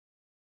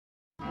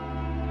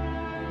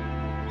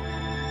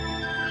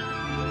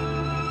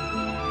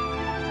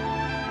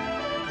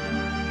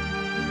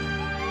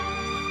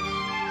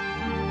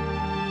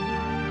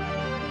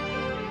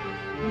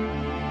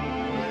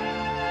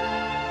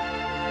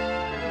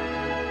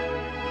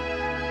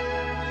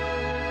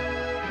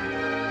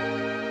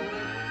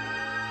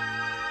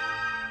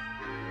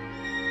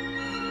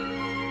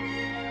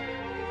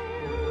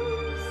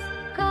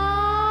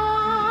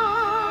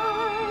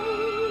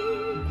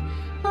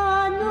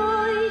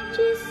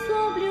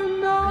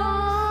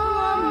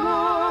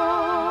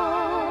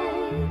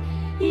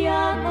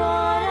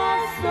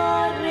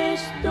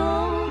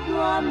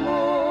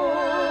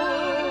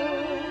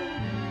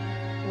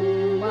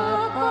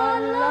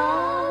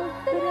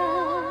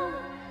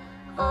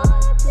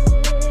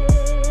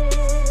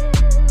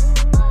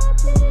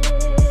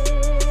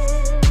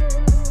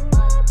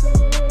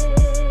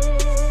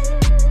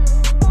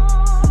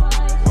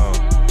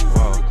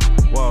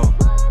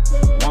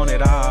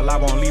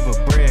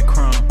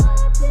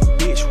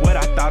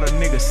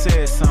nigga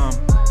said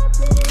something.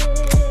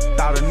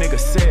 Thought a nigga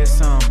said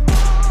something.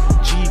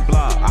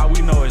 G-Block, all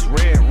we know is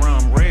red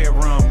rum, red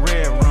rum,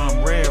 red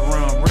rum, red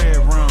rum, red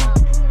rum.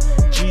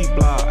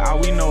 G-Block, all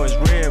we know is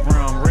red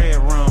rum, red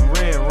rum,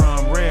 red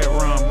rum, red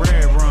rum,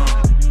 red rum.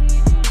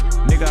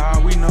 Nigga,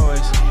 all we know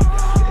is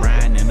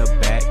riding in the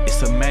back,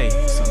 it's a May,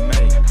 it's a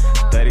May.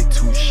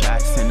 32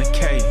 shots in the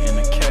K, in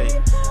the K.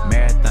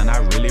 Marathon, I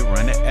really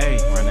run the A,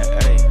 run the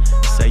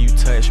A. Say you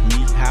touch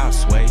me, how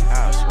sway,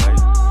 how sway.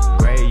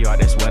 Graveyard,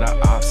 that's where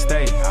the ops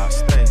stay, ops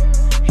stay.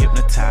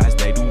 Hypnotized,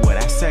 they do what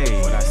I say,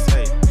 what I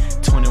say.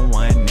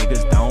 21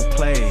 niggas don't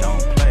play,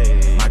 don't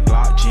play. My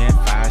Glock Gen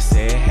 5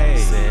 said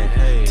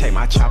hey, take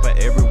my chopper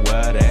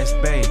everywhere, that's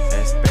bait,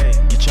 that's bait.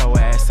 Get your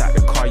ass out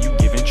the car, you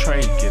giving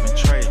trade, giving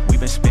trade. We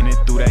been spinning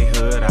through they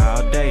hood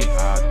all day,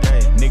 all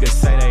day. Niggas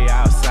say they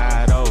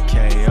outside,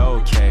 okay,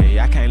 okay.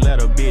 I can't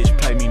let a bitch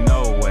play me,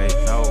 no way,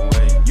 no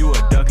way. You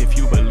a duck if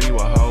you believe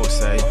what hoes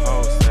say,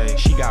 hoes say.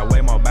 She got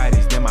way more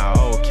bodies than my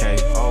okay,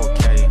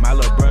 okay. My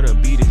little brother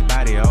beat his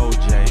body,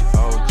 OJ,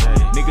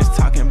 OJ. Niggas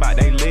talking about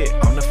they lit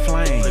on the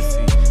flame.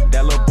 Pussy.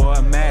 That little boy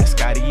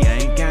mascot, he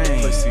ain't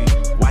game. Pussy.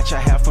 Watch,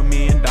 I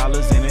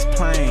 $500,000 in his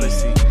plane.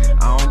 Pussy.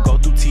 I don't go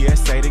through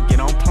TSA to get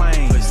on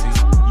planes. Pussy.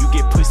 You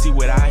get pussy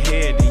without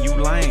head, then you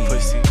lame.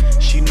 Pussy.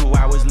 She knew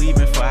I was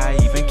leaving before I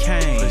even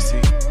came.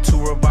 Pussy.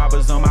 2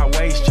 revolvers on my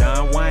waist,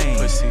 John Wayne.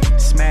 Pussy.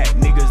 Smack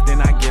niggas,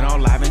 then I get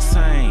on live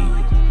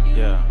insane.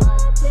 Yeah.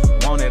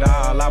 Want it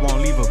all, I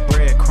won't leave a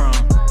breadcrumb.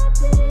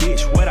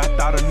 Bitch, what I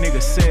thought a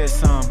nigga said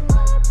something.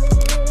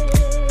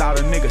 Thought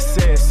a nigga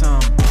said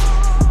something.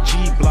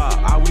 G-Block,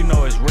 all we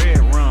know is red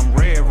rum,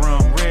 red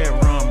rum, red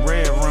rum,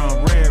 red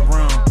rum, red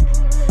rum.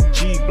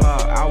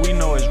 G-Block, all we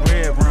know is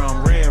red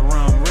rum, red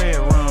rum, red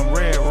rum,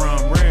 red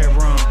rum, red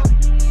rum.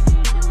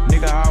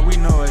 Nigga, all we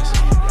know is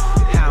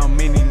how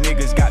many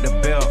niggas got the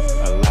belt.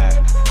 A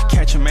lot.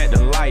 Catch him at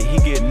the light, he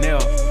get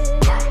nailed.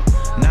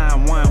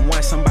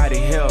 911, somebody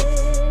help.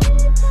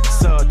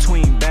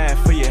 Sub-tween bad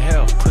for your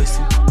health,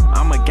 pussy.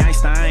 I'm a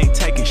gangster, I ain't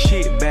taking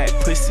shit back,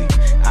 pussy.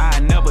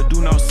 I never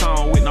do no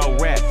song with no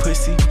rap,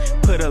 pussy.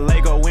 Put a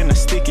Lego in a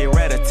sticky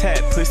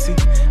rat-a-tat, pussy.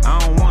 I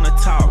don't wanna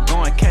talk,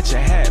 go and catch a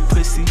hat,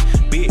 pussy.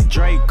 Big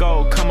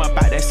Draco, come up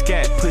out that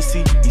scat,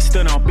 pussy. He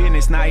stood on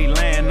business, now he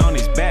laying on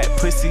his back,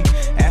 pussy.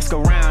 Ask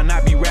around,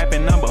 I be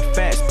rapping number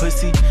facts,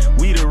 pussy.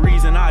 We the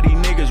reason all these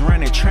niggas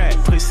running track,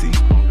 pussy.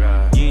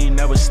 You ain't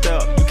never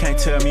stuck, you can't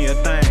tell me a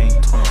thing.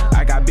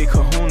 I got big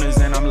kahunas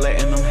and I'm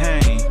letting them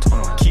hang.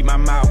 Keep my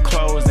mouth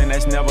closed and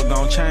that's never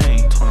gon'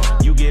 change.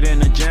 You get in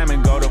the jam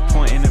and go to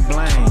pointing and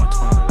blame.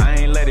 I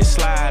ain't let it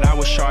slide, I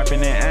was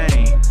sharpening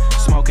aim.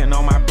 Smoking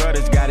on my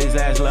brothers, got his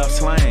ass left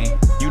slain.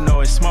 You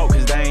know it's smoke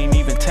cause they ain't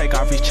even take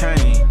off his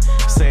chain.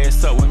 Say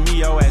it's up with me,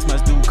 your ass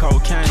must do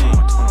cocaine.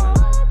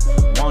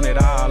 Want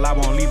it all, I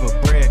won't leave a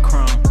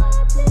breadcrumb.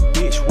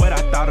 Bitch, what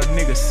I thought a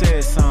nigga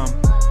said something.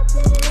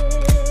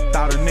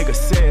 Thought a nigga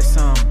said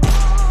something.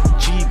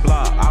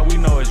 G-Block, all we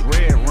know is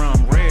red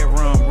rum, red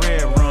rum,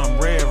 red rum,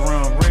 red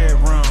rum, red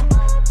rum.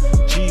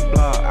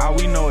 G-Block, all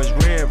we know is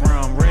red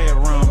rum, red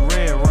rum,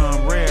 red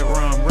rum, red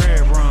rum,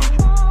 red rum.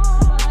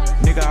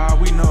 Nigga, all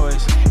we know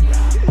is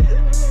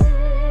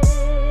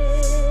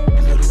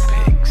little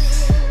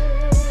pigs,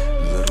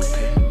 little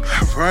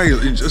pigs. Right,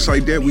 and just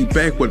like that, we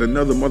back with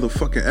another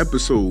motherfucking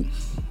episode.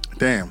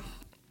 Damn,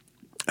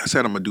 I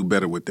said I'm gonna do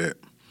better with that.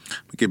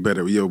 We get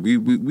better, yo. We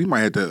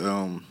might have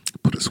to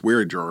put a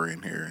swear jar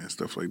in here and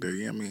stuff like that.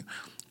 You know what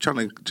I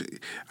mean?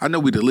 I know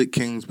we the Lit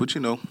Kings, but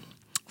you know,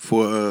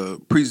 for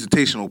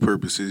presentational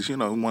purposes, you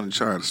know, we want to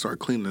try to start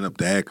cleaning up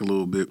the act a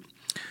little bit.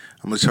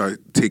 I'm gonna try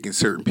taking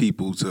certain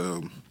people's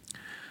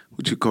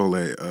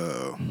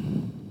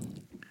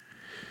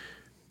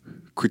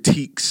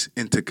critiques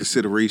into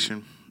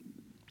consideration.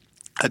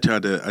 I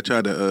tried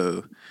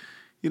to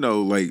you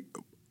know, like,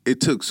 it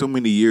took so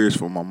many years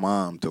for my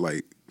mom to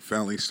like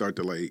finally start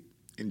to like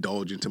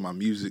indulge into my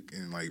music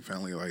and like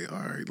finally like, all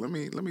right, let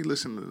me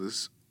listen to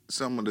this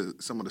some of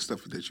the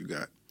stuff that you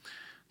got.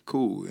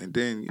 Cool. And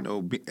then, you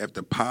know,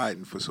 after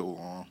podding for so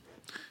long,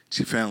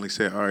 she finally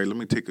said, all right, let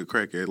me take a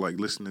crack at like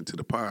listening to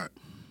the pod.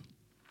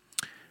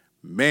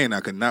 Man, I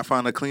could not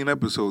find a clean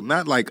episode.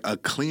 Not like a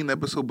clean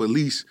episode, but at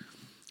least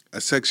a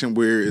section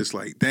where it's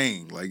like,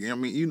 dang, like, I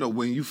mean, you know,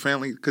 when you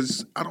finally,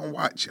 because I don't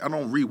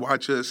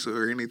rewatch us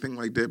or anything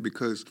like that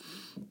because,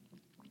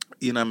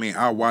 you know what I mean,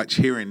 I watch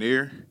here and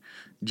there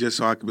just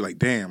so I could be like,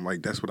 damn,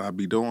 like, that's what I'll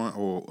be doing,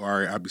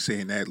 or I'll be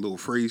saying that little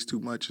phrase too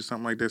much or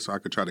something like that so I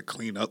could try to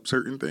clean up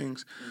certain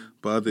things.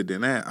 But other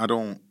than that, I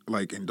don't,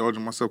 like, indulge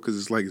in myself because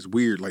it's like, it's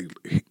weird, like,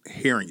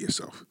 hearing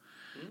yourself.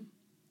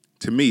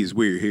 To me, it's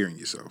weird hearing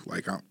yourself.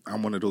 Like,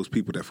 I'm one of those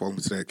people that fall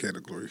into that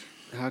category.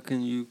 How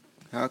can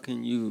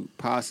you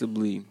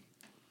possibly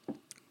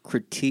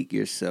critique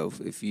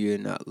yourself if you're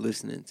not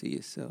listening to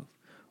yourself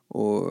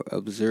or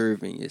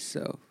observing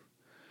yourself?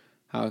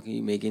 How can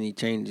you make any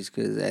changes?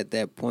 Because at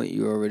that point,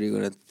 you're already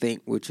going to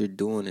think what you're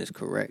doing is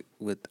correct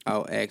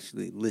without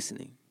actually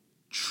listening.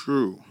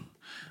 True.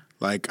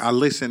 Like, I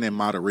listen in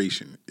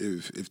moderation,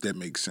 if that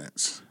makes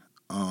sense.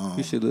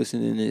 You should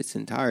listen in its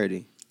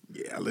entirety.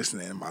 Yeah, I listen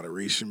in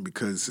moderation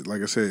because,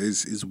 like I said,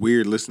 it's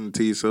weird listening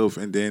to yourself,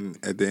 and then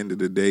at the end of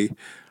the day,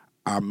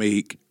 I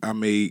make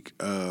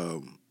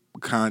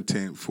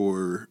content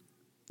for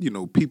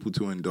people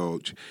to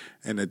indulge,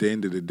 and at the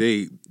end of the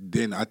day,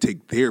 then I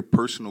take their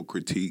personal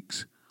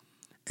critiques,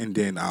 and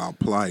then I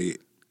apply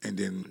it, and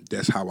then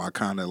that's how I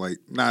kind of like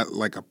not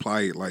like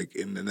apply it like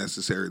in the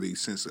necessarily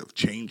sense of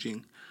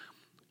changing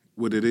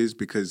what it is,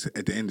 because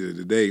at the end of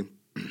the day,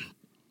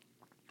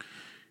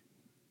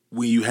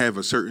 when you have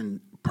a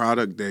certain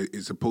product that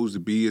is supposed to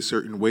be a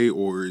certain way,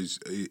 or it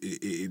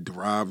is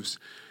derived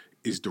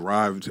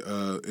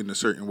in a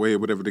certain way, or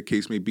whatever the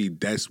case may be,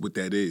 that's what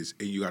that is.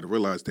 And you got to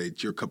realize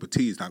that your cup of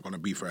tea is not going to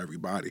be for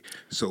everybody.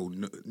 So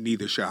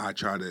neither should I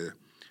try to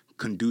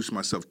conduce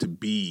myself to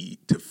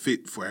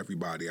fit for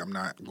everybody. I'm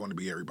not going to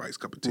be everybody's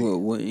cup of tea. Well,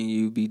 wouldn't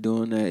you be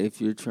doing that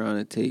if you're trying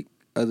to take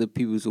other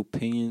people's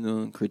opinion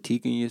on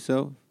critiquing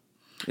yourself?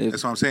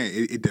 That's what I'm saying.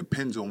 It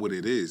depends on what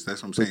it is.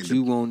 That's what I'm saying. But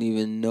you won't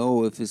even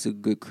know if it's a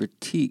good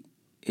critique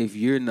if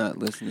you're not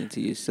listening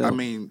to yourself. I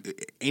mean,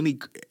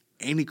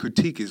 any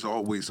critique is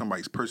always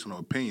somebody's personal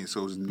opinion,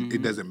 so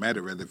it doesn't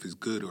matter whether if it's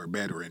good or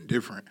bad or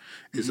indifferent.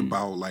 It's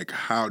about like,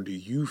 how do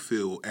you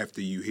feel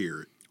after you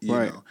hear it, you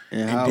know,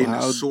 and then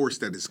the source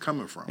that it's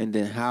coming from. And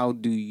then how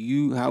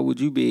would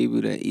you be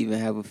able to even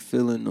have a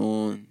feeling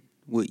on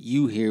what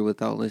you hear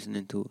without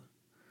listening to it?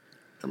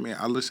 I mean,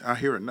 I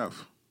hear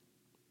enough.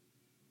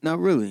 Not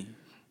really.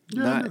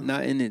 Yeah,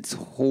 not in its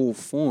whole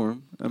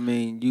form. I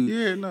mean, you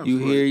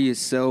hear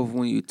yourself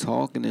when you're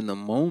talking in the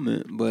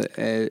moment, but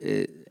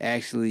it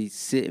actually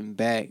sitting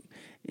back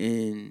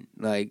and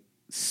like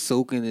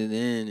soaking it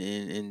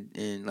in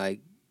and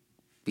like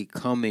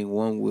becoming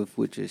one with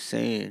what you're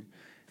saying,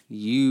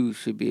 you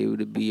should be able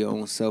to be your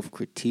own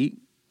self-critique.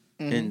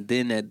 And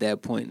then at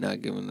that point,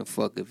 not giving a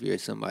fuck if you're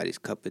somebody's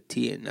cup of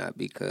tea or not,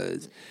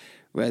 because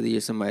whether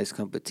you're somebody's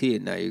cup of tea or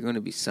not, you're going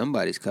to be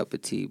somebody's cup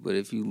of tea. But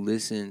if you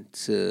listen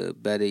to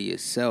better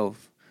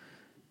yourself,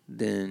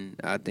 then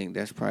I think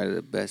that's probably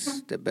the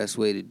best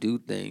way to do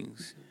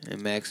things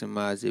and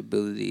maximize the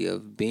ability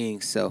of being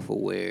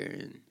self-aware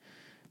and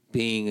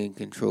being in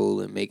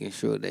control and making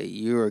sure that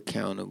you're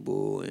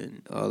accountable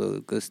and all of the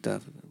good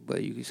stuff. But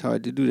it's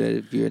hard to do that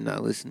if you're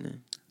not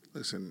listening.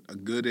 Listen, a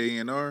good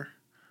A&R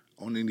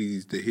only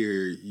needs to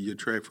hear your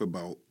track for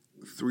about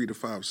 3 to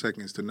 5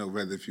 seconds to know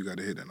whether if you got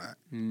a hit or not.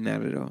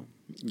 Not at all.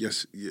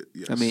 Yes.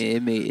 I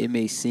mean, it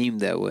may seem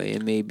that way.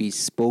 It may be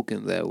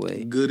spoken that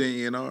way. Good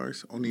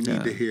A&Rs only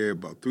need to hear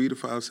about 3 to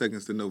 5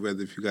 seconds to know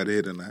whether if you got a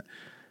hit or not.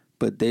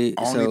 But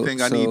only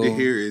thing I need to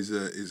hear is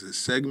a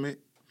segment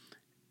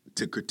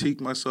to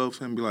critique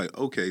myself and be like,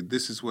 okay,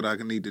 this is what I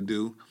need to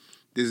do.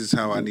 This is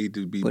how I need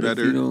to be better. But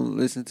if you don't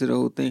listen to the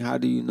whole thing, how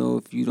do you know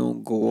if you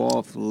don't go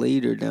off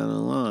later down the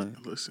line?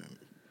 Listen.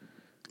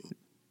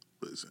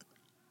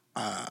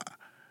 I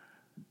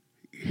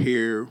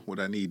hear what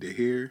I need to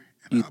hear.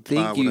 You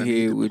think you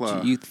hear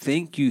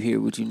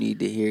what you need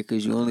to hear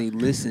because you only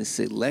listen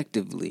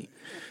selectively.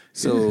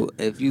 So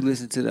if you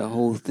listen to the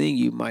whole thing,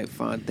 you might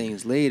find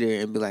things later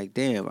and be like,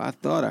 damn, I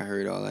thought I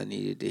heard all I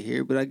needed to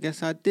hear, but I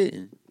guess I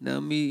didn't.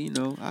 Now,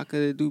 I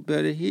could do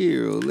better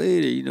here or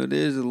later.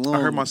 There's a long...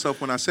 I heard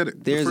myself when I said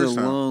it. There's a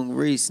long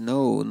race.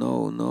 No.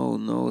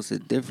 It's a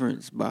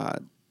difference by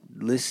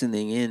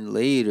listening in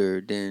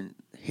later than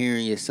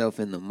hearing yourself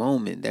in the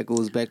moment. That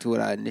goes back to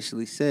what I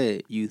initially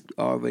said. You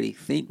already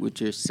think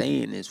what you're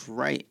saying is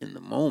right in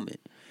the moment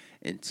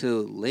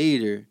until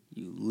later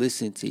you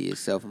listen to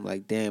yourself. I'm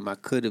like, damn, I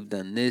could have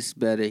done this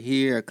better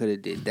here. I could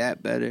have did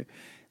that better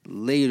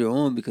later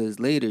on, because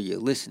later you're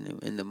listening.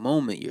 In the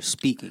moment you're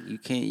speaking.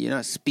 You're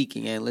not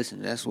speaking and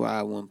listening. That's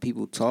why when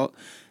people talk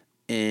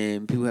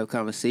and people have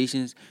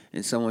conversations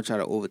and someone try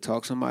to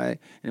overtalk somebody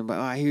and they're like,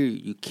 oh, I hear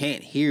you. You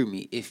can't hear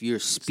me if you're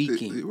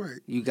speaking. Right.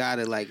 You got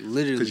to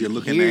literally because you're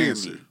looking hear to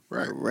answer. Me.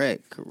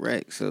 Right.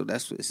 Correct. So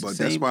that's what it's but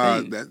the same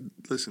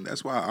thing.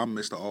 That's why I'm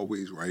Mr.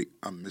 Always Right.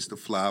 I'm Mr.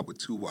 Fly with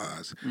 2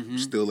 Y's. I'm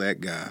still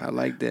that guy. I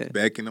like that.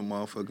 Back in the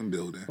motherfucking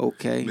building.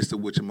 Okay. Mr.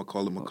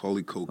 Whatchamacallit,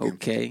 Macaulay Culkin.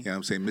 Okay. You know what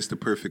I'm saying? Mr.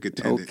 Perfect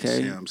Attendance. Okay.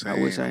 You know what I'm saying?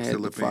 I wish I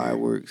had the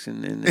fireworks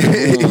and the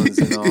horns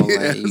and all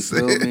that. You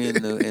feel me?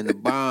 And the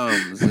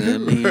bombs. You know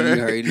what I mean?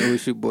 You already know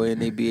it's your boy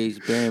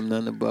NABH Bam.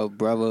 Nothing about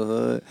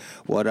brotherhood.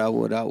 What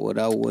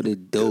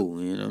it do?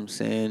 You know what I'm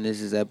saying?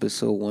 This is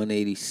episode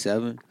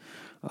 187.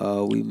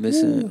 We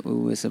missing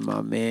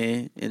my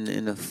man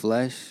in the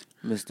flesh,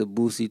 Mr.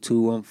 Boosie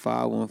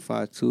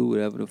 215152,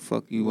 whatever the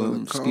fuck you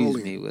want.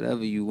 Excuse me,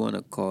 whatever you want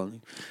to call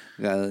him.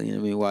 Gotta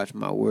watch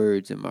my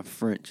words and my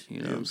French.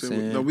 You know what I'm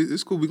saying? No,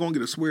 it's cool. We gonna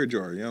get a swear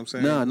jar. You know what I'm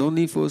saying? Nah, no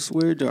need for a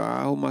swear jar.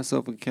 I hold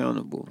myself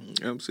accountable. You know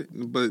what I'm saying?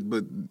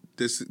 But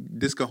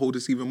this can hold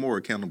us even more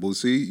accountable.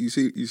 See, you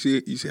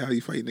see how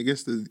you fighting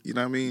against the. You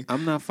know what I mean?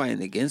 I'm not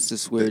fighting against the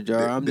swear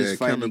jar. I'm just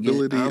fighting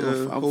against.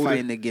 I'm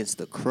fighting against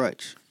the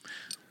crutch.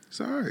 It's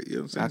all right. You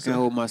know what I'm saying? I can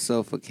hold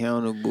myself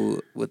accountable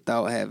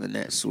without having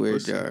that swear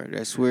jar.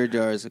 That swear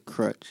jar is a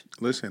crutch.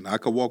 Listen, I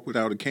could walk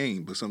without a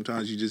cane, but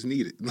sometimes you just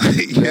need it.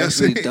 Like, You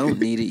actually don't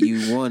need it.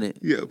 You want it.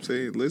 Yeah, I'm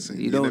saying, listen.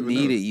 You don't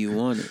need know. it. You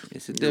want it.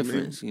 It's a You know what I mean?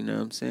 difference. You know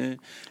what I'm saying?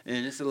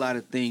 And it's a lot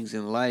of things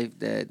in life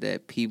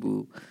that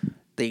people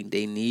think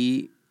they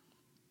need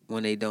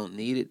when they don't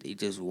need it. They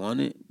just want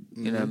it.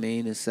 You know what I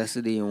mean?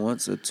 Necessity and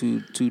wants are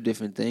two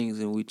different things,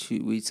 and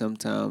we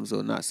sometimes,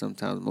 or not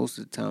sometimes, most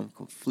of the time,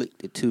 conflict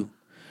the two.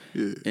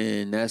 Yeah.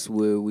 And that's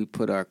where we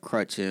put our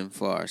crutch in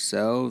for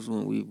ourselves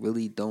when we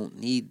really don't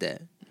need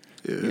that.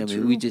 Yeah, You know what I true.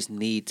 mean? We just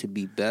need to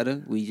be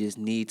better. We just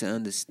need to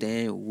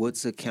understand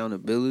what's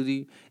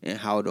accountability and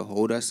how to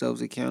hold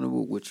ourselves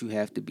accountable, which you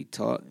have to be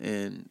taught.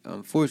 And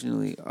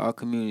unfortunately, our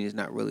community is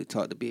not really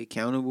taught to be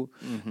accountable.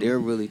 They're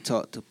really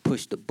taught to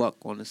push the buck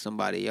onto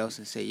somebody else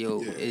and say,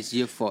 yo, it's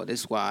your fault.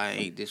 That's why I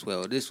ain't this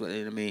well, this way.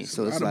 You know what I mean?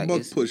 So a it's lot like of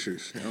buck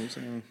pushers. You know what I'm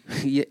saying?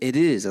 yeah, it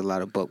is a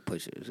lot of buck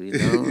pushers, you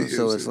know? Yeah,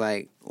 So I'm it's saying.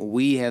 like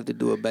we have to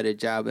do a better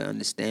job at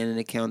understanding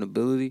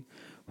accountability,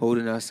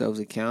 holding ourselves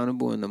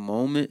accountable in the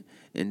moment,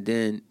 and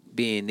then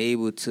being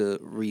able to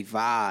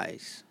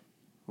revise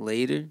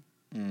later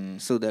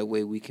so that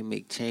way we can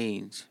make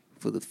change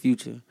for the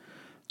future.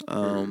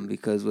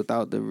 Because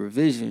without the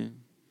revision,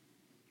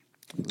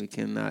 we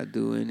cannot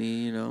do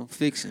any,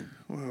 fixing.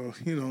 Well,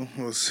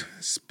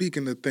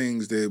 speaking of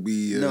things that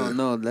we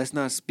No, let's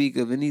not speak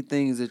of any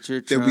things that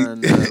you're that we-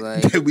 trying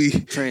to that we-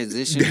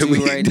 transition that to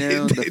we- right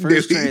now. The that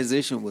first we-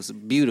 transition was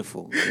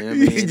beautiful. You know what I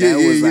mean? yeah,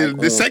 That was like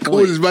The on second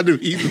point. one is about to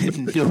be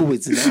even No,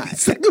 it's not. The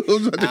second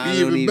one's about to I be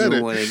don't even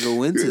better. want to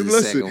go into the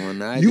Listen, second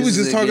one. you was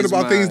just talking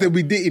about things that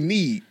we didn't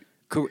need.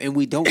 and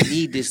we don't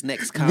need this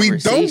next We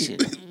conversation.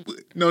 don't.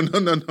 No.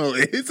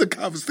 It's a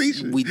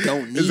conversation. We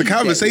don't need. It's a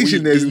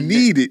conversation that. We that's do not-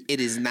 needed.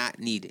 It is not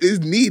needed.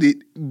 It's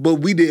needed, but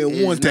we didn't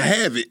It's want to not-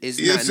 have it. It's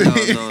You know not. what I'm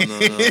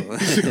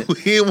saying? No. We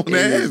didn't want to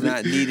It have is it.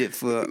 not needed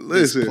for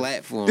Listen. this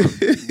platform.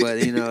 But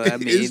I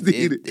mean, It's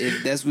needed.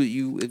 if that's what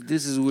if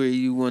this is where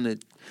you want to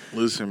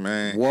Listen,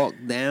 man. walk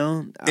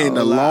down In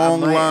the I'll allow- I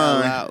long might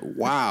line. allow-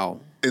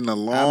 wow. In the I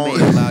long,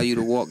 may allow you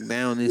to walk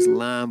down this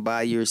line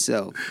by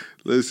yourself,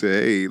 listen.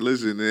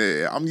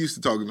 I'm used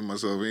to talking to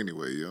myself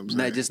anyway. You know what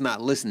I'm saying?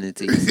 not listening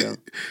to yourself.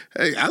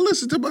 Hey, I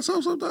listen to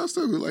myself sometimes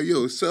too. Like,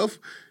 yo, self,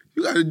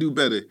 you got to do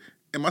better.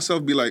 And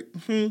myself be like,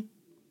 And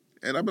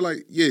I be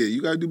like, yeah,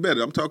 you got to do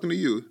better. I'm talking to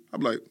you.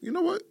 I'm like, you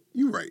know what?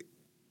 You right.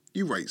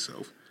 You right,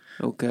 self.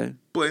 Okay.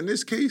 But in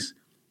this case,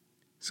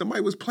 somebody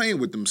was playing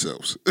with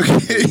themselves.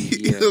 Okay?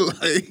 Yeah. You know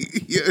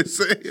what I'm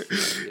saying?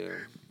 Yeah.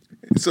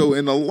 So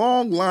in the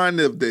long line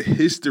of the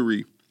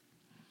history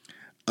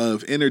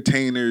of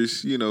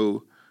entertainers,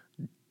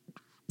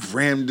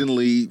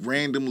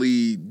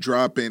 randomly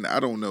dropping, I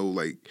don't know,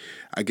 like,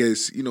 I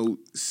guess,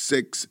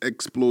 sex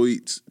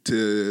exploits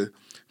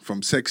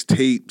from sex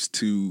tapes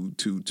to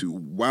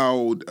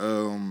wild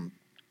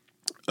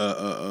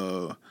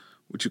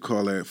what you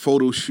call that,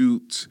 photo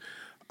shoots,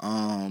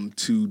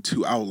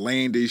 to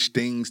outlandish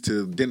things,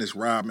 to Dennis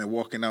Rodman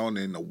walking out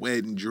in a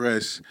wedding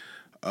dress.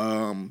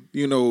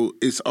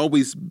 It's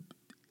always,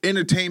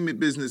 entertainment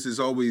business has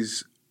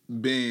always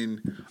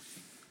been,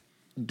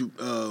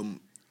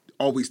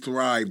 always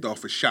thrived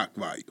off of shock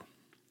value.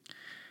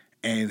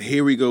 And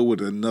here we go with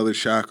another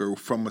shocker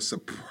from a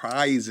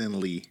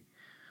surprising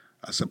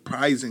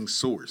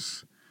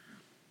source.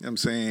 You know what I'm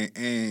saying?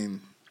 And,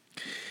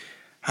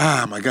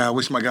 my God, I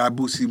wish my guy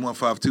Boosie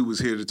 152 was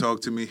here to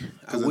talk to me.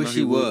 I wish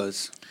he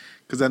was.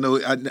 Because I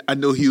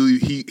know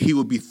he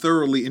would be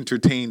thoroughly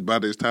entertained by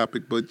this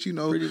topic, but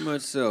Pretty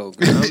much so,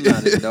 because I'm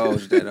not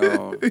indulged at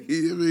all.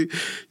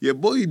 Your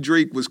boy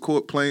Drake was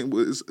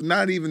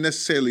not even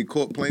necessarily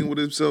caught playing with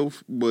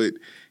himself, but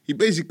he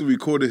basically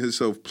recorded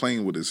himself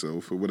playing with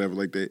himself or whatever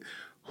like that.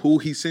 Who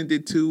he sent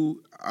it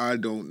to, I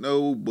don't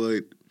know,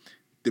 but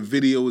the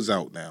video is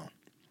out now,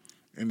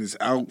 and it's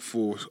out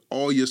for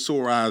all your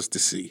sore eyes to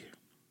see.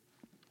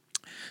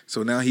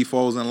 So now he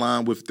falls in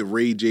line with the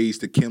Ray J's,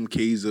 the Kim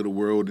K's of the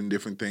world, and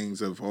different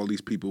things of all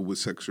these people with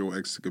sexual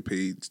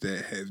escapades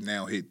that have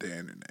now hit the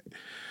internet.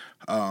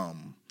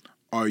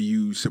 Are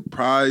you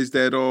surprised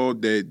at all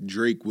that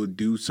Drake would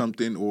do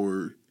something,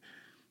 or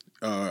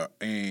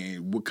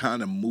and what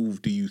kind of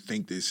move do you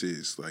think this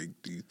is? Like,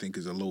 do you think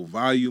it's a low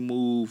value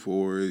move,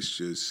 or it's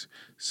just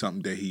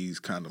something that he's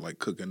kind of like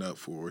cooking up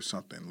for, or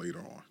something later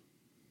on?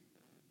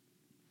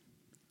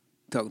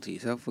 Talk to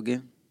yourself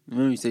again.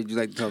 Remember you said you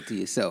like to talk to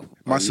yourself.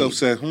 Myself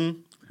said,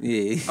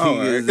 Yeah. All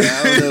right. I don't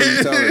know if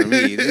you're talking to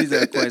me. These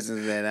are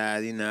questions that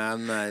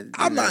I'm not.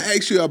 I'm not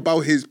asking you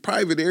about his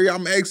private area.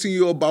 I'm asking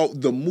you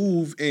about the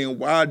move and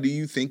why do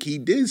you think he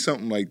did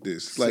something like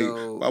this? Like,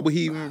 why would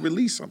he even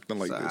release something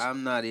like this?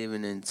 I'm not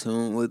even in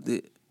tune with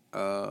it.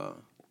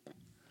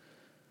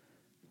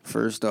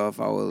 First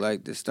off, I would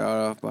like to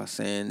start off by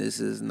saying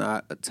this is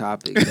not a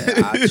topic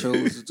that I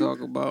chose to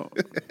talk about.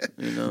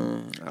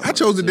 I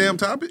chose the damn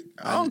topic.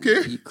 I don't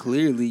care.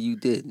 Clearly, you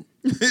didn't.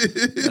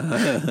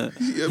 The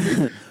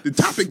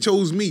topic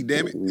chose me,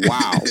 damn it.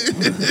 Wow.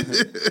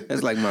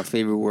 That's like my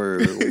favorite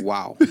word.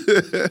 Wow.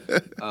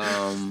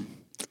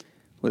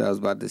 what I was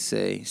about to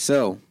say.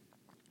 So,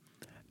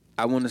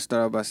 I want to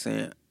start off by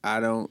saying I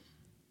don't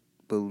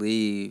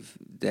believe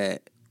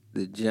that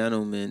the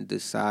gentleman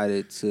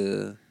decided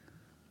to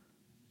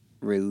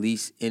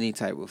release any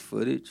type of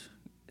footage,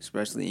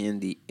 especially in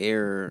the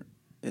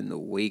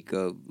wake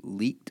of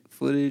leaked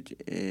footage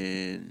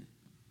and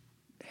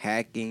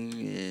hacking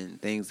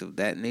and things of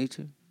that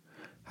nature.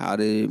 How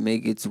did it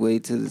make its way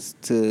to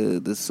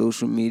the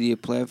social media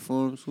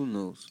platforms? Who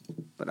knows?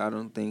 But I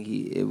don't think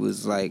it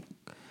was like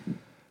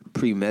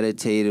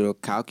premeditated or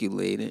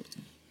calculated,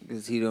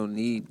 because he don't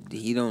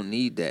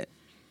need that.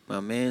 My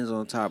man's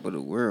on top of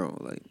the world.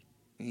 Like,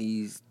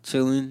 he's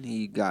chilling.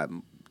 He got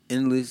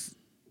endless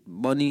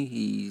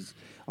money.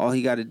 All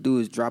he got to do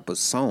is drop a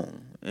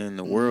song, and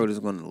the world is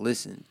going to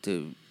listen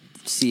to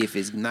see if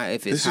it's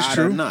hot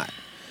or not.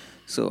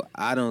 So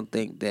I don't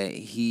think that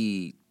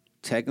he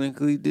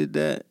technically did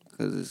that,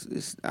 because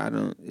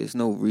it's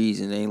no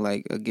reason. It ain't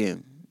like,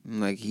 again,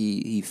 like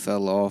he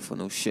fell off or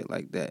no shit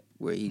like that,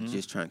 where he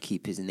just trying to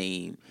keep his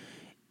name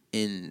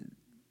in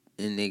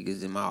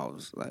niggas'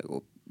 mouths, like,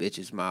 or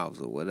bitches'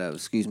 mouths or whatever.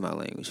 Excuse my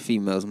language,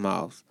 females'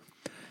 mouths.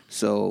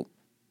 So,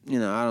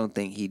 I don't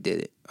think he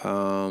did it.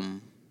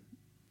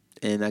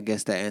 And I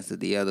guess that answered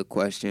the other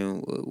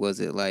question. Was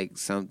it like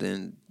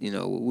something,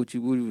 what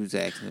you was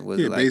asking?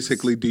 Was it like,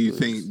 basically, do you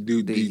think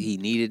he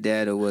needed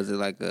that, or was it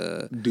like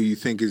a? Do you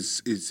think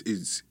it's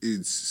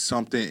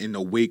something in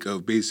the wake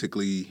of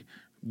basically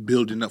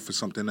building up for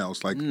something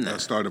else, like the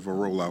start of a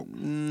rollout?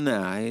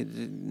 Nah.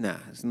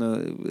 It's no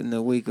in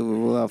the wake of a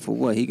rollout for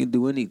what? He can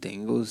do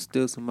anything. Go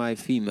steal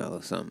somebody's female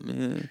or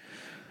something.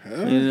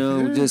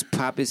 Yeah. Just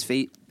pop his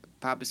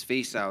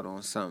face out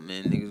on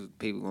something, and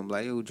people gonna be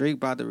like, yo, Drake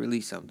about to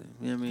release something.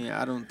 You know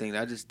what I mean?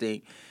 I just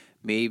think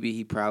maybe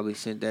he probably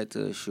sent that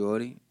to a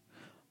shorty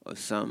or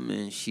something,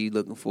 and she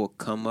looking for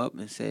a come up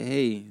and say,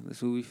 hey,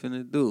 that's what we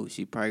finna do.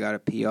 She probably got a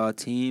PR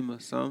team or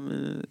something,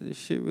 and this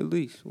shit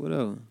released,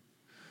 whatever.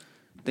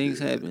 Things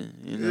happen,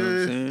 you know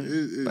what I'm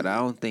saying? But I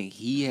don't think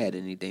he had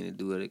anything to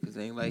do with it, because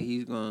it ain't like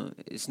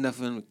it's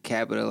nothing to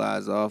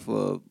capitalize off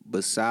of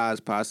besides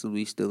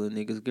possibly stealing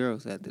niggas'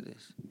 girls after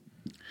this.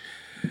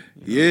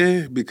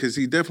 Yeah, because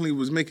he definitely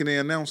was making an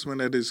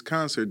announcement at his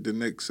concert, the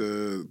next,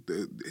 the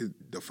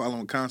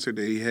following concert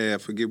that he had. I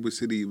forget what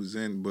city he was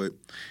in, but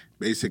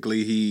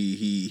basically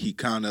he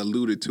kind of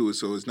alluded to it,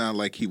 so it's not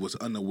like he was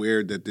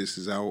unaware that this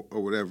is out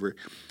or whatever.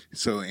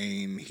 So,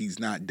 and he's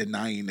not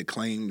denying the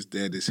claims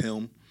that it's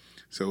him.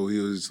 So he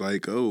was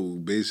like,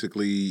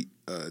 basically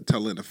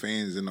telling the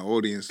fans in the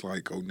audience,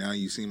 like, now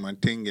you see my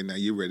ting, and now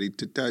you're ready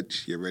to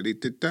touch. You're ready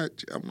to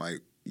touch. I'm like,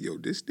 yo,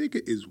 this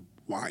nigga is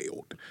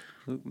wild.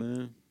 Look,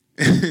 man.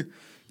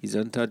 He's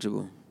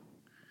untouchable.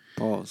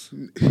 Pause.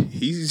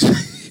 He's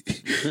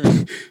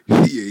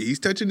he's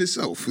touching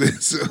himself.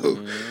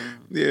 So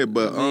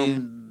but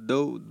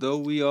though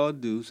we all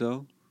do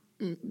so.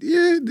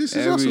 Yeah, this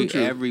is also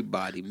true.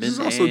 Everybody, men, this is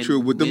also true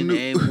with them new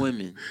and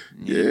women.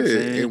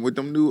 And with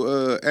them new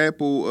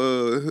Apple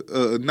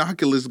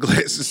Oculus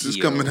glasses that's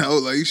coming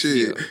out, like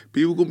shit,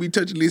 people gonna be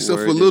touching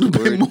themselves a little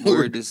bit more.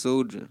 Word the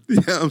soldier. You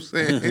know what I'm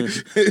saying?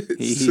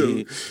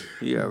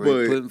 He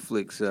already putting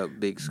flicks up,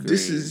 big screen,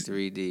 this is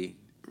 3D.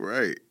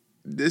 Right.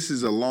 This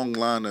is a long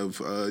line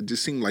of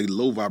just seem like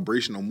low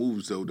vibrational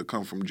moves though to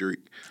come from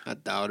Drake. I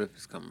doubt if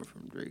it's coming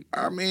from Drake.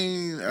 I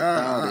mean,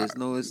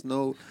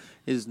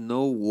 there's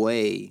no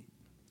way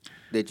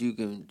that you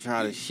can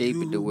try to shape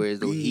it to where as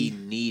though he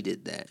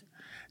needed that.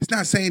 It's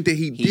not saying that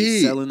he's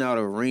did. Selling out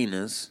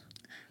arenas.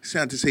 It's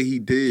not to say he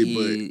did,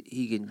 but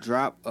he can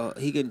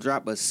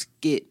drop a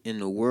skit, and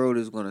the world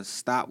is gonna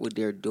stop what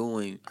they're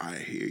doing. I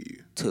hear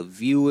you. To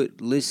view it,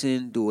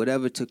 listen, do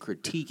whatever to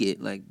critique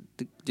it. Like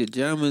the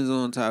gentleman's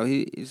on top.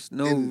 It's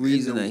no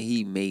reason that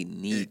he may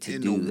need to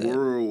do that.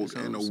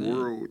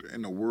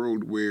 In a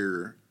world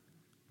where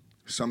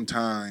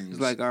sometimes it's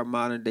like our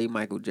modern day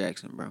Michael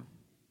Jackson, bro.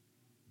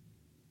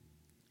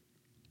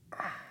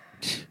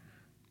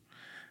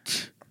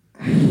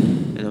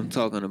 And I'm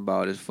talking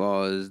about as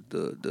far as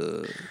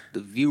the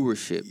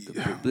viewership,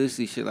 the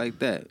publicity, shit like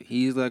that.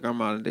 He's like our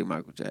modern day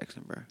Michael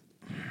Jackson, bro.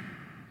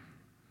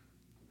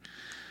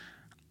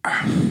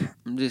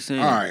 I'm just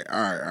saying. All right.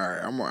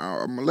 I'm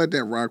gonna let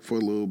that rock for a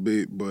little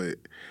bit, but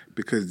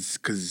because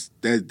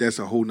that's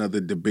a whole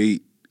nother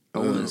debate. I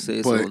wouldn't say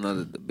it's a whole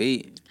nother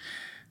debate.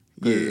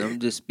 Yeah. I'm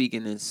just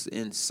speaking in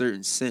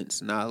certain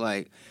sense, not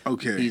like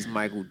he's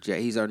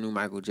he's our new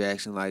Michael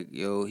Jackson. Like,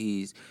 yo,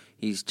 he's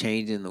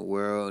changing the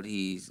world.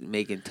 He's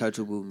making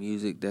touchable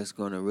music that's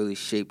gonna really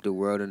shape the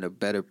world in a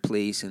better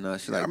place and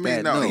shit like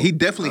that. No, he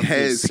definitely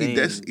has. He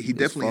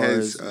definitely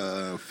has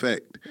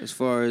effect. As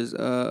far as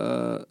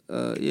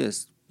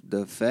yes, the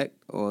effect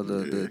or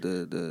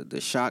the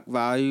shock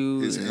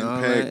value, his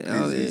impact,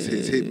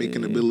 his hit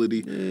making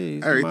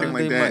ability, everything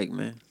like that. Mike,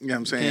 man. You know what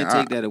I'm saying? Can't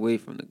take that away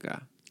from the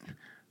guy.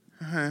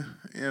 You know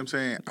what I'm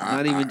saying?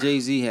 Not even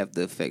Jay-Z have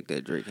the effect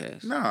that Drake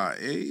has. Nah,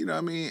 you know what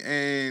I mean?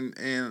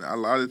 And a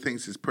lot of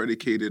things is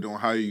predicated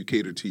on how you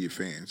cater to your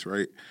fans,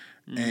 right?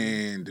 Mm-hmm.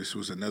 And this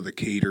was another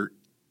catered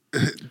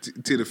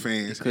to the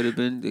fans. It could have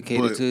been to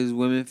cater to his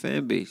women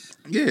fan base.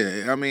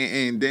 Yeah, I mean,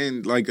 and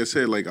then like I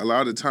said, like a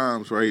lot of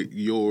times, right,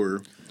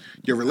 your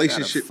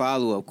relationship.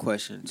 Follow up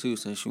question too,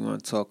 since you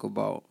want to talk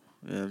about,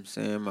 you know what I'm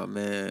saying, my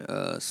man,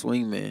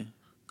 Swingman.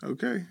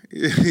 Okay,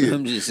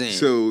 I'm just saying.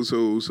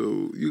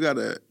 So you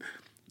gotta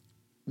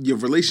your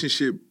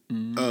relationship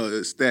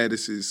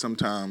statuses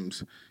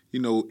sometimes,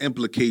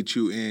 implicate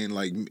you in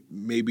like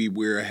maybe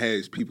where it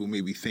has people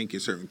maybe thinking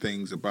certain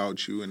things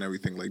about you and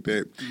everything like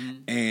that.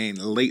 Mm-hmm. And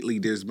lately,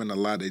 there's been a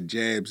lot of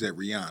jabs at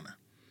Rihanna.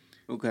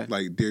 Okay,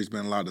 like there's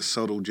been a lot of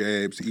subtle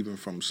jabs, even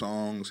from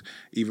songs,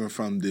 even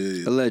from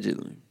the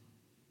allegedly.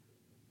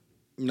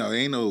 No,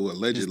 ain't no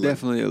allegedly. It's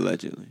definitely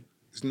allegedly.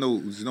 There's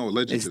no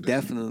alleged. It's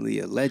definitely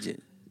alleged.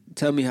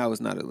 Tell me how it's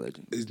not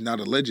alleged. It's not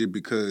alleged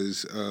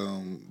because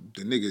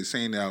the nigga is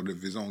saying it out of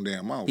his own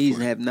damn mouth. He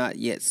have not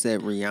yet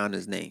said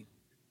Rihanna's name.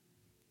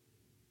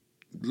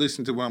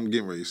 Listen to what I'm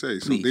getting ready to say.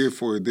 Please. So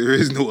therefore, there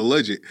is no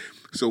alleged.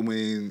 So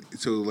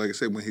like I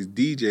said, when his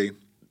DJ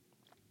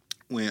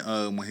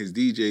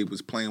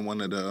was playing one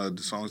of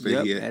the songs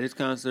that he had at his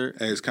concert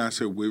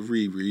with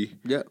Riri,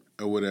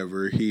 or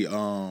whatever,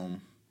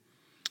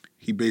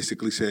 he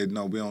basically said,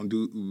 no, we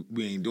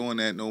ain't doing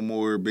that no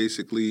more.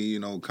 Basically,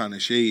 kind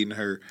of shading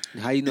her.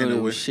 How you know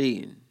it was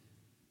shading?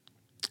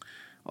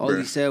 All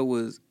he said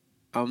was,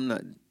 I'm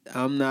not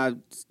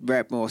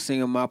rapping or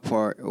singing my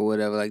part or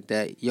whatever like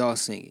that. Y'all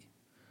sing it.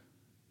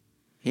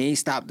 He ain't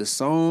stopped the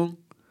song.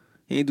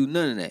 He ain't do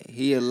none of that.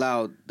 He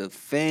allowed the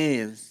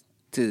fans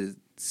to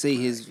say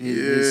his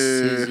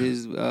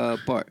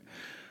part.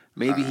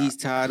 Maybe he's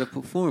tired of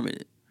performing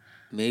it.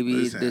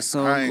 Maybe the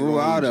song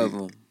grew out of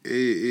him.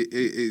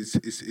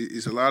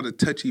 It's a lot of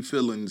touchy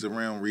feelings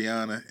around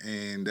Rihanna,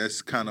 and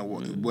that's kind of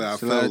what I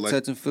felt like. A lot of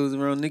touching feelings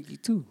around Nicki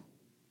too.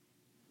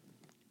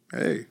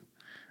 Hey,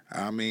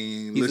 I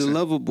mean, he's a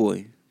lover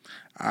boy.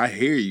 I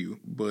hear you,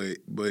 but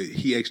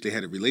he actually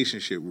had a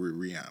relationship with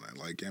Rihanna.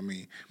 Like, I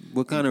mean,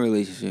 what kind of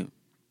relationship?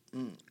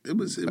 It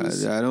was.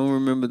 I don't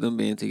remember them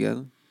being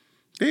together.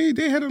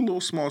 They had a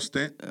little small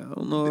stint. I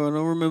don't know. I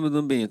don't remember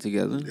them being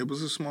together. It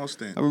was a small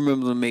stint. I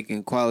remember them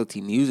making quality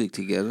music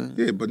together.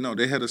 Yeah, but no,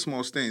 they had a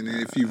small stint.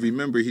 And if you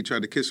remember, he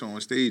tried to kiss her on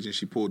stage and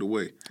she pulled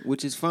away.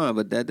 Which is fine,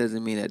 but that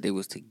doesn't mean that they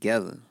was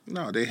together.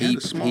 No, they had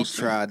a small stint. He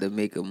tried to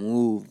make a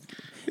move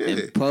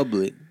in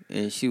public,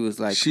 and she was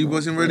like, she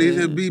wasn't ready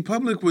to be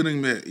public with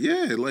him yet.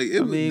 Yeah, like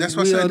that's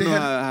why I said they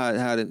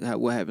know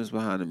what happens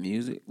behind the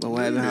music.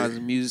 What happens how the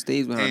music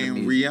stays behind the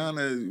music.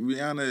 And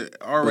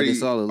Rihanna already. But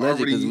it's all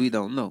alleged because we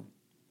don't know.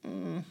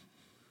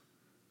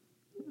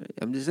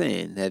 I'm just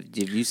saying. Have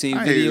you seen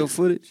video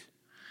footage?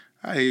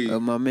 I hear you.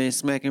 Of my man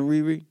smacking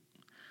Riri?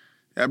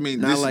 I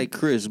mean, not like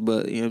Chris,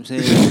 but you know what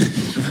I'm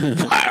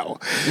saying? Wow.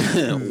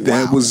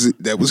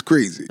 That was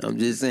crazy. I'm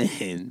just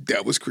saying.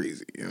 That was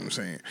crazy. You know what I'm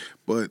saying?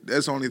 But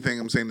that's the only thing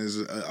I'm saying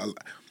is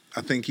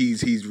I think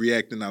he's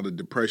reacting out of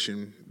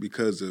depression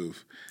because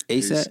of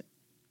ASAP?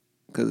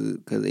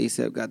 Because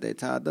ASAP got that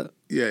tied up?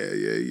 Yeah.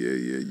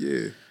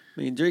 I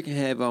mean, Drake can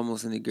have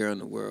almost any girl in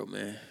the world,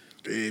 man.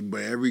 Yeah,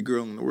 but every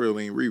girl in the world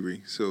ain't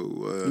Riri,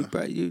 so...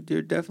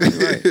 You're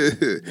definitely right.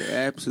 You're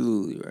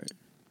absolutely right.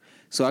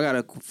 So I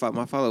got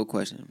my follow-up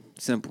question.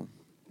 Simple.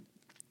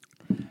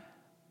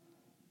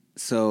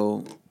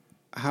 So,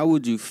 how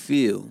would you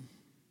feel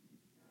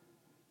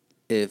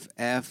if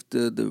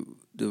after the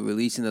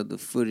releasing of the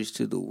footage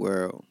to the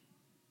world,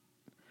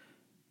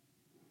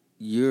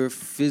 your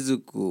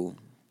physical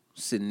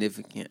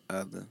significant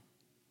other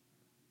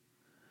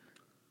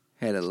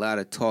had a lot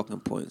of talking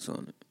points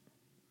on it?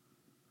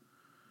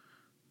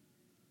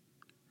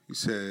 You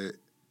said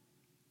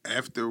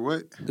after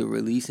what? The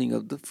releasing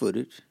of the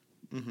footage.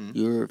 Mm-hmm.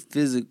 Your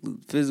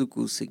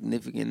physical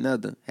significant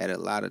other had a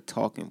lot of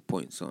talking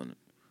points on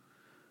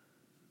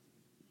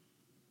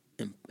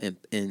it,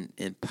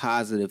 and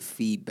positive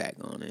feedback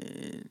on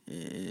it,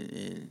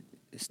 and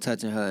it's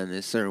touching her in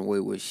a certain way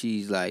where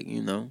she's like,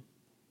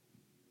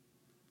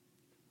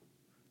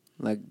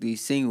 like these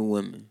single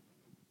women.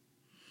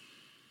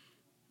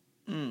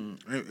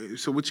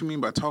 So what you mean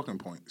by talking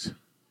points?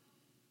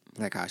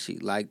 Like how she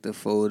liked the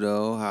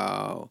photo,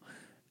 how,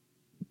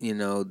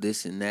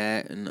 this and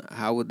that, and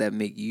how would that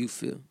make you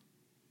feel?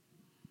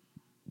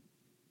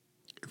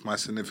 If my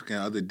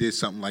significant other did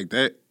something like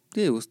that?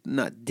 Yeah, it was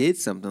not did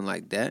something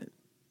like that.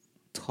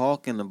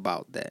 Talking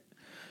about that.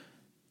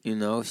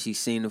 She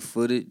seen the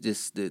footage,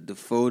 just the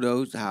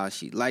photos, how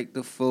she liked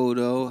the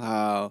photo,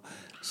 how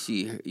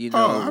she,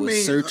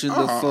 was searching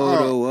the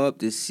photo up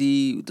to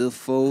see the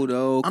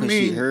photo because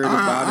she heard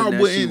about it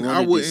and she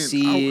wanted to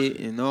see it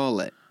and all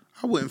that.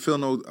 I wouldn't feel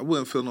no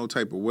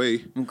type of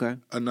way. Okay.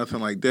 Or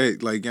nothing like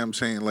that. Like, I'm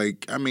saying,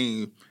 like, I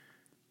mean,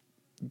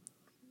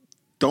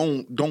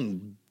 don't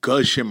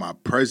gush in my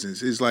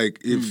presence. It's like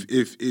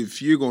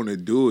if you're gonna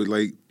do it,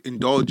 like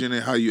indulge in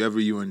it how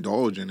you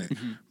indulge in it,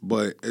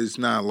 but it's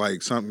not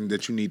like something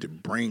that you need to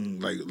bring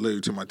like literally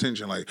to my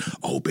attention. Like,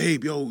 oh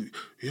babe, yo,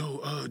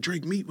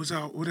 Drake Meat was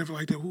out, whatever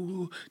like that.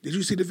 Ooh, did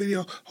you see the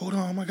video? Hold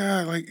on, oh my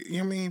God, like you know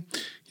what I mean? You know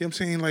what I'm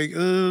saying? Like,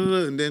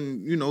 and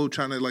then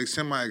trying to like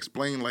semi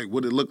explain like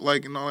what it looked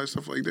like and all that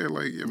stuff like that.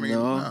 Like, I mean,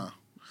 nah.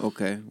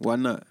 Okay, why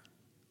not?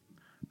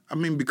 I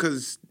mean,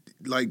 because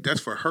like that's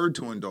for her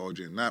to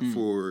indulge in, not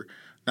for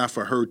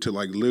her to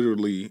like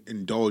literally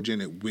indulge in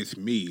it with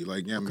me.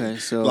 Like, you know what I mean?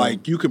 So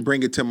like you can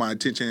bring it to my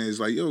attention and it's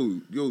like,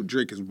 yo,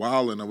 Drake is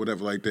wilding or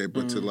whatever like that.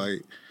 But to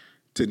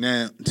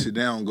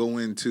now go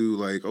into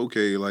like,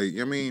 okay, like, you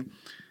know what I mean?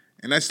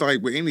 And that's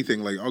like with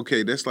anything, like,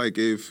 okay, that's like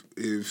if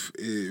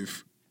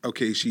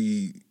okay,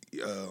 she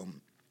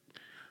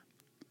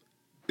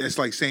that's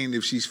like saying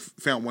if she's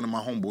found one of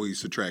my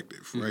homeboys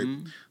attractive, right?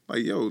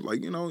 Like, yo,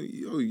 like, your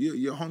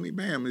homie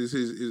Bam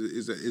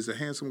is a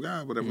handsome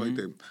guy, whatever like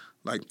that.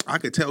 Like, I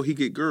could tell he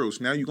get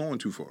girls. Now you're going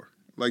too far.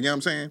 Like, you know what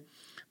I'm saying?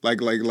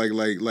 Like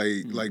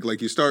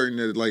you're starting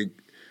to like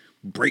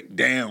break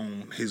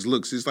down his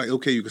looks. It's like,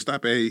 okay, you can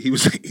stop it.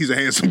 He's a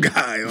handsome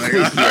guy. Like,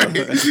 all right.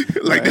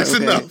 Like that's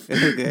okay. enough.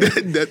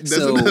 Okay. That's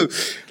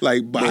enough.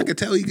 Like, but I could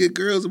tell he get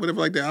girls or whatever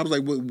like that. I was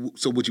like,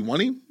 so would you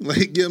want him?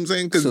 Like, you know what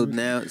I'm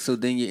saying? So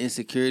then your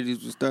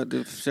insecurities will start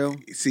to show.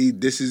 See,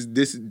 that's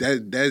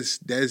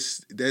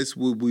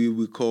what we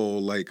would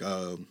call like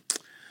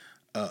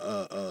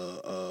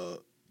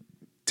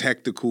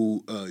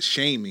tactical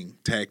shaming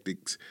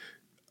tactics.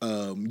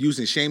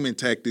 Using shaming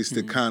tactics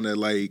to kind of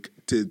like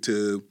to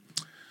to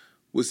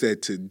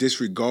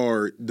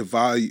disregard the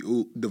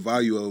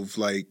value of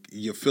like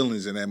your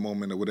feelings in that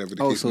moment or whatever the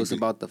case so may it's be.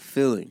 about the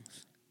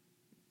feelings.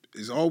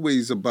 It's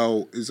always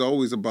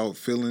about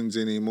feelings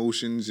and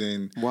emotions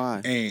and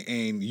why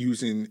and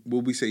using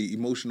what we say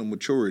emotional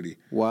maturity.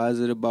 Why is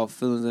it about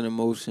feelings and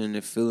emotion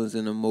if feelings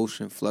and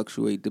emotion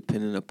fluctuate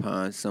depending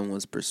upon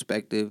someone's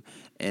perspective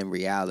and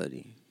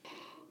reality?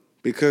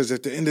 Because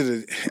at the end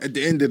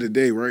of the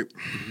day, right?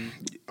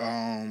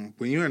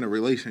 When you're in a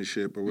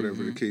relationship or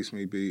whatever the case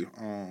may be,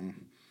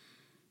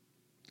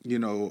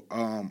 you're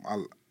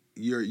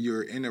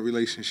in a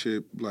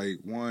relationship. Like,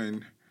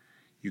 one,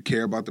 you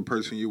care about the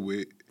person you're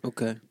with.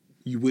 Okay.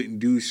 You wouldn't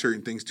do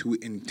certain things to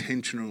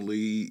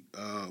intentionally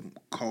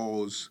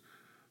cause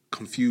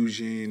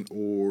confusion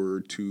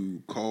or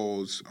to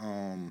cause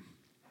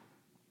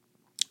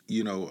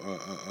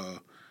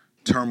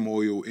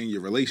turmoil in your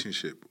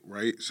relationship,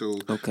 right? So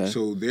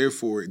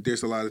therefore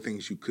there's a lot of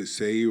things you could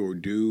say or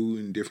do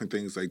and different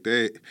things like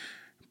that,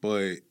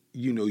 but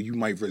you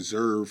might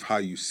reserve how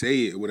you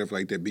say it or whatever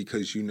like that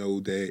because you know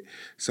that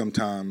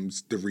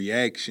sometimes the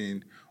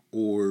reaction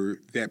or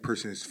that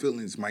person's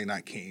feelings might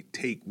not can't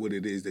take what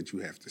it is that you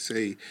have to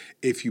say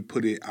if you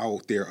put it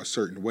out there a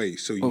certain way.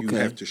 So you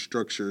have to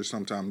structure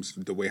sometimes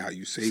the way how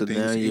you say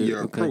things in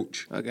your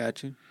approach. I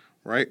got you.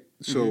 Right?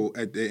 So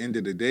at the end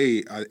of the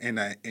day,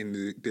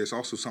 there's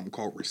also something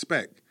called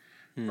respect,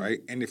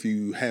 right? And if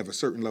you have a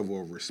certain level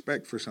of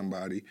respect for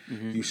somebody,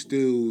 you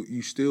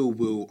still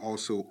will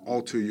also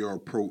alter your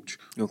approach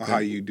on how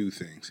you do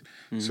things.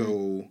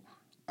 So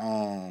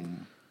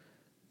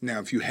now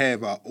if you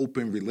have an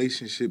open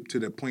relationship to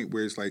the point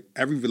where it's like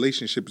every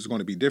relationship is going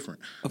to be different.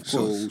 Of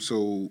course.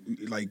 So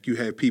like you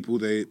have people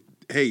that,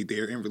 hey,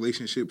 they're in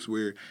relationships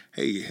where,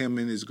 hey, him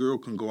and his girl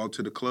can go out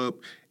to the club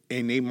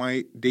and they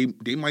might be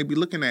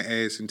looking at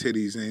ass and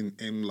titties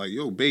and like,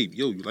 yo, babe,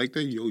 yo, you like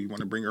that? Yo, you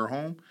want to bring her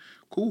home?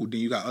 Cool. Then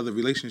you got other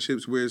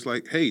relationships where it's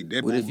like, hey,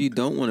 that. What if you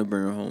don't want to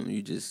bring her home?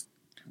 You just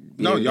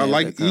y'all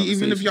like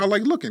even if y'all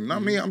like looking. I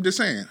mean, I'm just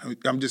saying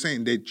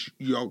that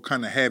y'all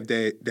kind of have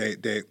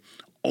that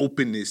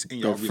openness in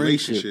your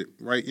relationship,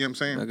 right? You know what I'm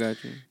saying? I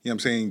got you. You know what I'm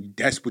saying?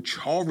 That's what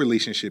your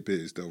relationship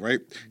is, though,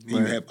 right? And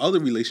you have other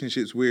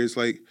relationships where it's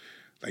like,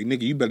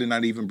 nigga, you better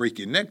not even break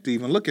your neck to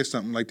even look at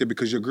something like that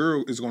because your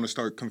girl is going to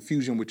start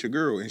confusion with your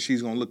girl and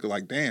she's going to look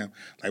like, damn,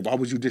 like, why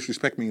would you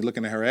disrespect me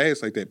looking at her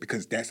ass like that?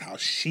 Because that's how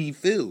she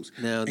feels.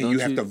 Now, and you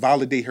have to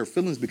validate her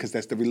feelings because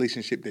that's the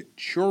relationship that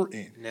you're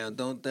in. Now,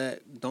 don't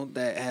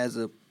that has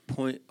a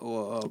point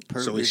or a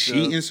purpose? So is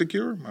she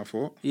insecure? My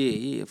fault?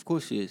 Yeah, of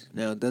course she is.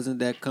 Now, doesn't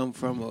that come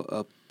from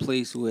a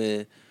place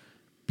where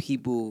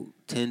people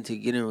tend to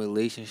get in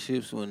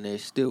relationships when they're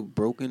still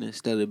broken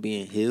instead of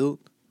being healed?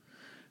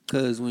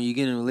 Because when you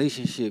get in a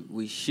relationship,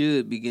 we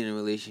should be getting a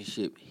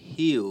relationship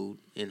healed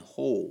and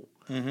whole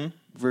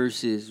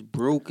versus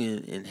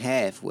broken and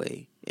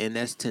halfway. And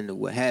that's tend to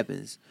what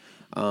happens.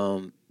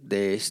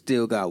 They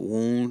still got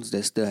wounds.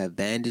 They still have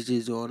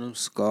bandages on them,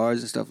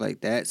 scars and stuff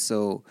like that.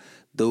 So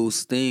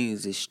those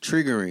things is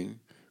triggering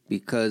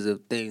because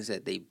of things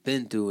that they've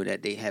been through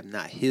that they have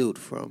not healed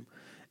from.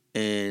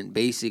 And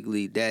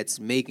basically that's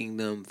making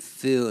them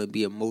feel and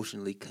be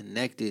emotionally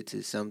connected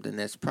to something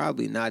that's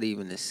probably not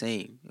even the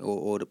same.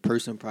 Or the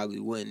person probably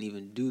wouldn't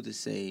even do the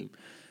same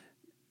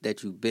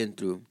that you've been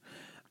through.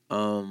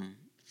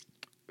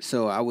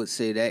 So I would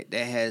say that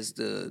has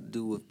to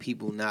do with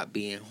people not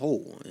being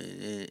whole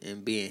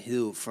and being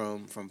healed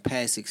from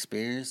past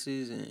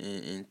experiences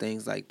and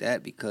things like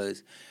that.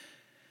 Because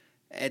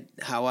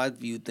how I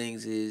view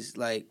things is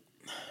like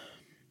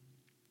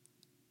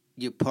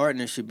your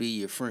partner should be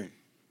your friend,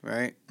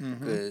 right?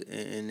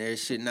 And there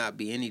should not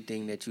be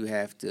anything that you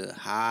have to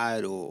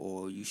hide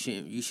or you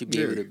should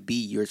be able to be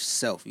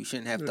yourself. You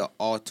shouldn't have to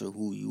alter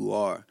who you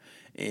are.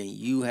 And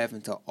you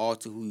having to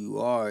alter who you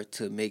are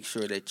to make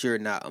sure that you're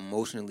not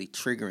emotionally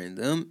triggering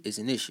them is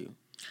an issue.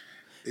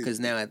 Because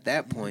now at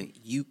that point,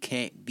 you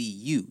can't be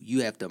you.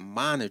 You have to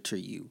monitor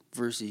you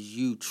versus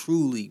you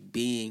truly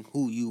being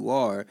who you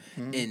are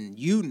and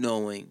you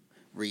knowing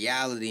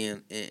reality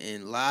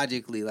and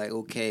logically like,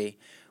 okay,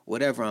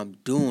 whatever I'm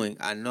doing,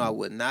 I know I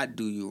would not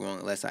do you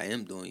wrong unless I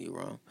am doing you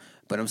wrong.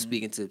 But I'm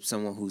speaking to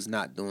someone who's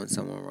not doing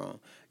someone wrong.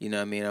 You know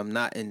what I mean? I'm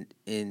not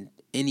in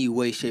any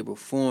way, shape, or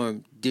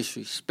form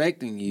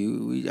disrespecting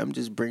you. I'm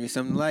just bringing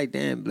something like,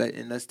 damn,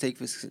 and let's take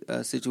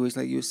a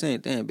situation like you were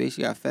saying. Damn, bitch,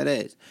 she got fat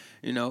ass.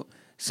 You know?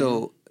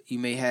 So you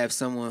may have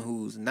someone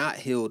who's not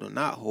healed or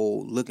not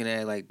whole looking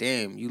at it like,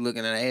 damn, you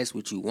looking at her ass,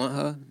 would you want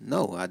her?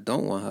 No, I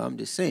don't want her. I'm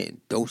just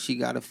saying, don't she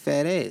got a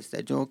fat ass?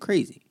 That joint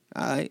crazy.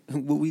 All right,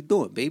 what we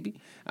doing, baby?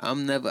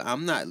 I'm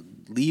not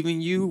leaving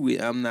you.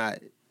 I'm not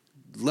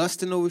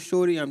lusting over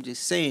shorty. I'm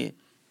just saying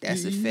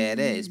that's a fat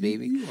ass,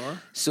 baby. You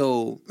are.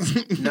 So,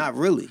 not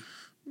really.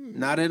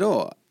 Not at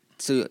all.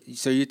 So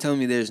you're telling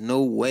me there's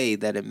no way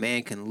that a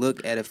man can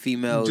look at a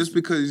female's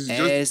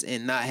ass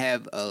and not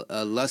have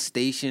a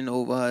lustation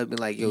over her and be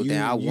like, yo,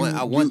 damn,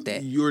 I want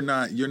that. You're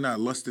not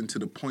lusting to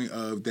the point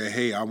of that,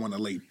 hey, I want to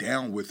lay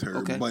down with her.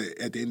 Okay. But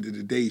at the end of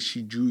the day,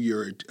 she drew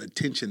your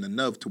attention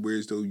enough to where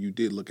as though you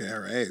did look at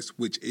her ass,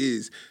 which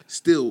is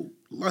still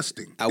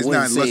lusting. I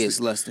wouldn't say it's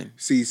lusting.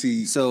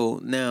 See. So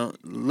now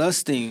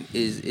lusting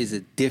is a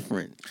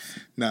different.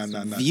 No.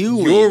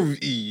 Viewing.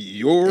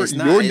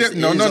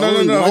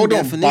 No. Hold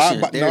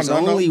on. There's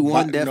only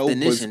one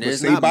definition.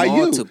 There's not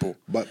multiple.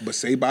 But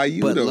say by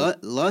you though.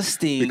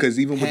 Lusting because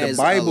even what the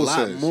Bible says,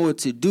 has a lot more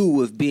to do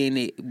with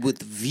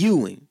with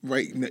viewing.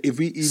 Right. If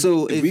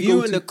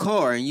you're in the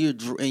car and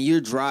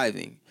you're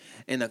driving,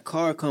 and a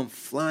car come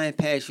flying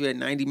past you at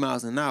 90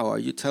 miles an hour, are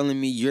you telling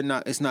me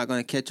it's not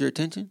going to catch your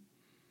attention?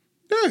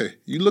 Yeah,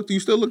 you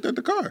still looked at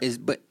the car.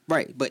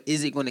 But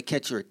is it going to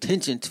catch your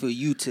attention for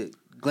you to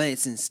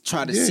glance and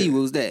try to see what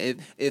was that?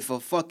 If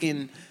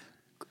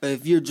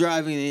you're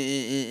driving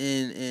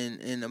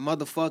and a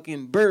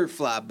motherfucking bird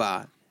fly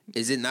by,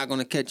 is it not going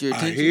to catch your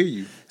attention? I hear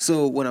you.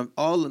 So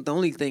the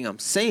only thing I'm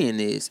saying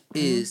is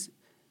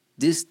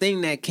this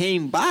thing that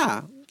came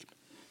by,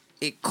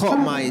 it caught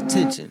my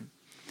attention.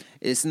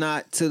 It's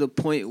not to the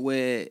point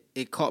where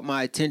it caught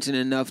my attention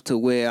enough to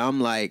where I'm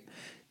like,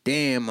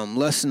 damn, I'm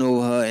lusting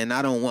over her and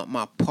I don't want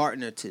my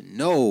partner to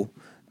know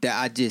that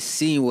I just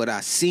seen what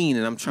I seen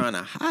and I'm trying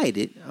to hide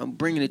it. I'm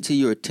bringing it to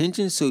your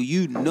attention so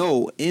you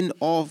know in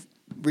all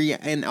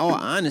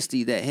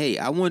honesty that, hey,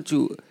 I want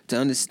you to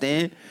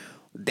understand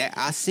that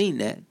I seen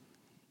that.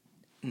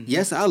 Mm-hmm.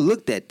 Yes, I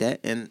looked at that.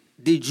 And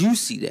did you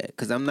see that?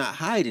 Because I'm not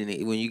hiding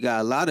it. When you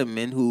got a lot of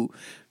men who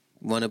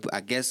want to,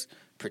 I guess,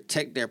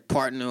 protect their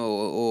partner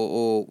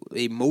or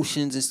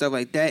emotions and stuff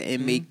like that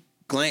and make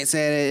glance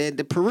at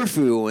the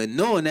peripheral and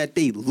knowing that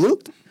they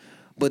looked,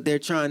 but they're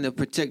trying to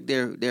protect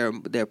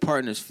their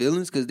partner's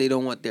feelings because they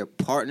don't want their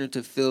partner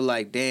to feel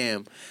like,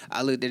 damn,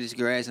 I looked at this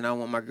girl ass and I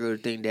want my girl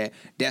to think that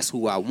that's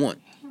who I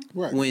want.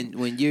 Right.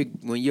 When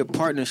your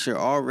partner should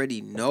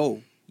already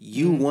know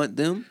you want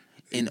them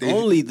and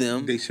only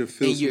them, they should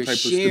feel some type of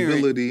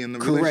stability in the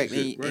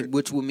relationship. Correct,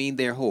 which will mean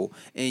they're whole,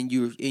 and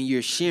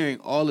you're sharing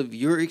all of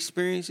your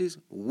experiences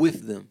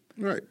with them.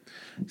 Right.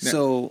 Now,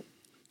 so,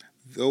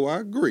 though I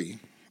agree.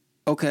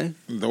 Okay.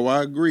 Though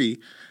I agree.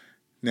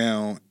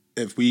 Now,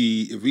 if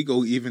we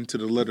go even to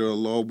the letter of the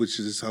law, which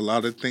is a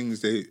lot of things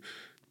that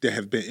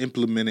have been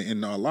implemented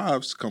in our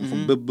lives come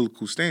from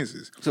biblical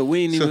stances. So I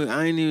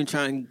ain't even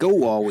trying to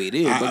go all the way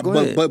there. But go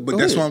ahead. But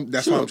that's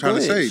what I'm trying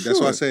to say.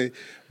 That's why I say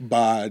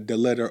by the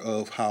letter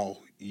of how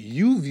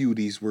you view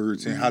these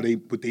words and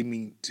what they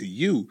mean to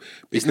you.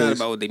 It's not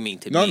about what they mean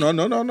to me.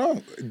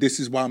 No. This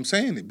is why I'm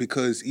saying it,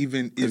 because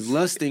even if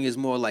lusting is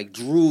more like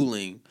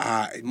drooling.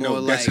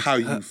 That's how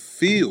you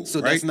feel.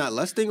 So right? That's not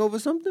lusting over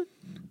something?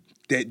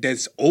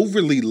 That's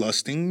overly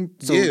lusting.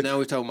 So now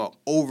we're talking about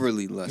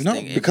overly lusting.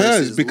 No,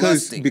 because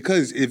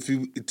if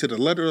you to the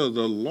letter of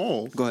the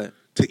law, go ahead.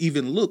 To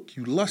even look,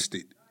 you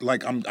lusted.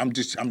 Like I'm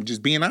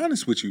just being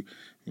honest with you,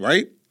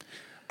 right?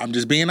 I'm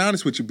just being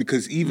honest with you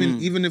because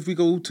even if we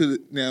go to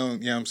now, you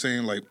know what I'm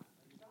saying, like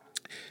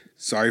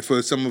Sorry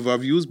for some of our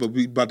views, but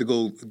we about to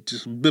go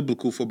just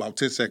biblical for about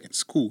 10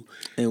 seconds. Cool.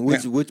 And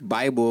which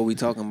Bible are we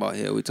talking about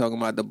here? Are we talking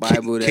about the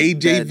Bible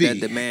KJV, that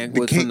the man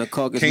was from the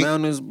Caucasus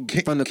Mountains,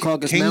 King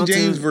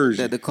James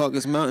version that the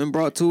Caucasus Mountain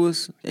brought to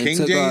us and King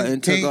took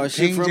James, our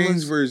shit from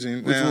James us?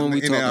 version. Which one we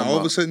talking about? All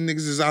of a sudden,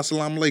 niggas is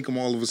assalamu alaikum.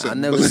 All of a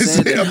sudden, I never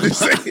said that. I'm just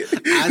saying.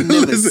 I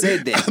never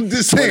said that. I'm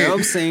just saying. What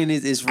I'm saying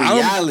is it's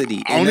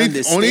reality. Only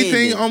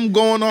thing I'm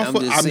going off.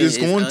 I'm just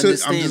going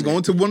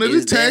to one of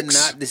the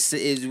texts.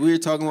 Is we're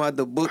talking about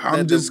the book I'm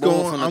that just the boy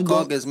going- from I'm the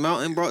going- Caucasus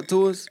Mountain brought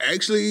to us?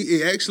 Actually,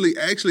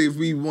 if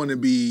we want to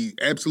be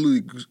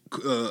absolutely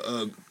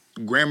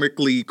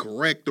grammatically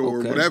correct or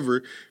Okay.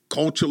 whatever,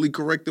 culturally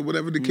correct or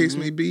whatever the case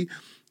may be,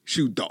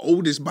 shoot, the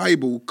oldest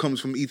Bible comes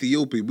from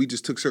Ethiopia. We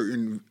just took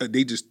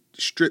they just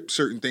stripped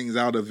certain things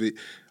out of it.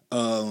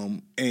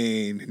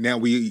 And now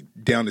we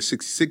down to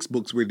 66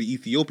 books where the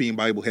Ethiopian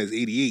Bible has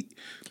 88.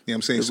 You know what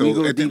I'm saying? If So we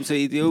go at the- deep to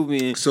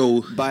Ethiopian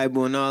So-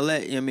 Bible and all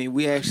that, I mean,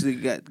 we actually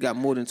got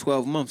more than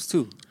 12 months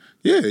too.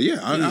 yeah,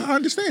 I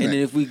understand And that. then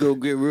if we go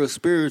get real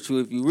spiritual,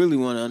 if you really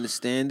want to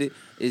understand it,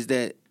 is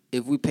that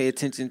if we pay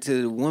attention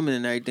to the woman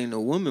and everything, the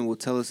woman will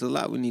tell us a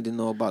lot we need to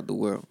know about the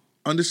world.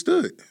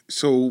 Understood.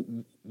 So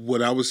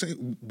what I was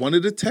saying, one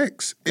of the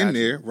texts in Gotcha.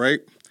 there, right?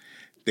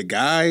 The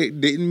guy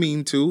didn't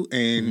mean to,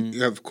 and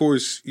of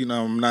course,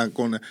 I'm not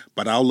going to,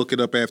 but I'll look it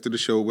up after the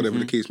show, whatever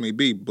the case may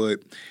be. But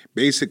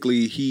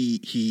basically,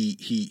 he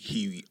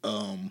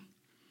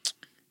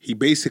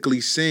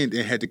basically sinned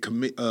and had to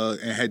commit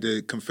and had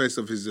to confess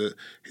of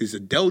his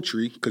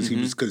adultery because he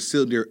was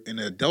considered an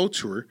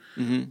adulterer.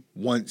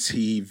 Once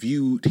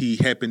he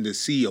happened to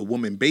see a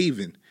woman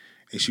bathing,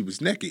 and she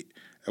was naked,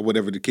 or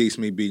whatever the case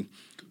may be,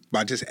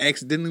 by just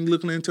accidentally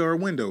looking into her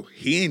window.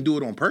 He ain't do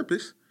it on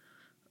purpose,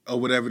 or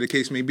whatever the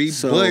case may be.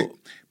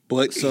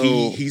 But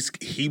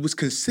he was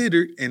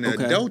considered an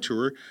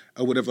adulterer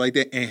or whatever like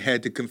that, and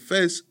had to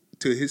confess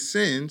to his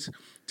sins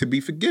to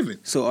be forgiven.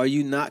 So are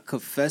you not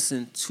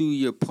confessing to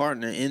your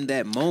partner in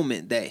that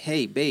moment that,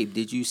 hey, babe,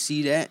 did you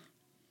see that?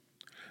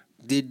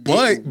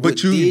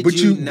 But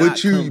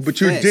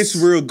you're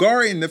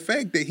disregarding the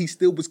fact that he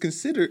still was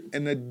considered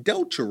an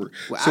adulterer.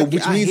 Well,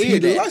 which means he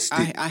that.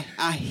 lusted.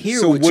 I hear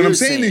So what what you're I'm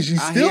saying is you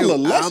still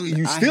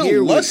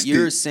lusted. What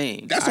you're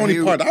saying. That's the only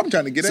part I'm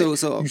trying to get at.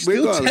 So you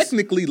still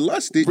technically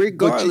lusted.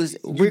 Regardless,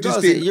 you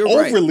just did you're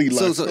overly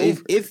right. lust. So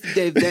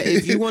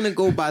if you want to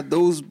go by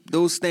those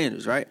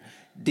standards, right?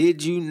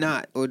 Did you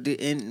not, or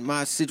in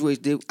my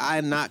situation, did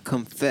I not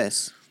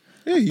confess?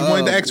 Yeah, you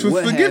wanted to ask for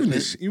what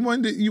forgiveness.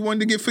 happened? You wanted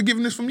to get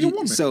forgiveness from your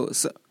woman.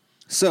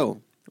 So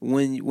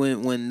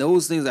when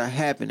those things are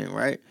happening,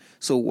 right?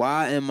 So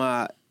why am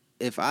I,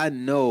 if I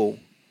know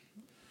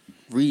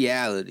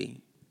reality,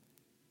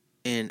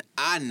 and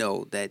I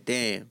know that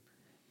damn,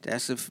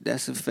 that's a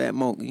fat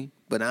monkey,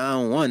 but I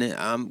don't want it.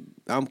 I'm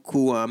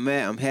cool. I'm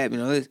mad. I'm happy.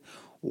 And all this.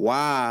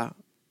 Why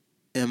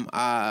am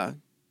I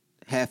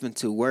having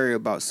to worry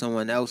about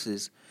someone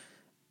else's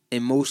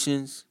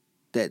emotions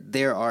that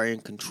they are in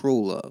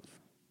control of,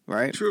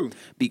 right? True.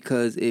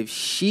 Because if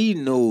she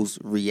knows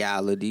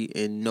reality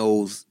and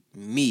knows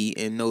me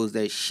and knows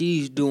that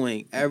she's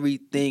doing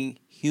everything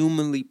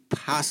humanly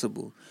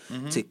possible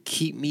to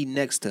keep me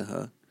next to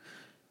her,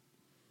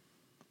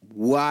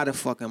 why the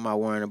fuck am I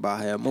worrying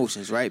about her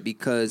emotions, right?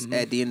 Because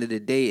at the end of the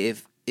day,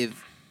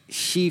 if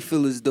she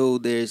feels as though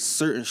there's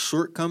certain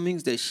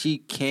shortcomings that she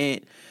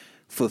can't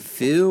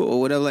fulfill or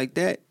whatever like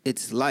that,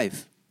 it's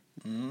life.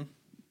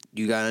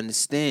 You gotta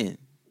understand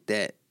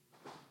that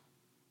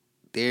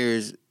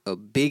there's a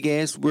big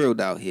ass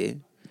world out here.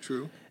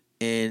 True.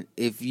 And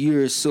if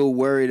you're so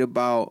worried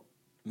about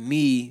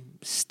me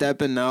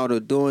stepping out or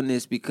doing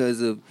this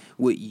because of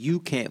what you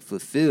can't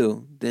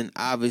fulfill, then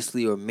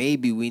obviously, or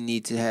maybe we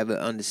need to have an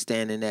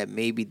understanding that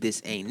maybe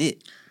this ain't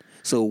it.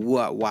 So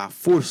why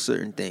force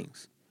certain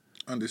things?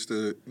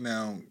 Understood.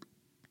 Now,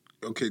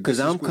 okay. Because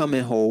I'm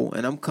coming whole,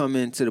 and I'm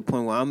coming to the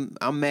point where I'm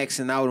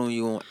maxing out on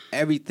you on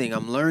everything.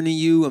 I'm learning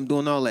you. I'm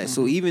doing all that.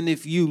 So even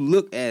if you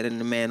look at it in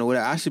the man or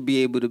whatever, I should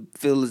be able to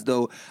feel as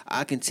though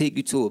I can take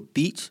you to a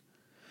beach,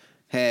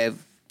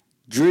 have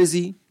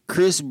Drizzy,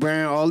 Chris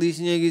Brown, all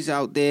these niggas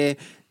out there,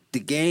 the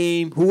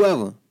game,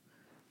 whoever.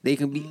 They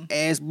can be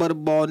ass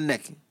butterball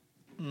naked.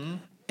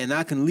 And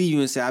I can leave you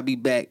and say I'll be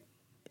back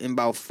in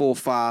about 4,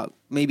 5,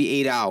 maybe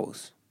 8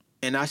 hours.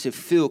 And I should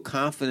feel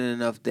confident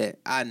enough that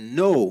I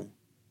know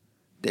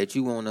that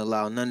you won't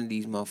allow none of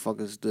these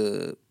motherfuckers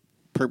to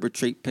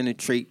perpetrate,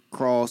 penetrate,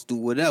 cross, do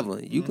whatever.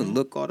 You can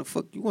look all the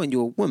fuck you want.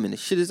 You're a woman. The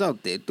shit is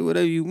out there. Do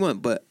whatever you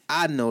want. But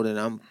I know that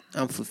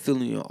I'm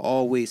fulfilling you in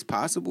all ways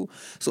possible.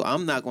 So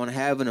I'm not going to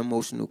have an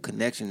emotional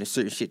connection to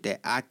certain shit that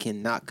I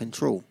cannot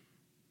control.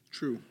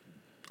 True.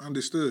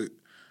 Understood.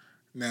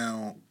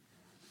 Now,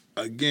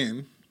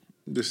 again,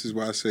 this is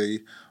why I say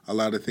a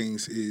lot of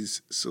things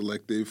is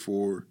selective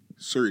for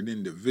certain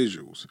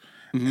individuals.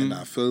 And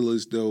I feel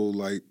as though,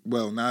 like,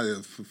 well, not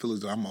I feel as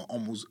though I'm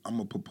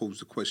gonna propose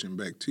the question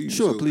back to you.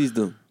 Sure, so, please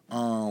do.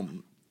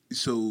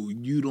 So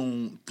you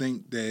don't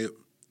think that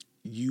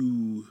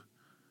you,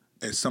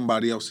 as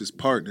somebody else's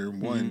partner,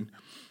 one,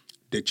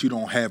 that you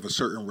don't have a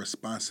certain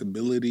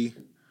responsibility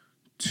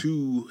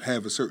to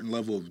have a certain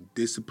level of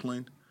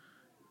discipline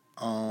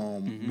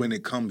when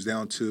it comes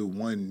down to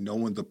one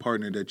knowing the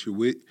partner that you're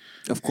with,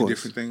 Of course, and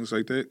different things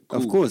like that.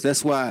 Cool. Of course,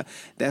 that's why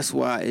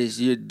it's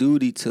your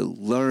duty to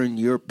learn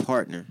your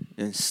partner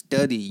and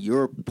study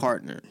your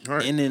partner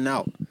Right. in and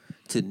out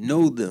to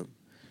know them.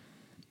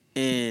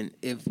 And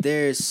if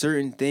there's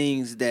certain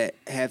things that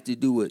have to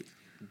do with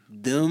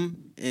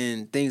them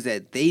and things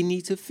that they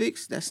need to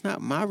fix, that's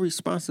not my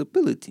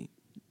responsibility.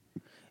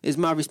 It's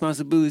my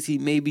responsibility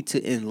maybe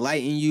to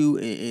enlighten you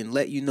and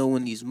let you know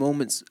when these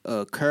moments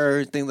occur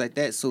and things like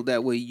that, so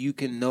that way you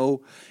can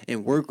know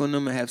and work on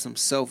them and have some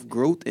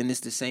self-growth. And it's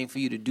the same for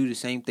you to do the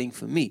same thing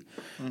for me.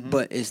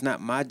 But it's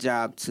not my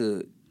job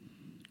to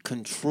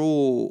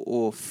control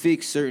or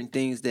fix certain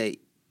things that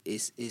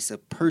it's a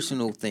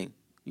personal thing.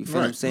 You feel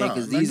what I'm Right. saying? No,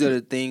 Because I these get are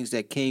the things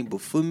that came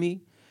before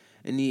me.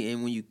 And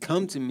when you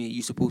come to me,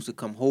 you're supposed to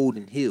come whole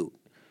and healed.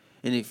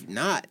 And if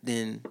not,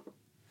 then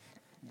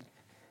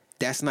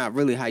that's not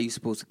really how you're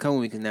supposed to come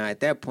with me. Because now at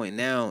that point,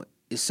 now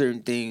it's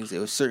certain things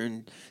or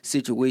certain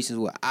situations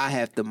where I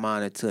have to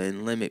monitor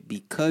and limit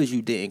because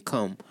you didn't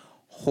come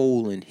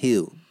whole and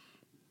healed.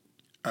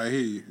 I hear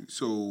you.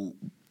 So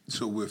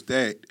with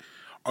that,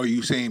 are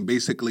you saying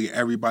basically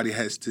everybody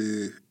has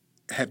to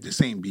have the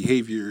same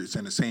behaviors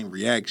and the same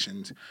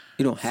reactions?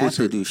 You don't have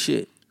to do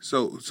shit.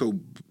 So,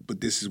 but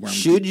this is where I'm.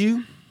 Should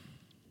you?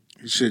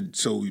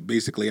 So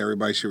basically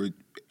everybody should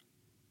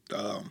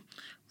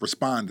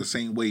respond the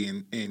same way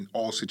in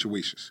all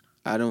situations.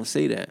 I don't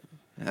say that.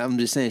 I'm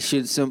just saying,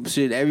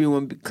 should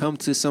everyone come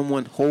to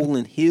someone whole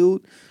and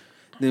healed?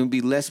 There would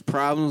be less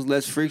problems,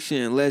 less friction,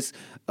 and less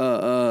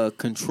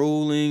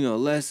controlling, or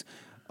less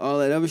all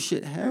that other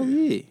shit. Hell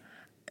yeah.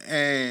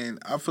 And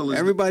I feel as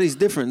Everybody's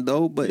different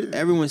though, but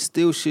everyone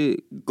still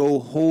should go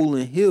whole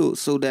and healed,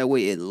 so that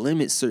way it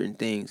limits certain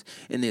things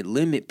and it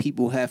limit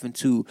people having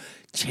to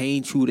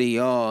change who they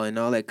are and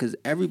all that, because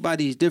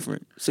everybody's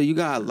different. So you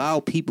gotta allow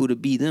people to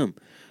be them,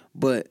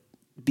 but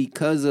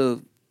because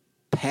of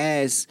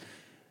past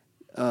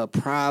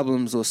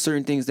problems or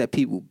certain things that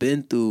people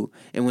been through,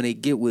 and when they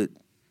get with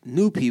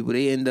new people,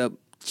 they end up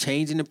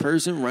changing the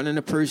person, running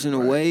the person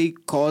away,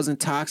 causing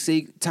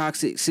toxic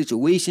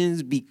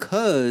situations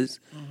because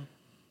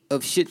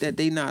of shit that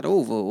they not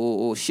over,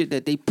 or shit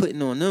that they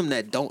putting on them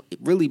that don't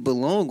really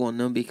belong on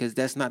them, because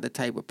that's not the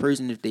type of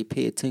person, if they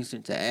pay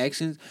attention to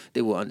actions,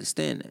 they will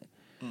understand that.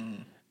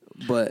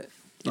 But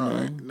you know,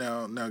 right.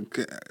 Now,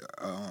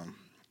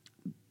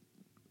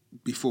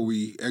 before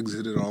we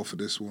exited off of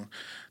this one,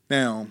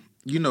 now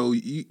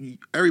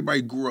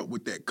everybody grew up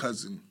with that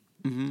cousin,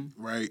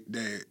 right?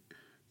 That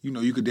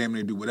you could damn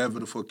near do whatever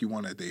the fuck you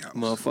want at their house.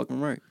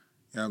 motherfucking right.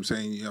 You know what I'm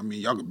saying? You know what I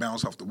mean? Y'all could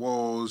bounce off the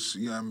walls,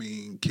 you know what I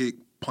mean? Kick,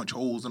 punch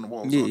holes in the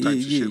walls, all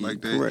types of shit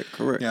like that.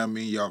 Correct. You know what I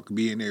mean? Y'all could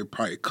be in there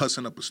probably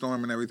cussing up a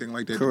storm and everything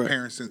like that. Correct. The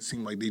parents didn't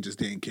seem like they just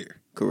didn't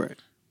care.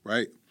 Correct.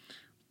 Right?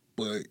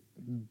 But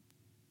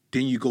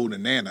then you go to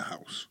Nana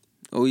house.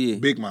 Oh yeah.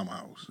 Big Mama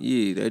house.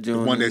 Yeah, that The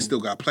joint. one that still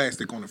got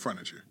plastic on the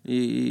furniture. Yeah.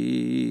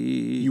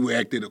 You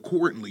acted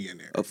accordingly in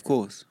there. Of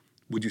course.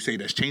 Would you say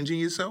that's changing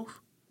yourself?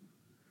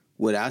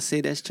 Would I say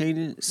that's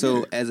changing?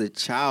 So as a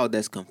child,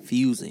 that's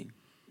confusing.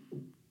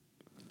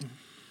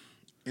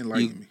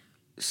 Enlighten me.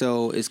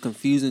 So it's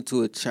confusing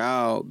to a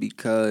child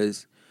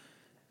because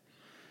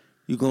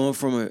you're going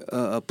from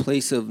a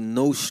place of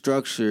no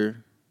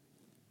structure,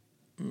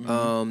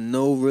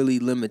 no really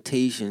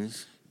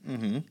limitations,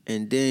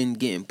 and then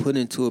getting put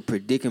into a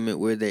predicament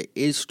where there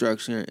is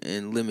structure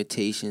and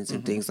limitations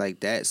and things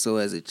like that. So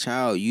as a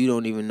child, you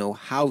don't even know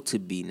how to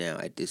be now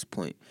at this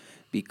point,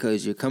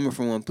 because you're coming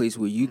from one place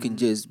where you can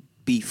just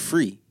be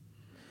free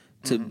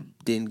to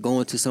then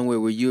going to somewhere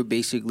where you're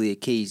basically a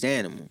caged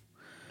animal.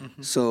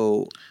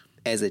 So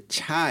as a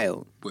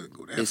child, Wouldn't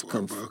go that it's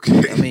far, bro.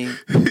 Okay. I mean,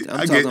 I'm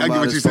I talking get about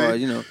what as you're far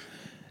saying.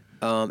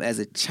 as, as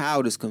a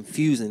child, it's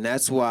confusing.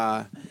 That's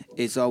why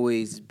it's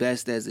always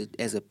best as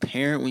a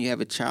parent when you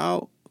have a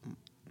child,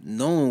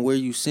 knowing where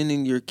you're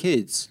sending your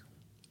kids.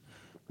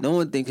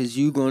 Knowing things, because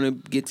you're going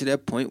to get to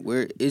that point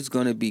where it's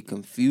going to be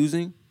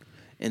confusing,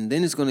 and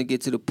then it's going to get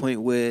to the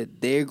point where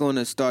they're going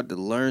to start to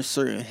learn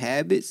certain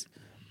habits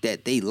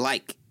that they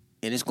like,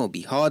 and it's going to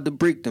be hard to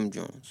break them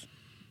joints.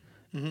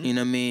 You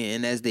know what I mean?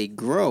 And as they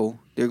grow,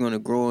 they're going to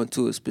grow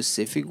into a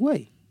specific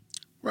way.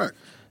 Right.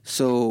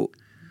 So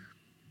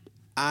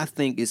I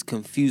think it's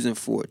confusing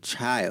for a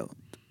child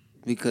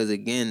because,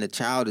 again, the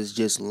child is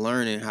just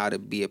learning how to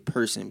be a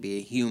person, be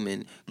a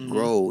human,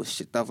 grow,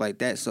 stuff like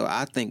that. So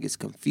I think it's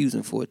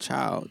confusing for a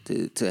child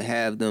to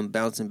have them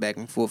bouncing back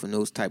and forth in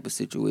those type of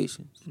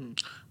situations.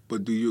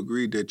 But do you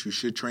agree that you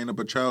should train up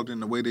a child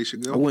in the way they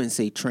should go? I wouldn't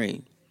say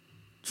train.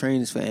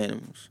 Train is for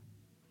animals.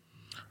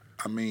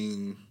 I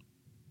mean,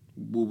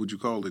 what would you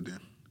call it then?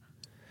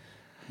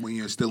 When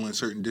you're instilling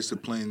certain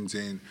disciplines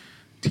and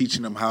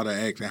teaching them how to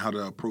act and how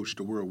to approach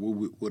the world,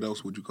 what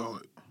else would you call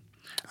it?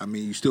 I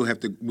mean, you still have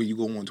to, when you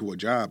go onto a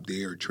job,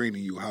 they are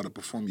training you how to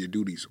perform your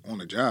duties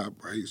on a job,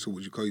 right? So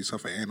would you call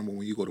yourself an animal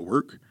when you go to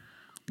work?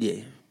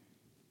 Yeah.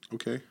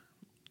 Okay.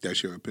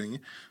 That's your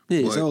opinion. Yeah,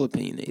 it's But- all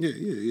opinionated.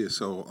 Yeah.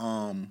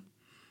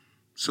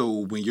 So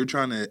when you're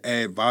trying to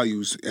add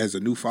values as a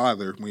new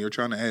father, when you're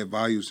trying to add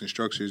values and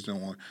structures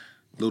on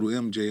little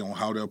MJ on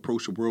how to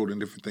approach the world and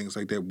different things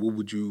like that, what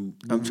would you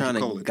I'm trying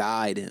call to it?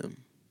 guide him.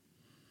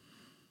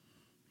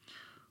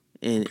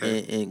 And,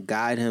 Okay. and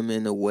guide him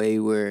in a way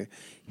where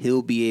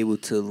he'll be able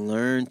to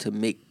learn to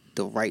make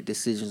the right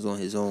decisions on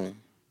his own.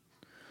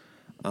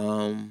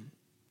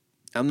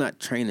 I'm not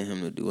training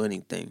him to do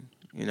anything.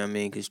 You know what I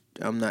mean? Because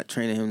I'm not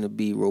training him to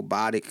be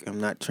robotic. I'm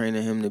not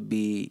training him to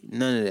be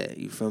none of that.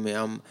 You feel me?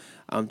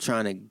 I'm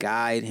trying to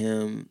guide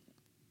him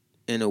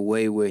in a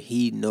way where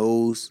he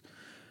knows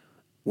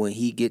when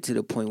he get to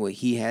the point where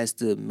he has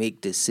to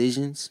make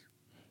decisions,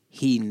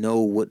 he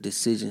know what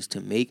decisions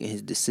to make, and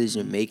his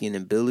decision making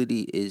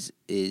ability is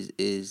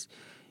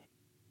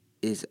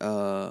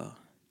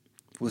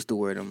what's the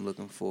word I'm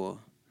looking for?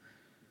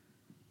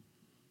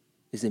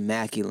 Is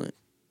immaculate,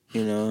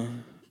 you know?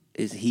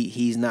 Is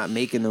he's not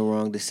making the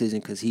wrong decision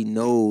because he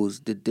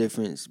knows the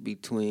difference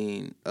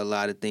between a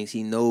lot of things.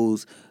 He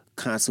knows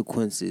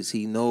consequences.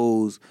 He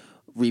knows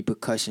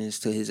repercussions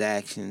to his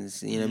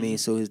actions. You know what I mean?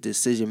 So his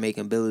decision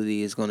making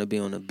ability is going to be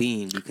on a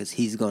beam because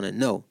he's going to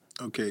know.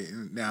 Okay,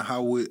 now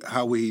how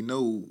would he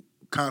know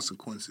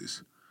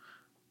consequences?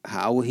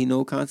 How will he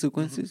know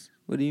consequences?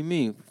 What do you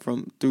mean?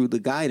 Through the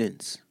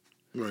guidance.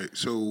 Right.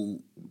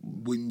 So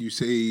wouldn't you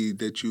say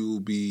that you'll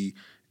be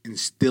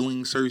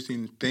instilling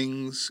certain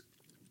things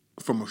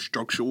from a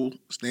structural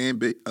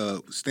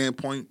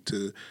standpoint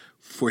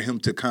for him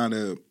to kind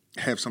of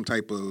have some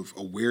type of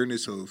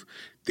awareness of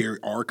there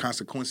are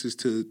consequences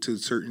to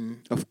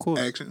certain Of course.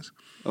 actions?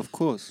 Of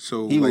course.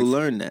 So, he like, will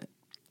learn that.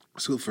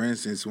 So, for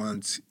instance,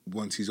 once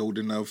he's old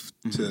enough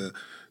to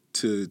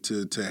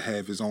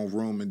have his own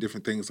room and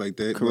different things like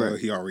that. Correct. Well,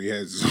 he already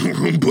has his own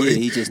room, but Yeah,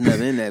 he just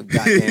never in that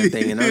goddamn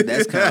thing, and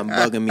that's kind of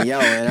bugging me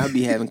out. And I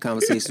be having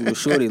conversations with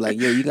Shorty like,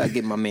 "Yo, you gotta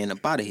get my man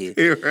up out of here."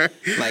 Yeah, right.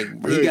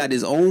 Like he got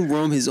his own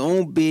room, his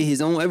own bed,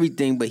 his own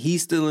everything, but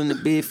he's still in the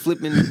bed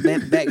flipping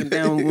back and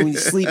down when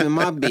he's sleeping in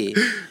my bed.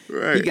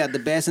 Right. He got the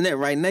bassinet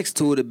right next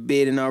to the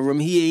bed in our room.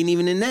 He ain't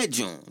even in that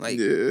joint. Like,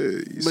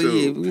 Yeah. but So,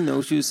 yeah, you know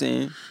what she was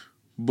saying.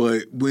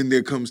 but when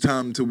there comes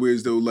time to where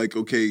as though like,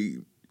 okay,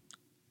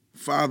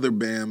 Father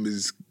Bam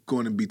is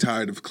going to be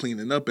tired of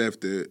cleaning up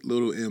after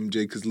little MJ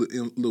because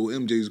little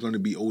MJ is going to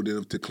be old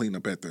enough to clean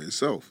up after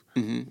herself,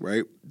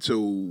 right?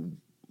 So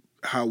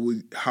how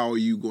are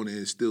you going to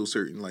instill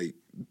certain like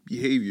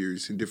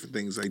behaviors and different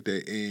things like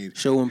that? And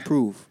Show and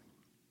prove.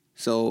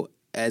 So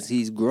as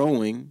he's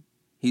growing,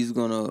 he's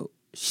gonna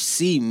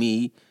see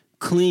me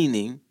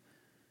cleaning,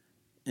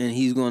 and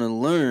he's gonna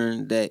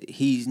learn that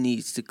he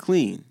needs to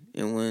clean,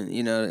 and when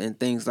and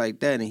things like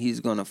that, and he's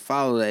gonna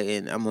follow that,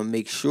 and I'm gonna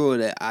make sure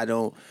that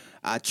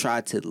I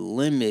try to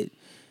limit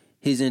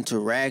his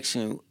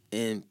interaction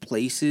in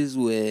places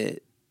where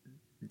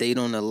they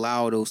don't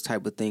allow those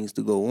type of things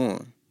to go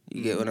on.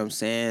 You get what I'm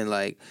saying?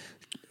 Like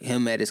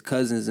him at his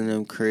cousins in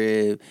them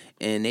crib,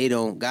 and they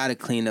don't gotta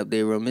clean up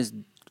their room. It's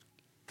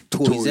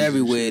toys and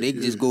everywhere. shit,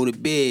 They just go to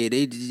bed.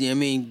 They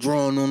just,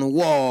 drawing on the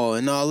wall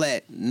and all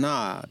that.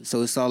 Nah.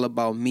 So it's all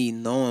about me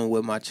knowing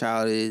where my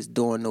child is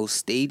during those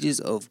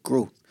stages of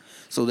growth.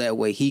 So that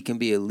way he can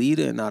be a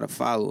leader and not a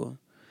follower.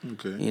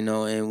 okay,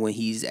 And when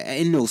he's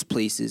in those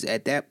places,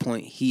 at that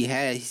point, he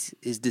has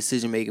his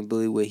decision-making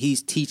ability where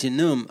he's teaching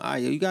them, all right,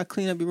 you got to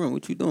clean up your room.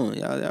 What you doing?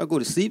 Y'all go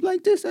to sleep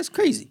like this? That's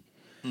crazy.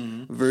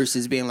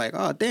 Versus being like,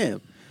 oh,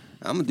 damn.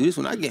 I'm gonna do this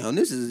when I get home.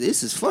 This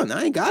is fun.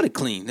 I ain't gotta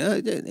clean,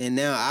 and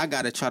now I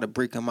gotta try to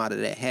break him out of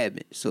that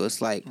habit. So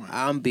it's like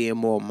I'm being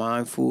more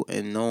mindful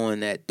and knowing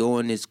that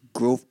during this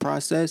growth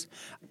process,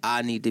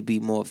 I need to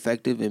be more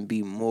effective and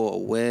be more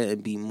aware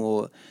and be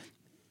more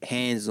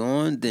hands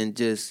on than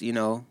just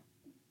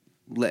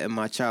letting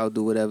my child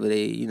do whatever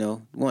they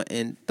want.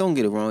 And don't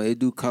get it wrong, it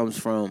comes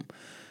from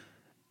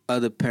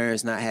other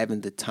parents not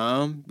having the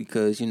time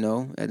because, at the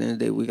end of the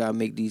day, we got to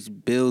make these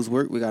bills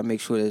work. We got to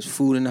make sure there's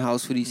food in the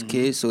house for these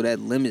kids. So that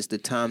limits the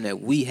time that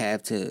we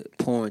have to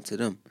pour into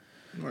them.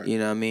 Right. You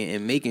know what I mean?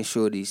 And making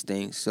sure these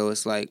things. So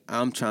it's like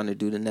I'm trying to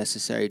do the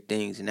necessary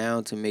things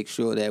now to make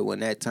sure that when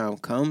that time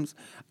comes,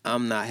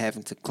 I'm not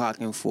having to clock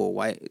in for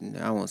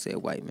I won't say a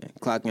white man.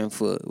 Clock in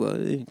for,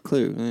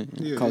 clear,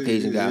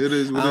 Caucasian guy. It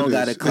is what I don't it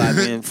got to is. clock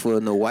in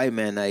for no white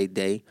man every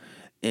day.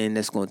 And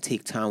that's going to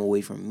take time away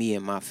from me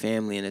and my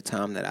family and the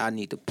time that I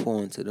need to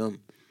pour into them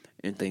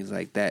and things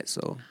like that.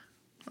 So,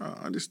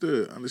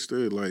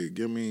 understood. Like,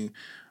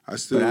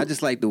 but I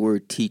just like the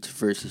word teach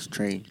versus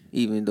train,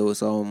 even though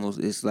it's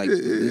almost the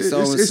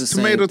same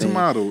tomato thing.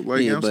 tomato.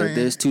 Like, you know what I'm but saying?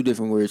 there's two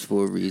different words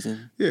for a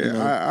reason.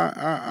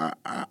 Yeah,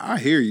 I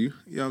hear you.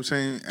 You know what I'm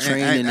saying?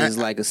 Training is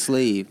like a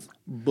slave.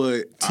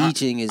 But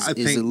Teaching is I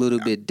think a little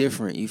bit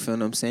different. You feel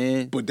what I'm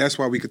saying? But that's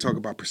why we could talk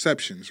about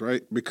perceptions,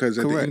 right? Because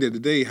at the end of the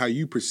day, how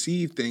you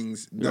perceive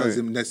things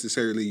doesn't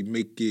necessarily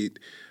make it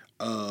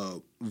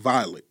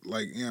violent.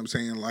 Like, you know what I'm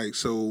saying? Like,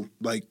 so,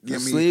 like, A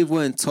slave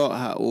wasn't taught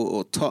how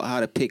or taught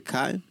how to pick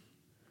cotton.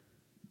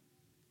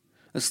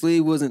 A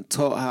slave wasn't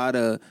taught how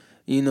to,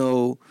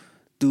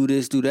 do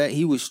this, do that.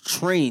 He was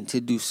trained to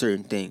do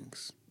certain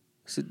things.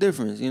 It's a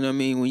difference, you know what I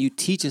mean? When you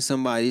teaching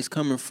somebody, it's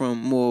coming from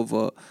more of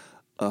a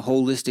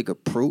holistic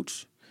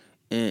approach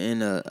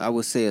and I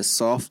would say a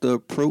softer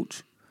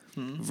approach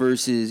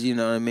versus, you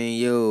know what I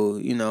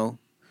mean,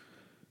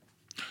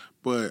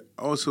 But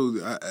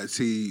also, I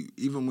see,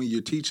 even when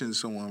you're teaching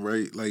someone,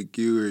 right, like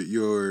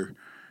you're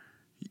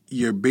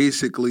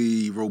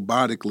basically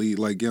robotically,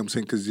 like, you know what I'm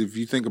saying? Because if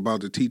you think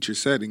about the teacher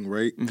setting,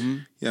 right,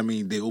 yeah, I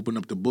mean, they open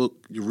up the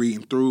book, you're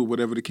reading through,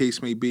 whatever the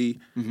case may be,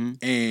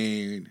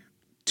 and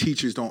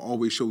teachers don't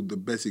always show the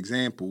best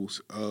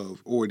examples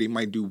of, or they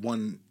might do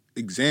one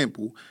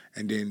example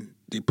and then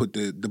they put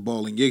the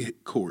ball in your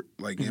court,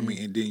 like, I mean,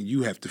 and then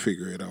you have to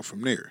figure it out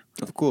from there.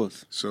 Of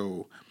course.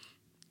 So,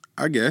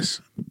 I guess,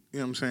 you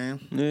know what I'm saying?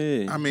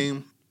 Yeah. I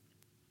mean,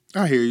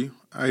 I hear you.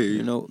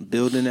 You know,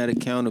 building that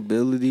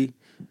accountability,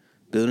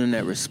 building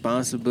that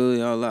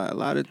responsibility, a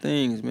lot of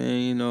things, man,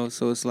 you know.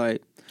 So it's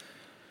like,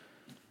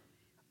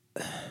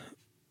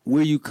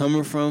 where you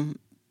coming from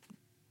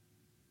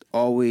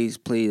always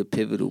played a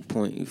pivotal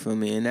point, you feel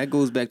me? And that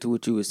goes back to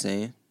what you were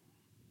saying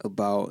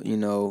about, you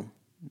know,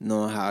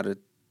 knowing how to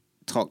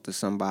talk to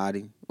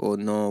somebody or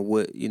knowing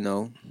what, you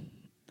know,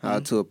 how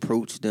to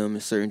approach them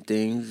in certain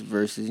things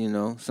versus, you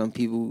know, some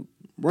people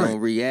don't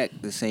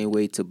react the same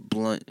way to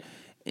blunt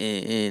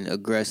and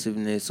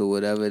aggressiveness or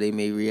whatever. They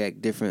may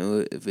react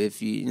different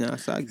if you know,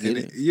 so I get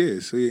it. Yeah,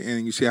 so,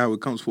 and you see how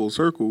it comes full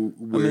circle.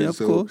 Where, I mean, of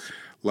course.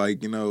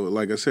 Like, you know,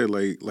 like I said,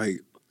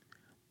 like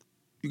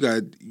you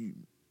got,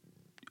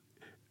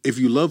 if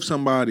you love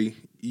somebody,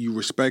 you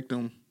respect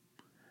them,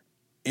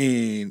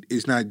 and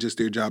it's not just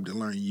their job to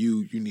learn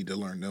you need to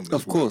learn them as well.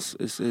 Of course,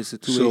 it's a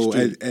two-way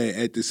street. So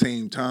at the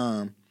same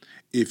time,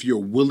 if you're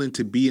willing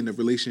to be in the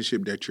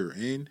relationship that you're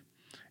in,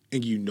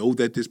 and you know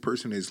that this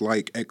person is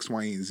like X,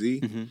 Y, and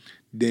Z,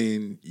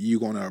 then you're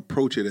going to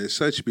approach it as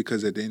such,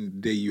 because at the end of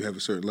the day, you have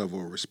a certain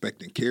level of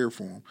respect and care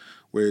for them.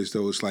 Whereas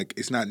though it's like,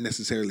 it's not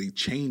necessarily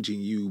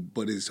changing you,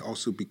 but it's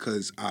also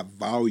because I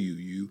value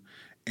you,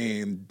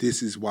 and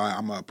this is why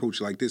I'm going to approach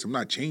it like this. I'm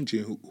not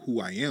changing who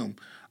I am.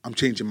 I'm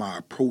changing my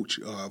approach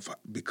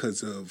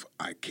because of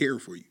I care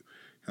for you.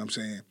 You know what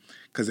I'm saying?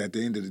 Because at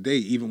the end of the day,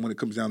 even when it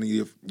comes down to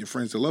your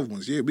friends or loved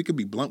ones, yeah, we could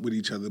be blunt with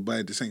each other, but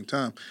at the same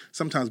time,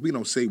 sometimes we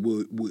don't say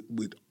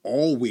what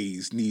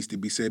always needs to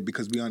be said,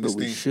 because we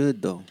understand. But we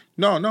should, though.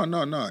 No.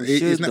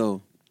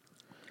 Though.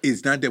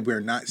 It's not that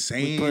we're not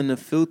saying. We're putting a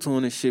filter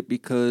on the shit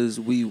because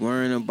we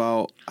worrying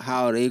about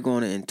how they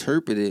going to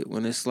interpret it,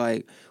 when it's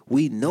like,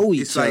 we know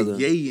each other. It's like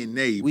yay and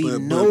nay. We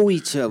know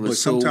each other. But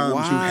so sometimes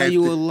why are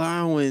you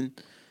allowing...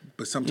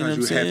 But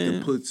sometimes you have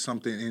to put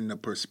something in a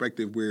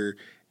perspective where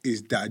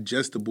it's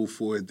digestible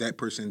for that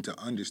person to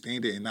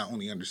understand it, and not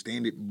only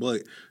understand it,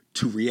 but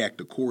to react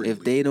accordingly.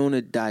 If they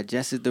don't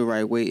digest it the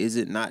right way, is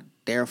it not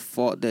their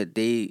fault that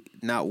they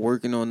not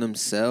working on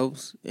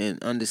themselves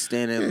and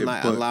understanding,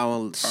 not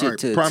allowing shit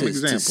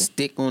to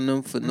stick on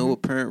them for no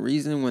apparent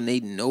reason when they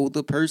know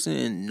the person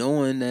and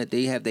knowing that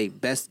they have their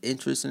best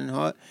interest in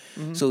heart?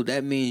 So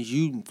that means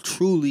you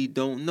truly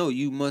don't know.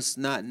 You must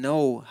not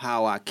know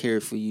how I care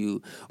for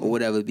you or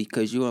whatever,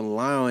 because you're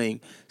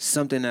allowing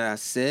something that I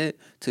said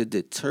to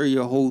deter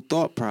your whole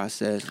thought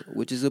process,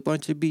 which is a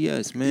bunch of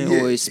BS, man,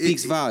 or it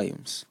speaks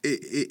volumes.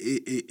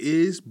 It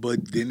is,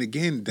 but then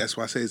again, that's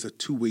why I say it's a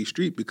two-way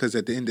street, because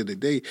at the end of the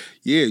day,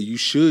 yeah, you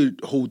should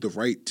hold the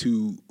right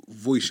to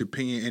voice your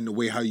opinion in the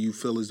way how you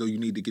feel as though you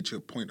need to get your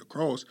point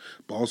across,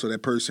 but also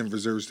that person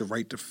reserves the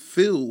right to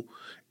feel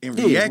and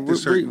react a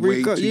certain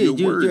way to your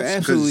words. You're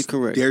absolutely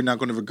correct. They're not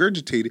going to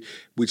regurgitate it,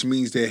 which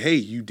means that, hey,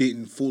 you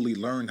didn't fully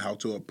learn how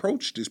to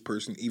approach this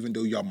person, even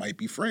though y'all might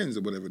be friends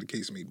or whatever the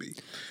case may be.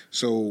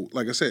 So,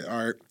 like I said,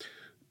 all right,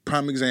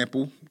 prime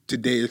example,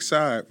 today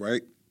aside,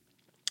 right?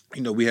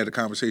 You know, we had a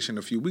conversation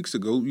a few weeks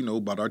ago, you know,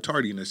 about our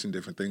tardiness and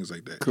different things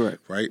like that. Correct.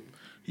 Right?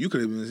 You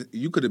could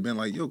have been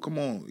like, yo, come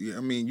on.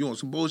 I mean, you on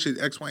some bullshit,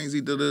 X, Y, and Z,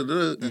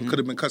 and could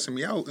have been cussing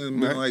me out. And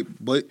been like,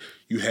 but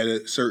you had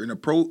a certain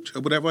approach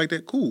or whatever like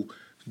that. Cool.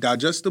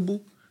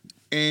 Digestible.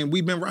 And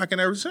we've been rocking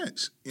ever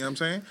since. You know what I'm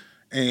saying?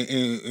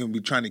 And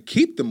we're trying to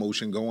keep the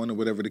motion going or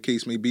whatever the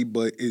case may be,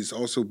 but it's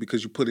also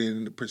because you put it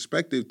in the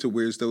perspective to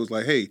where it's those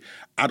like, hey,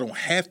 I don't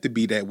have to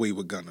be that way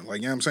with Gunna.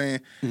 Like, you know what I'm saying?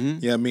 You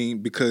know what I mean?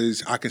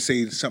 Because I can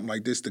say something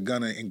like this to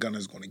Gunna, and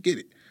Gunna's going to get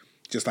it.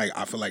 Just like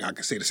I feel like I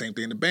can say the same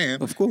thing to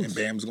Bam, of course, and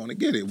Bam's going to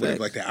get it. Whatever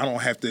like that. I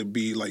don't have to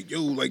be like,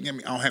 yo, like, I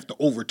mean, I don't have to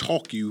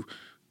overtalk you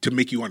to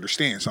make you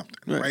understand something,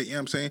 right? You know what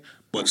I'm saying?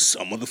 But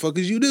some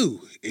motherfuckers you do.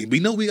 And we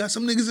know we got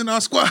some niggas in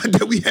our squad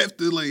that we have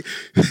to, like,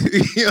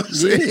 you know what I'm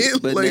saying?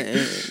 But like,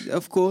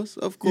 of course.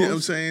 You know what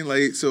I'm saying?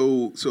 Like,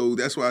 so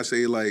that's why I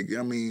say, like,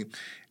 I mean,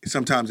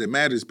 sometimes it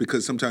matters,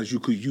 because sometimes you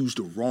could use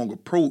the wrong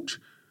approach.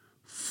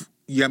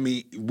 Yeah, I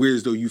mean,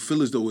 whereas though you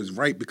feel as though it's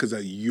right because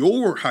of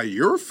how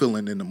you're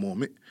feeling in the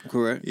moment.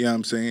 Correct. You know what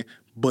I'm saying?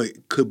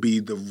 But could be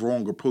the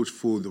wrong approach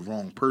for the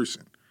wrong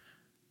person.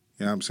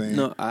 You know what I'm saying?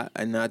 No, I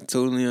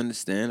totally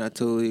understand. I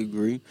totally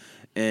agree.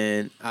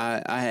 And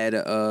I had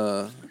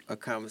a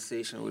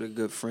conversation with a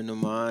good friend of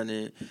mine,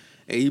 and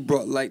he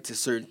brought light to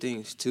certain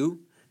things too.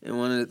 And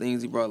one of the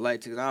things he brought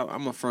light to,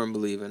 I'm a firm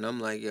believer, and I'm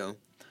like, yo,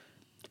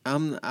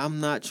 I'm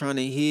not trying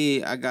to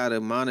hear. I gotta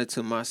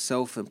monitor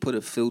myself and put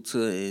a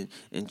filter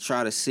and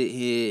try to sit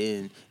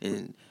here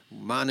and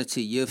monitor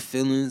your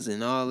feelings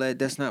and all that.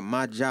 That's not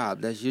my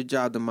job. That's your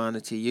job to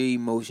monitor your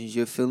emotions,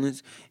 your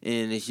feelings,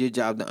 and it's your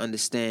job to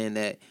understand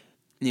that,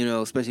 you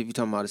know, especially if you're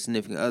talking about a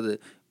significant other,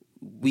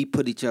 we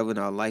put each other in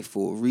our life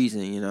for a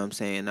reason, you know what I'm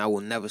saying? I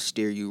will never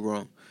steer you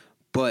wrong.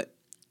 But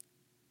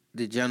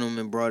the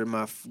gentleman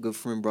my good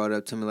friend brought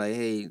up to me like,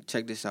 hey,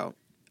 check this out.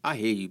 I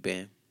hear you,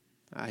 Bam.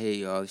 I hear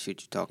you, all the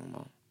shit you're talking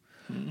about.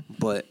 Mm-hmm.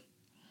 But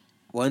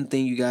one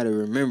thing you got to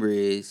remember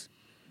is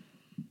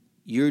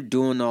you're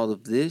doing all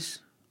of this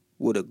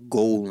with a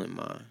goal in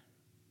mind.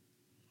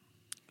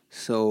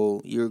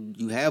 So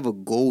you have a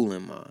goal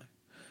in mind.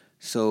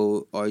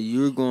 So are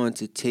you going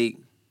to take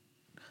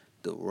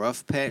the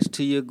rough patch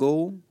to your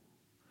goal,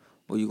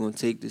 or you going to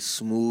take the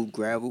smooth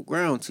gravel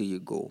ground to your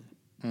goal?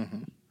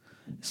 Mm-hmm.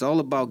 It's all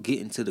about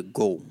getting to the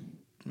goal.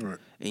 Right.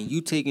 And you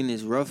taking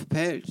this rough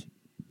patch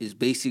is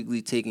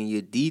basically taking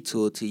your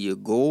detour to your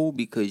goal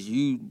because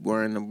you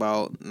worrying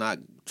about not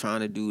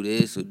trying to do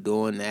this or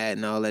doing that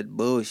and all that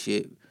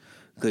bullshit.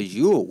 Because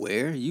you're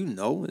aware, you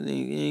know, it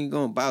ain't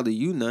going to bother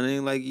you none. It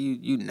ain't like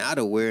you not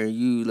aware and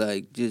you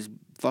like just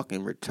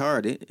fucking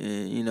retarded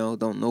and, you know,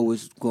 don't know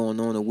what's going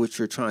on or what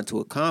you're trying to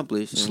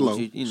accomplish. And slow,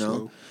 you know.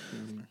 Slow.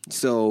 Mm-hmm.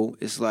 So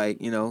it's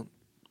like, you know,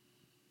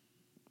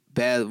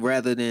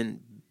 rather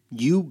than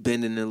you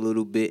bending a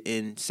little bit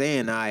and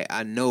saying,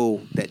 I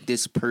know that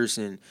this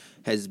person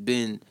has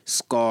been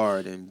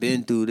scarred and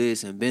been through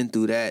this and been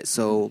through that,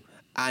 so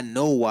I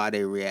know why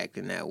they're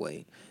reacting that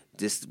way.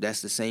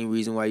 That's the same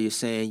reason why you're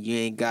saying you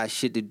ain't got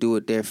shit to do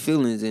with their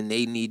feelings and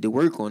they need to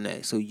work on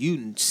that. So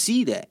you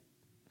see that.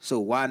 So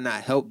why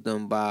not help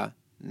them by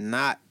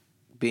not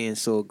being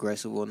so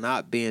aggressive or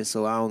not being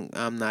so,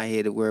 I'm not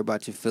here to worry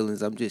about your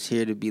feelings. I'm just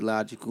here to be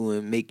logical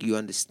and make you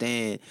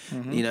understand,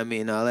 mm-hmm. you know what I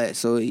mean, and all that.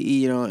 So,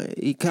 you know,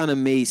 he kind of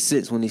made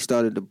sense when he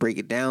started to break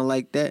it down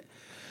like that.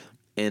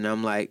 And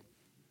I'm like,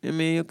 I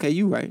mean, okay,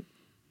 you right.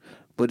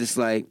 But it's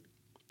like,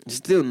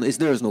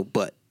 there's no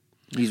but.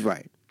 He's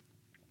right.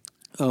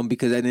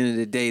 Because at the end of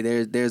the day,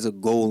 there's a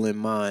goal in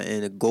mind,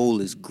 and the goal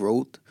is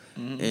growth.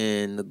 Mm-hmm.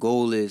 And the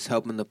goal is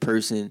helping the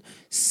person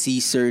see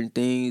certain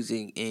things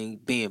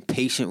and being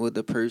patient with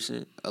the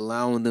person,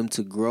 allowing them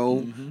to grow,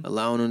 mm-hmm.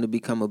 allowing them to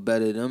become a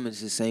better them.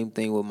 It's the same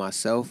thing with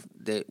myself.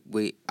 That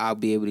way I'll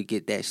be able to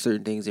get that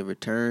certain things in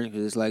return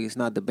because it's like it's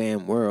not the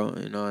Bam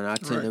world, you know. And I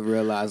tend to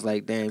realize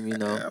like, damn, you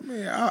know. I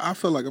mean, I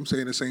feel like I'm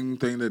saying the same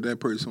thing that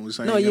person was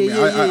saying. No,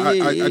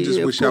 I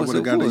just wish I would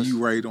have got you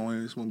right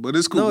on this one, but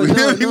it's cool.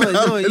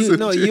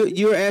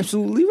 You're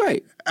absolutely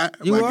right.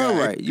 You are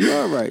right.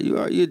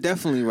 You're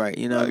definitely right.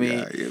 You know what I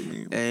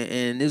mean?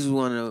 And this is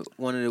one of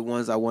the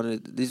ones I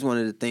wanted. This is one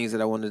of the things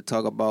that I wanted to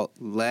talk about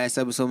last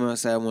episode. When I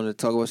said I wanted to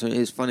talk about something,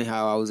 it's funny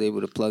how I was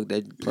able to plug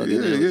it in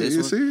with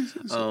this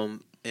one.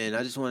 And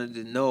I just wanted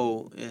to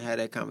know and have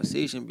that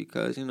conversation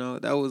because, you know,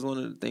 that was one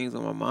of the things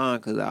on my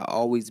mind because I've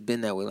always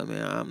been that way. I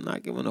mean, I'm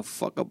not giving a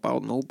fuck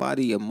about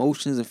nobody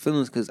emotions and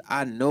feelings because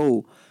I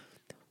know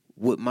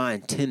what my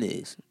intent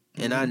is.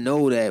 And I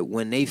know that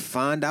when they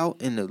find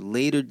out in the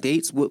later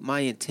dates what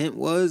my intent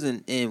was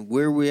and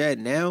where we're at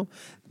now,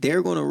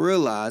 they're going to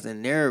realize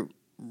and their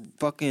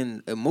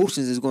fucking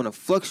emotions is going to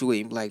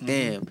fluctuate. Like,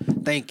 damn,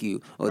 thank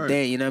you. Or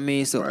damn, you know what I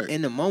mean? So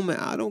in the moment,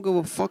 I don't give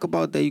a fuck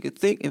about that. You can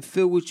think and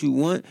feel what you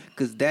want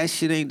because that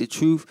shit ain't the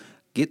truth.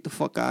 Get the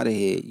fuck out of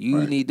here.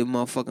 You need to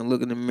motherfucking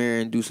look in the mirror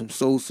and do some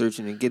soul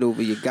searching and get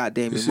over your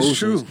goddamn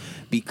emotions.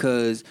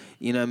 Because,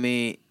 you know what I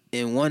mean?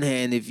 In one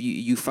hand, if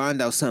you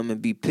find out something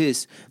and be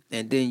pissed,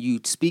 and then you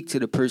speak to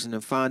the person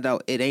and find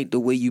out it ain't the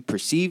way you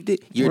perceived it,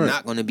 you're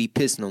not going to be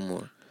pissed no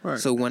more. Right.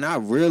 So when I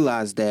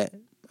realized that,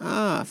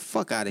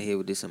 fuck out of here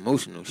with this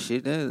emotional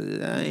shit.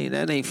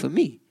 That ain't for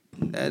me.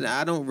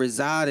 I don't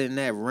reside in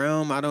that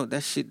realm.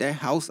 That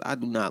house, I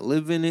do not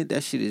live in it.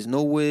 That shit is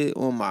nowhere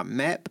on my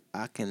map.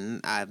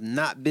 I've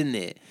not been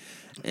there.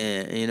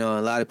 And, you know,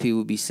 a lot of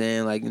people be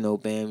saying, like, you know,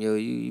 Bam, yo,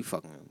 you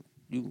fucking,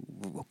 you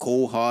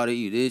cold-hearted,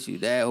 you this, you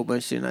that, a whole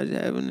bunch of shit. And I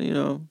just haven't, you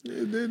know,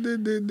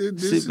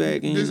 sit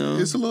back and, you know.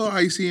 It's a little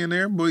icy in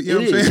there, but, you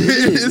know what I'm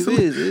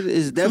saying?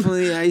 It's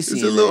definitely icy.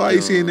 It's a little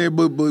icy in there,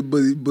 but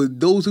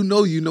those who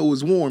know, you know,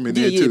 it's warm in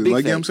there, too.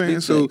 Like, you know what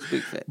I'm saying? So,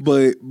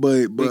 but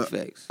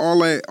all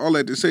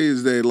that to say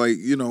is that, like,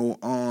 you know,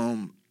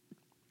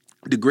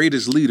 the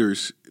greatest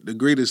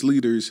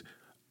leaders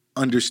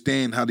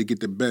understand how to get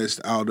the best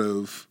out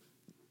of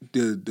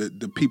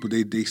the people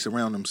they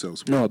surround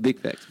themselves with. No, big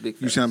facts.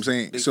 You see what I'm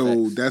saying? Big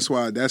so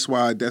facts.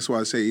 that's why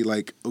I say,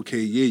 like, okay,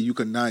 yeah, you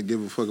can not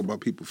give a fuck about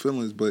people's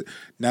feelings, but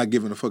not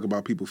giving a fuck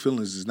about people's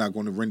feelings is not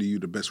going to render you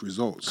the best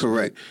results.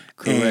 Correct.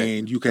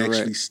 And you can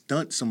actually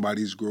stunt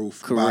somebody's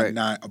growth by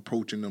not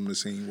approaching them the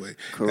same way.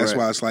 That's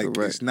why it's like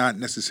it's not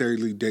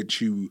necessarily that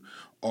you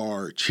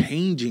are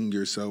changing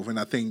yourself. And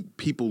I think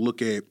people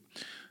look at,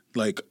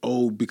 like,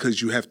 oh,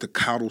 because you have to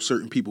coddle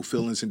certain people's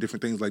feelings and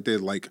different things like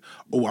that. Like,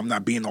 oh, I'm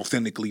not being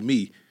authentically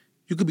me.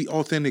 You could be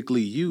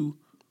authentically you.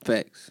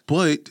 Facts.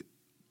 But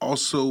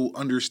also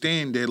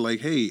understand that, like,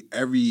 hey,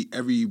 every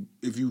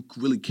if you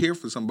really care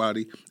for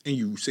somebody and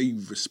you say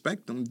you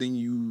respect them, then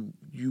you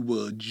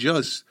will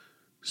adjust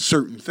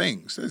certain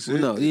things. That's it.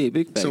 No, yeah,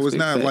 big facts. So it's big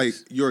not facts. like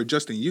you're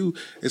adjusting you.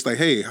 It's like,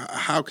 hey,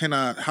 how can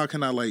I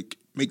like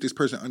make this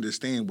person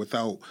understand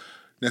without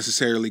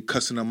necessarily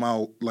cussing them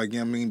out? Like, you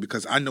know what I mean?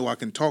 Because I know I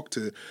could talk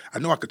to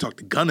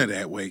Gunna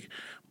that way,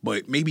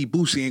 but maybe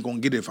Boosie ain't gonna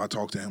get it if I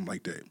talk to him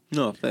like that.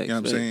 No, facts. You know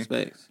what I'm saying?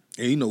 Facts.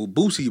 And you know,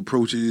 Boosie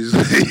approaches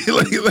like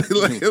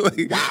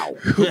Wow.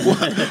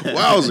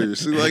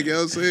 wowzers. Like, you know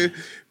what I'm saying?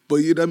 But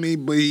you know what I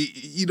mean? But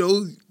you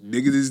know,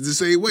 niggas is the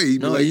same way. He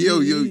be No, like, yo,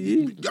 yeah.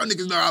 y'all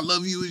niggas know I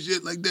love you and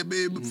shit like that,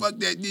 man. But fuck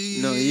that. No,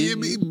 You know what I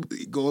mean?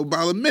 Go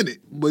about a minute.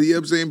 But you know what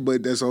I'm saying?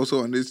 But that's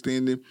also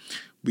understanding.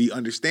 We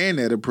understand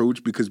that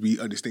approach because we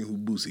understand who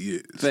Boosie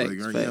is. Facts, like, you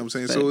know what I'm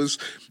saying? facts. So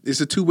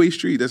it's a two-way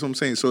street. That's what I'm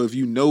saying. So if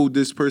you know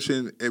this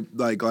person,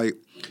 like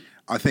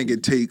I think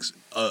it takes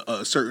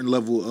a certain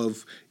level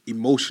of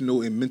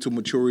emotional and mental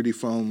maturity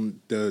from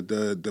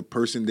the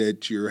person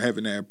that you're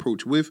having that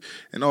approach with,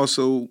 and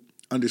also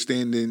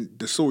understanding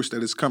the source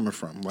that it's coming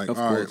from. Like, Of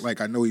all right, course.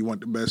 like I know you want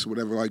the best or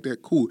whatever like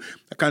that. Cool.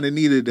 I kind of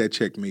needed that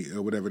checkmate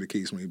or whatever the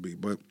case may be.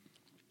 But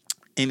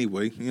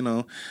anyway, you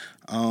know,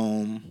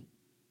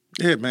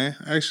 yeah, man.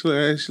 I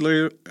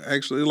actually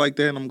like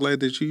that, and I'm glad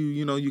that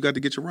you got to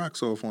get your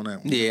rocks off on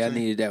that one. Yeah, I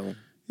needed that one.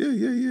 Yeah.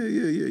 You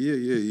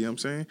know what I'm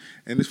saying?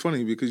 And it's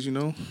funny because, you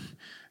know,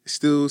 it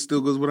still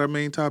goes with our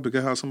main topic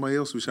of how somebody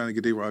else was trying to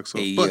get their rocks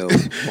off. Hey, But, yo.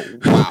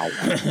 Wow.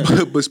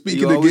 but speaking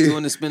You of always getting,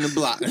 want to spin the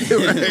block.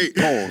 right.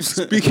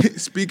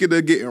 Pause. Speaking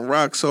of getting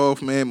rocks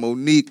off, man,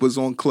 Monique was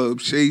on Club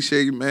Shay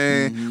Shay,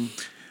 man. Mm-hmm.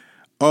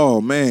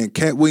 Oh, man,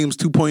 Cat Williams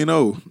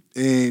 2.0.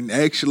 And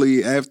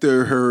actually,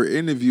 after her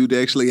interview,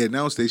 they actually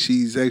announced that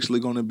she's actually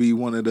going to be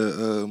one of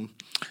the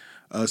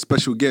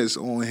special guests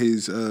on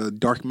his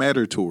Dark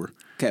Matter tour.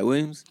 Cat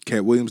Williams?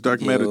 Cat Williams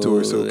Dark Matter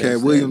tour. So that's-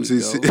 Cat Williams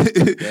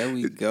there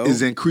we go.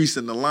 is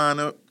increasing the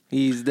lineup.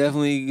 He's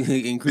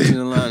definitely increasing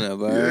the lineup,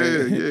 all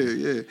right?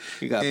 Yeah.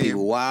 He got And-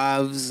 people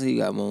wives. He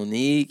got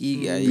Monique.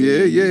 He got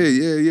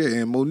Yeah.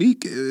 And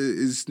Monique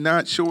is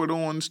not short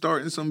on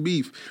starting some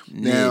beef.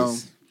 Now,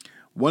 Yes.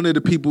 one of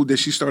the people that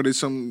she started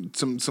some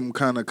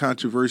kind of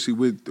controversy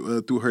with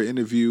through her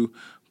interview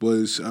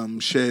was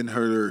shedding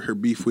her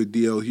beef with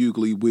D.L.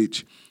 Hughley,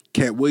 which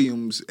Cat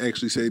Williams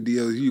actually said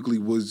D.L.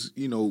 Hughley was,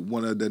 you know,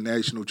 one of the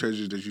national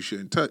treasures that you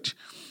shouldn't touch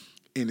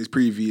in his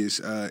previous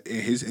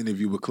in his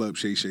interview with Club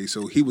Shay Shay.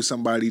 So he was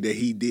somebody that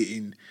he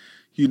didn't,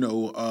 you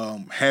know,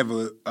 have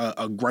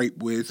a gripe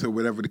with or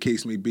whatever the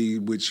case may be,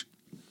 which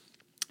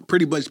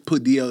pretty much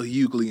put D.L.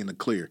 Hughley in the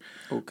clear.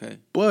 Okay.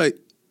 But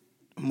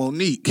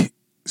Monique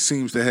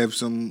seems to have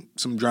some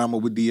drama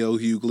with D.L.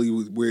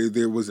 Hughley, where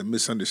there was a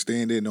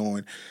misunderstanding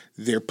on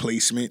their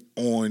placement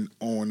on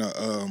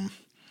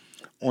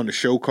the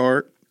show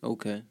card.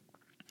 Okay.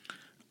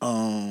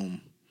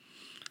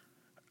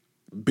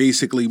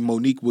 Basically,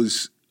 Monique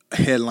was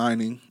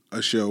headlining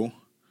a show,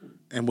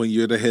 and when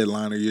you're the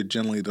headliner, you're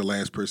generally the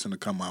last person to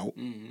come out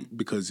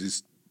because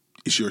it's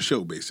your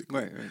show,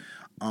 basically. Right.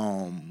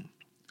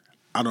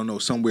 I don't know,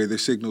 somewhere their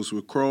signals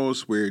were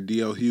crossed where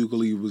D.L.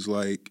 Hughley was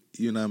like,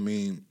 you know what I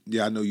mean?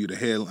 Yeah, I know you the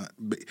headline.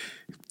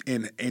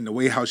 And the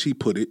way how she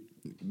put it,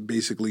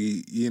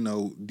 basically, you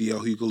know, D.L.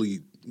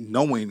 Hughley,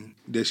 knowing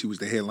that she was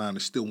the headliner,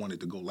 still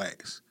wanted to go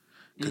last.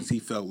 Because he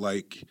felt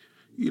like,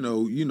 you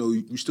know,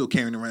 you're still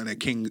carrying around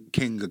that king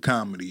of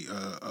comedy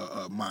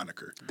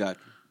moniker. Got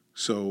you.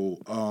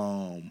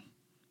 So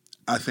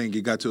I think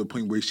it got to a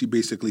point where she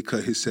basically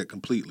cut his set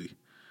completely.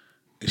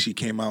 And she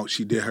came out,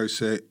 she did her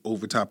set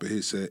over top of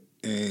his set,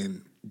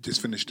 and just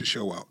finished the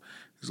show out.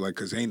 It's like,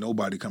 because ain't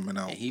nobody coming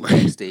out. And he Like,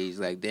 backstage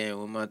like, damn,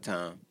 with my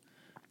time.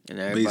 And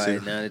everybody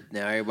Basically.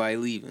 now everybody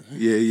leaving.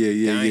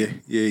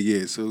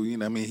 Yeah. So, you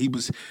know, I mean, he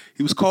was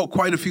called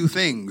quite a few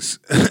things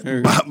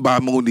by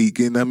Monique,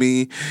 and I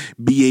mean,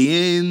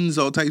 BANs,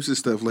 all types of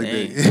stuff like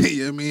Dang. that.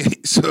 You know what I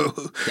mean?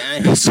 So,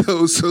 Dang. so.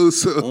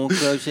 On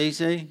Club Shay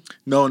Shay?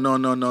 No.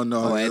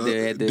 Oh, at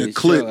the the show.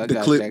 clip, I the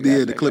got clip, you, I got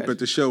the you, clip I got at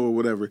the show or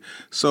whatever.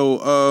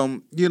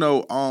 So, you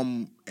know,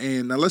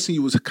 and unless he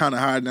was kind of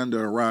hiding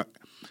under a rock,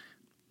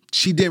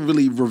 she didn't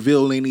really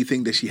reveal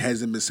anything that she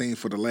hasn't been saying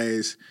for the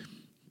last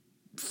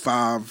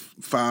five,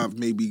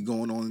 maybe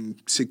going on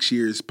 6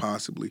 years,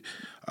 possibly.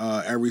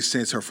 Ever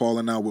since her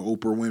falling out with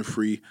Oprah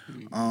Winfrey,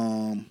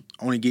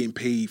 only getting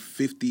paid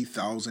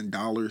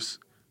 $50,000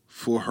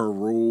 for her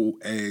role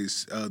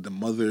as the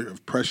mother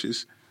of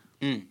Precious.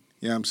 You know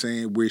what I'm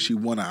saying? Where she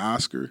won an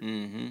Oscar.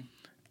 Mm-hmm.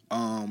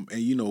 And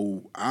you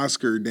know,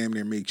 Oscar damn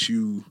near makes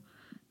you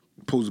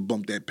supposed to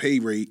bump that pay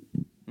rate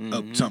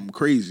up something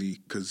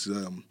crazy, because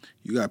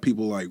you got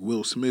people like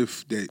Will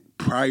Smith that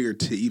prior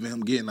to even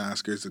him getting an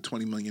Oscar is a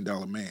 $20 million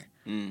man.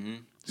 Mm-hmm.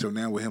 So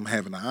now with him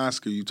having an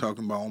Oscar, you're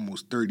talking about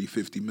almost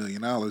 $30-50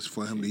 million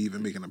for him to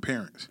even make an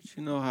appearance.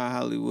 You know how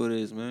Hollywood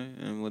is, man,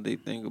 and what they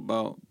think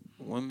about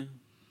women.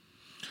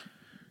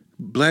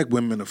 Black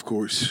women, of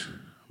course,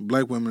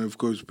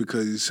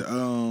 because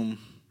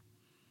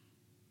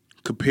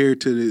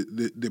compared to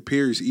the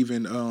peers,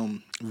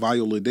 even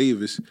Viola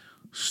Davis,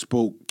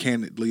 spoke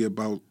candidly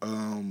about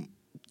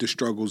the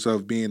struggles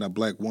of being a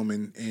black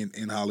woman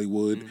in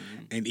Hollywood,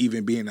 and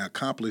even being an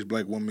accomplished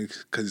black woman.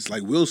 Because it's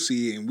like we'll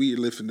see it and we're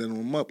lifting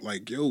them up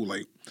like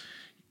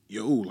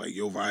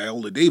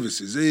Viola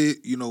Davis is it,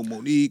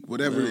 Monique,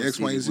 whatever, X,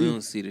 Y, and Z. We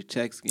don't see the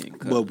checks getting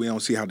cut. But we don't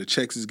see how the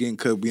checks is getting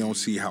cut. We don't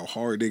see how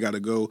hard they got to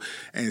go.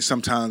 And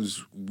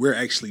sometimes we're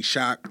actually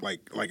shocked.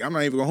 Like I'm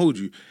not even going to hold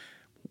you.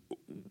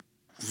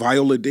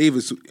 Viola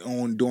Davis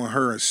during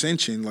her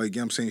ascension, like,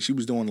 I'm saying, she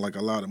was doing like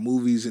a lot of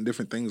movies and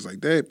different things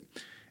like that.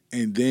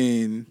 And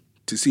then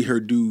to see her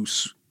do,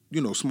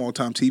 small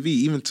time TV,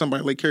 even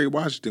somebody like Kerry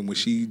Washington when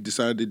she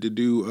decided to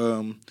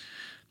do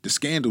the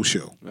Scandal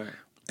show. Right.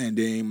 And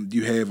then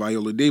you have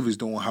Viola Davis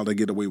doing How to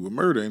Get Away with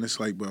Murder. And it's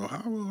like, well,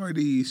 how are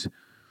these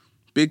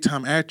big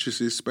time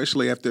actresses,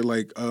 especially after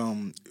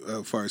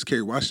as far as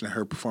Kerry Washington,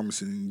 her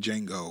performance in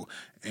Django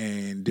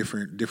and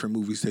different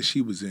movies that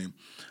she was in.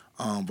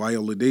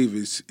 Viola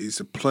Davis is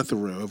a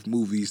plethora of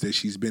movies that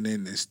she's been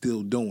in and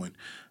still doing.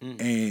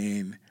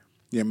 And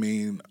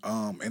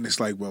and it's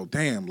like, well,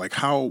 damn, like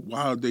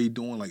why are they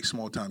doing like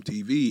small time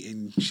TV?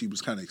 And she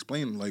was kind of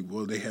explaining like,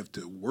 well, they have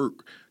to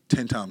work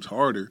 10 times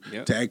harder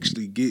to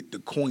actually get the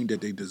coin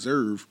that they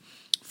deserve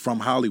from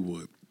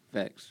Hollywood.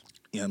 Facts.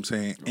 You know what I'm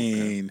saying?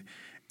 Okay. And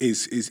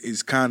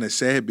it's kind of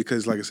sad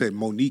because, like I said,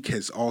 Monique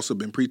has also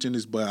been preaching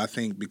this, but I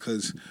think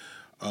because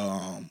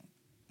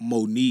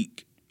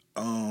Monique,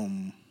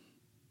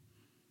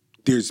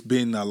 there's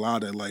been a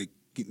lot of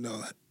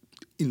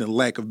in the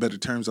lack of better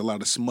terms, a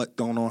lot of smut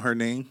thrown on her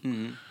name.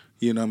 Mm-hmm.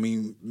 You know what I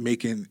mean?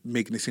 Making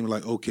it seem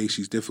like, okay,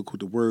 she's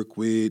difficult to work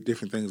with,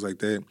 different things like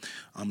that.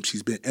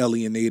 She's been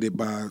alienated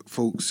by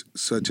folks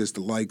such as the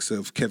likes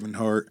of Kevin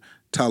Hart,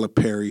 Tyler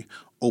Perry,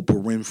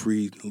 Oprah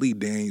Winfrey, Lee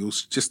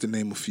Daniels, just to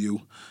name a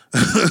few.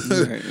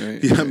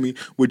 Right, You know what I mean?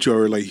 Which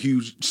are like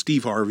huge,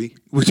 Steve Harvey,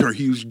 which are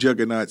huge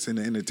juggernauts in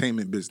the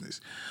entertainment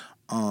business.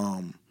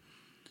 And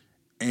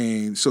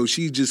so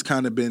she's just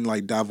kind of been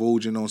like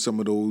divulging on some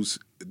of those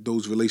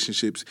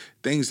relationships,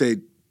 things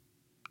that,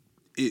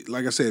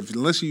 like I said,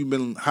 unless you've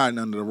been hiding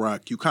under the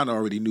rock, you kind of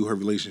already knew her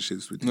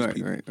relationships with these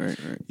people. Right.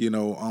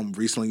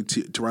 Recently,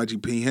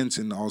 Taraji P.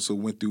 Henson also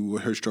went through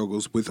her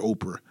struggles with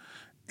Oprah,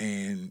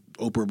 and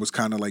Oprah was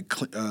kind of like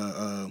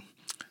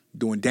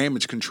doing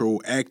damage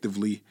control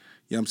actively.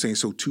 You know what I'm saying?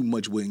 So too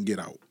much wouldn't get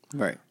out.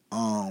 Right.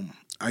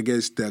 I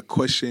guess the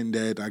question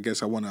that I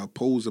want to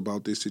pose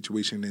about this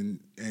situation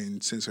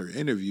and since her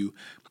interview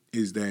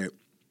is that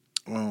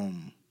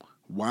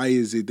why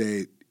is it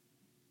that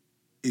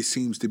it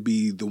seems to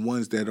be the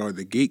ones that are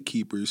the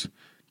gatekeepers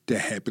that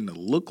happen to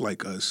look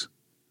like us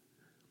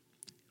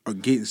are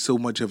getting so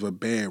much of a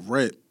bad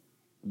rep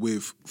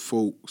with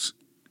folks,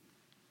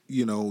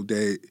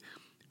 that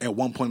at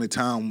one point in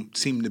time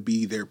seem to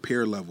be their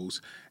peer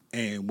levels.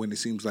 And when it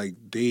seems like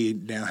they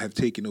now have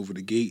taken over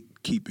the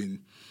gatekeeping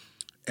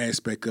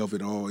aspect of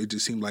it all, it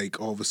just seemed like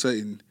all of a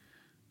sudden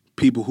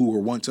people who were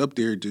once up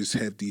there just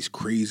have these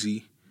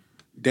crazy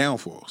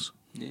downfalls.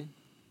 Yeah.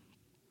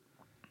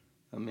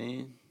 I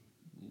mean,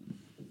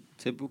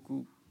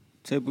 typical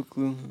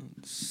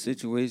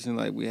situation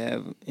like we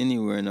have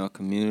anywhere in our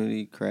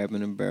community, crab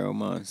in a barrel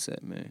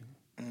mindset, man.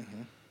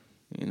 Mm-hmm.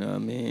 You know what I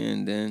mean?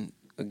 And then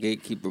a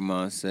gatekeeper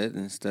mindset,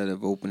 instead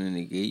of opening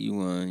the gate, you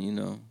want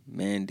to,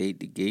 mandate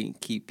the gate and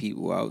keep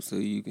people out so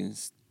you can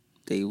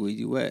stay where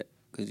you at.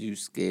 Because you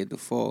scared to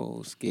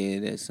fall,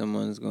 scared that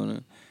someone's going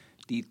to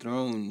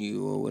dethrone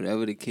you or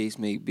whatever the case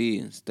may be,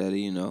 instead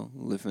of,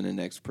 lifting the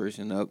next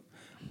person up,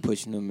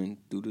 pushing them in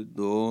through the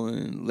door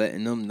and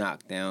letting them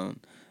knock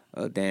down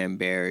a damn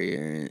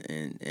barrier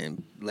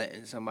and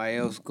letting somebody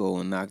else go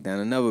and knock down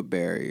another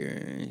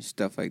barrier and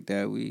stuff like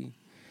that. We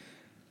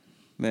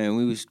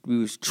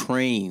was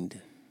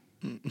trained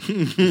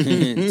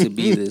to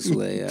be this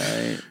way, all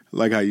right?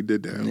 Like how you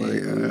did that.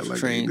 We was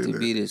trained to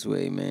be this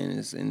way, man.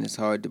 It's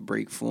hard to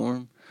break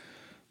form.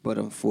 But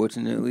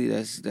unfortunately,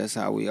 that's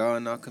how we are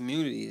in our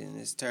community. And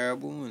it's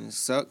terrible and it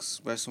sucks,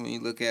 especially when you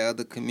look at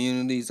other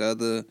communities,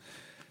 other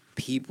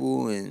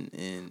people,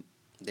 and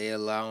they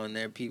allowing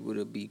their people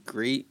to be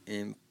great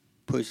and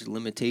push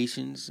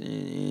limitations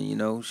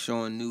and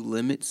showing new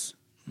limits.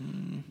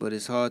 But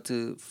it's hard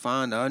to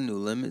find our new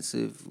limits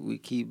if we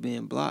keep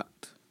being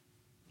blocked.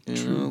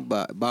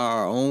 By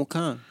our own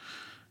kind.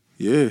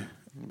 Yeah.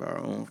 By our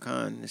own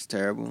kind. It's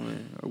terrible,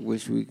 man. I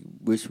wish we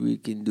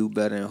can do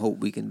better and hope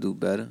we can do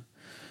better.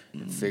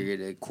 And figure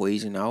the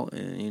equation out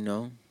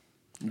and,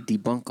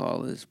 debunk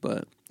all this.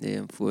 But yeah,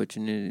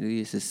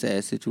 unfortunately, it's a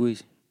sad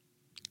situation.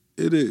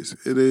 It is.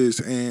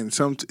 And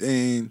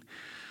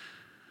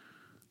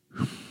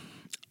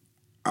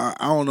I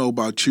don't know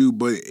about you,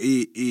 but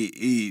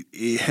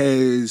it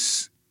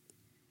has,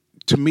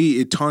 to me,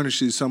 it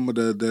tarnishes some of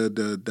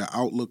the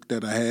outlook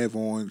that I have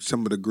on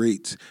some of the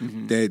greats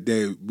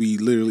that we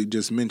literally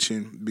just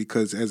mentioned.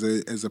 Because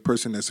as a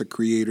person that's a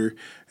creator,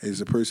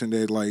 as a person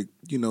that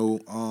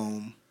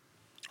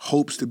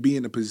hopes to be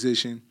in a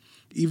position,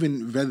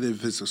 even whether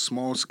if it's a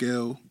small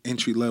scale,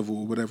 entry level,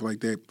 or whatever like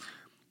that,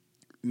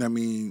 I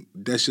mean,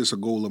 that's just a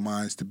goal of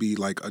mine, is to be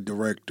like a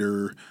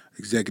director,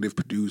 executive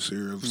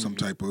producer of some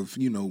type of,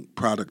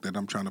 product that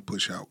I'm trying to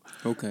push out.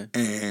 Okay.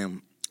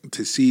 And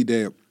to see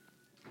that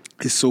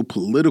it's so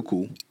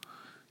political,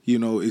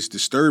 it's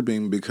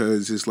disturbing,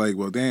 because it's like,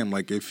 well, damn,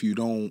 like if you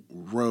don't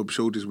rub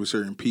shoulders with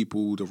certain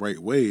people the right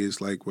way,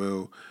 it's like,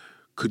 well,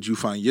 could you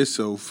find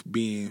yourself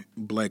being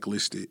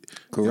blacklisted?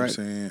 Correct.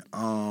 You know what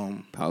I'm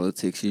saying?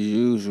 Politics as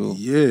usual.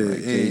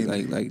 Yeah.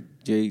 Like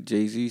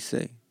Jay-Z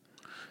say.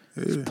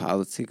 Yeah. It's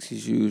politics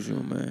as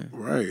usual, man.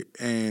 Right.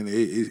 And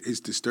it's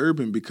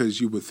disturbing, because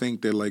you would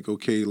think that, like,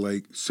 okay,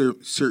 like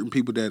certain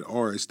people that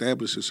are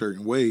established a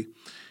certain way,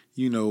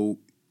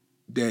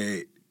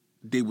 that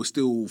they will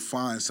still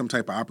find some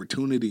type of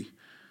opportunity. You know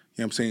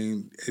what I'm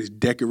saying? As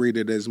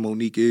decorated as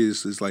Monique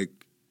is like,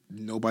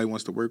 nobody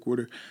wants to work with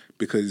her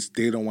because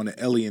they don't want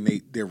to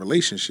alienate their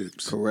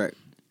relationships. Correct.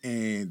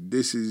 And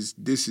this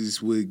is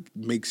what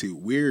makes it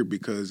weird,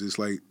 because it's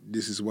like,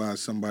 this is why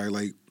somebody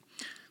like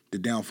the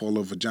downfall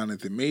of a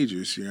Jonathan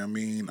Majors, you know what I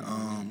mean?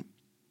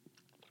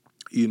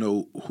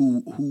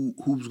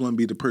 Who's going to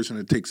be the person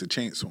that takes a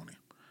chance on him?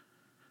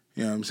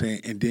 You know what I'm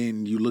saying? And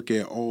then you look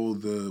at all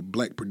the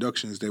black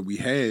productions that we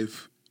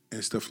have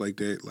and stuff like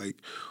that, like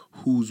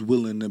who's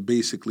willing to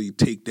basically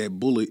take that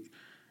bullet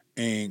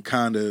and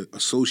kind of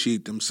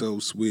associate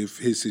themselves with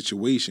his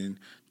situation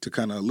to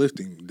kind of lift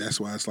him. That's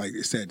why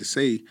it's sad to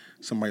say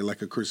somebody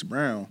like a Chris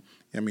Brown.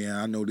 I mean,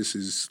 I know this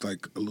is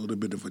like a little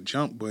bit of a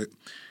jump, but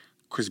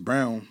Chris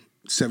Brown,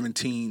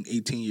 17,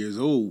 18 years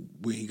old,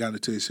 when he got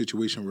into a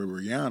situation with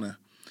Rihanna,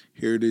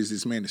 here it is,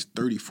 this man is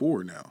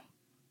 34 now.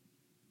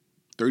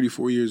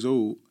 34 years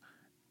old,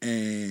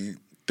 and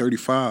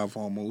 35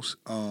 almost,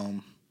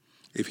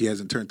 if he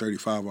hasn't turned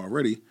 35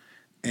 already.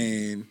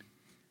 And,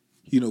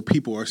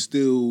 people are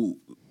still,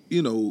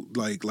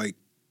 like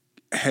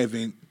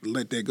haven't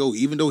let that go,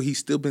 even though he's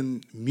still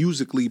been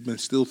musically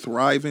still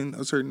thriving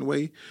a certain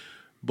way,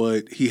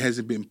 but he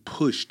hasn't been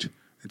pushed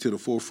into the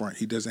forefront.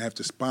 He doesn't have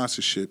the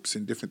sponsorships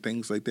and different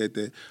things like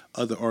that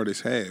other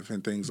artists have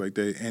and things like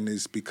that. And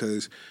it's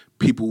because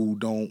people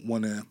don't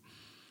want to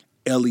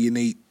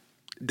alienate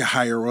the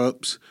higher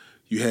ups.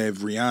 You have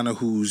Rihanna,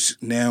 who's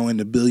now in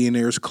the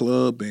Billionaires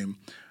Club, and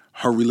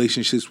her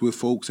relationships with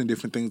folks and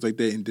different things like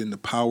that, and then the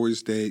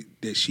powers that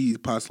she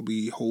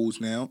possibly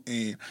holds now.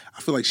 And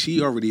I feel like she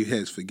already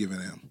has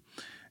forgiven him.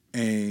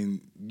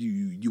 And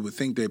you would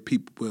think that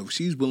people, well, if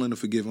she's willing to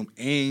forgive him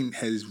and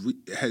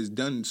has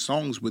done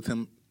songs with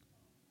him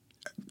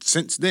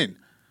since then.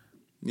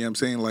 You know what I'm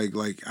saying?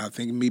 Like I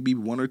think maybe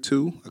one or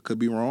two. I could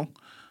be wrong.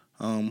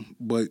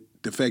 But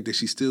the fact that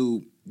she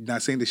still,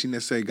 not saying that she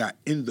necessarily got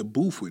in the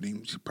booth with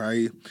him, she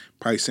probably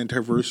sent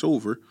her verse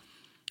over,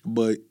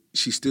 but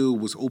she still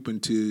was open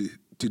to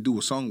do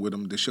a song with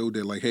him to show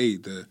that, like, hey,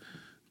 the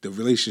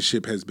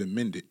relationship has been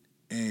mended.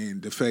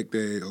 And the fact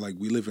that, like,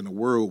 we live in a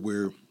world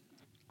where,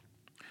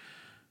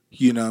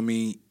 you know what I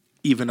mean,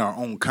 even our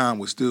own kind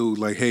was still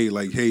like, hey,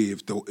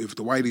 if the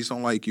whiteys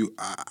don't like you,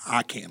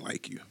 I can't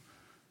like you.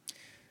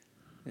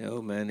 Yo,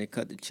 man, they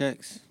cut the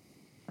checks.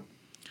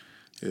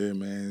 Yeah,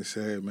 man, it's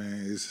sad,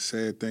 man. It's a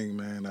sad thing,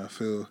 man. I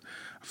feel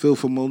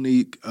for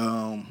Monique.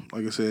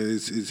 Like I said,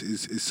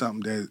 it's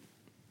something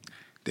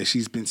that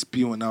she's been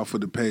spewing out for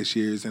the past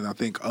years, and I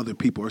think other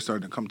people are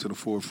starting to come to the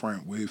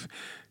forefront with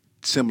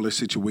similar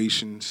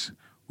situations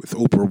with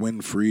Oprah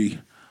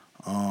Winfrey,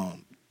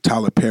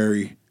 Tyler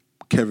Perry,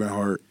 Kevin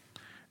Hart,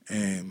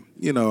 and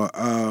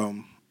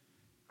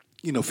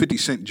 50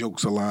 Cent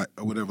jokes a lot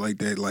or whatever like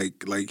that.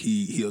 Like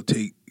he'll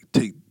take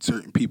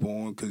certain people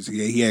on because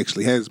he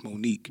actually has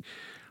Monique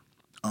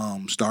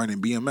starring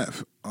in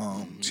BMF.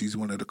 She's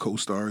one of the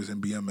co-stars in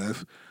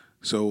BMF.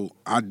 So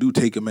I do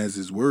take him on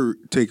his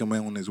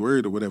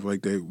word or whatever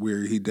like that,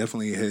 where he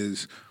definitely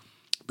has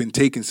been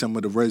taking some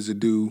of the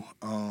residue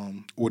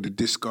or the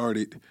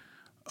discarded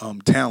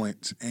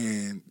talents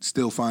and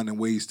still finding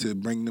ways to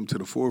bring them to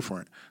the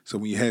forefront. So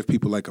when you have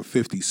people like a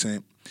 50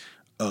 Cent,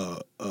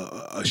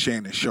 a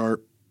Shannon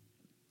Sharp,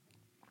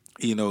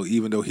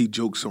 even though he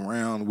jokes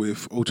around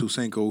with Ocho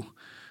Cinco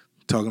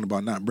talking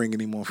about not bringing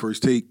him on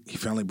First Take, he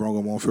finally brought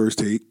him on First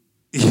Take.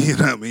 You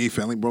know what I mean? He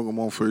finally brought him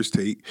on First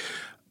Take.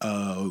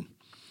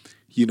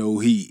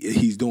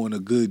 He's doing a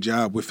good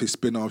job with his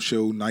spinoff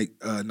show,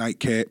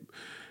 Nightcap,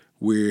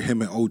 where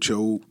him and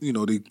Ocho,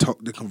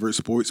 they convert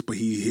sports, but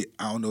I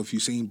don't know if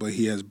you've seen, but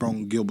he has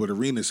brought Gilbert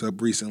Arenas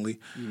up recently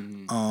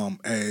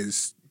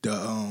as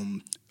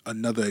the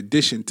another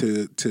addition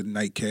to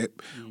Nightcap,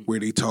 where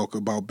they talk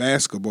about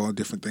basketball and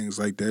different things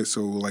like that.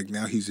 So like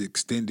now he's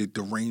extended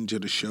the range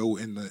of the show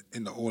in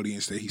the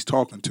audience that he's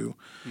talking to.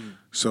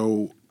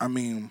 So I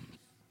mean,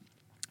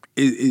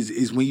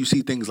 is when you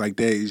see things like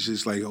that, it's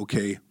just like,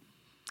 okay.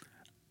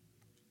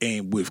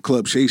 And with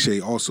Club Shay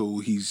Shay, also,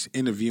 he's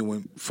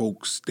interviewing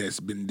folks that's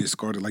been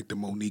discarded, like the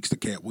Moniques, the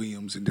Cat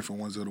Williams, and different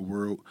ones of the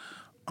world.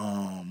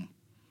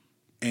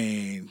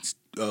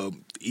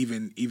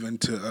 Even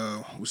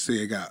to, let's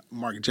say I got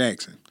Mark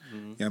Jackson. You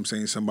know what I'm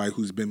saying? Somebody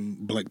who's been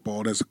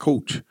blackballed as a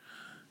coach.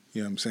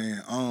 You know what I'm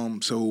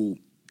saying? So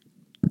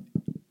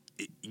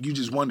you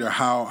just wonder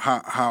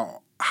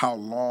how how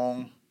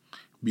long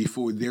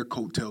before their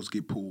coattails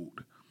get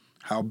pulled.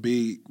 How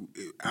big?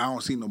 I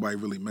don't see nobody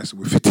really messing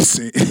with 50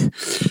 Cent.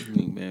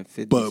 Man,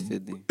 50 but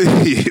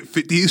 50.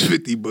 50 is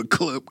 50. But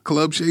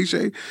Club Shay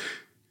Shay,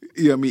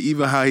 you know what I mean?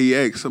 Even how he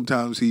acts,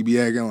 sometimes he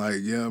be acting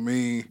like, you know what I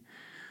mean?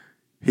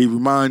 He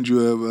reminds you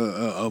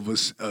of a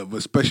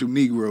special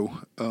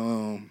Negro.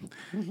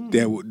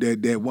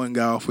 That one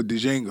guy off of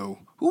Django.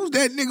 Who's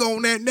that nigga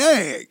on that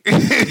nag?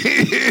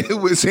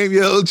 With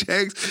Samuel L.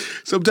 Jackson.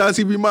 Sometimes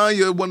he reminds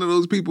you of one of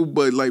those people,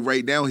 but like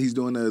right now he's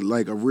doing a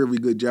really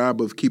good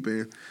job of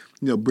keeping,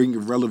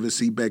 bringing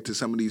relevancy back to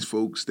some of these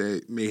folks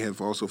that may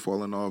have also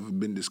fallen off and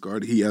been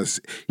discarded. He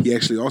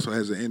actually also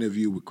has an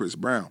interview with Chris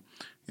Brown. You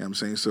know what I'm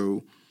saying?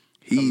 So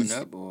he's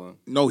coming up, or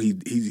no, he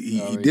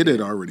did it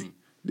already.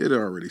 Did it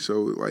already.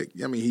 So, like,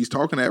 I mean, he's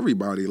talking to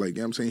everybody. Like, you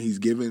know what I'm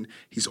saying?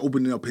 He's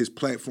opening up his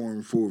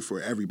platform for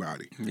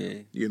everybody. Yeah.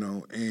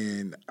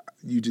 And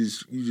you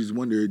just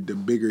wonder, the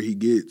bigger he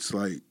gets,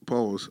 like,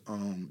 pause,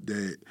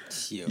 that.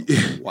 Yo,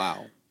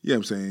 wow. Yeah,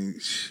 I'm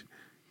saying,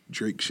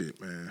 Drake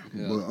shit, man.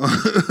 Yeah. But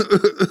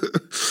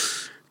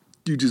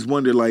you just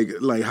wonder,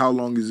 like how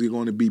long is it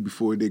going to be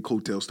before their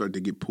coattails start to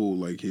get pulled?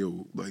 Like,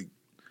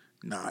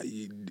 nah,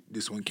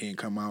 this one can't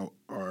come out,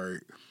 or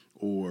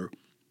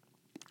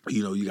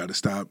you got to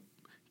stop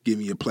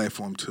giving your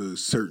platform to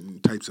certain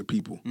types of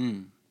people.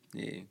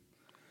 Yeah.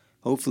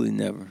 Hopefully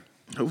never.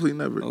 Hopefully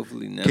never.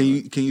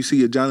 Can you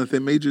see a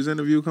Jonathan Majors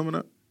interview coming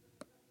up?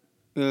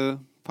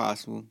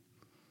 Possible.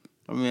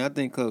 I mean, I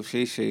think Club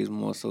Shay Shay is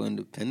more so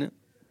independent.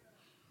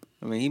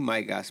 I mean, he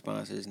might got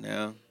sponsors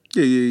now.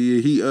 Yeah.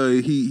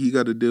 He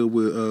got a deal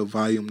with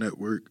Volume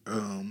Network,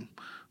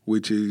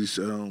 which is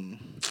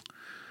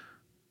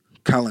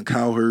Colin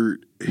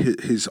Cowherd,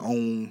 his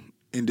own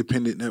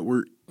independent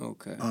network.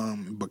 Okay.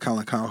 But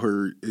Colin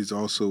Cowherd is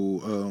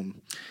also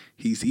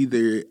he's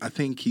either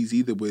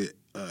with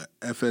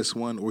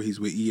FS1 or he's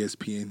with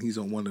ESPN. He's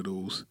on one of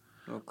those.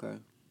 Okay.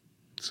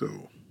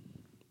 So.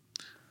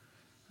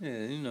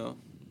 Yeah, who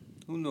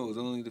knows?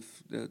 Only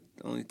the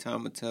only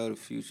time will tell. The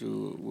future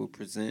will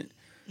present.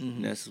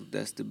 Mm-hmm.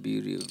 That's the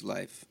beauty of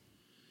life.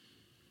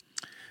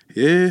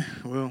 Yeah.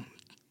 Well,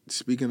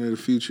 speaking of the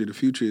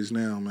future is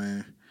now,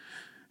 man.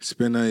 It's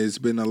been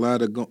a lot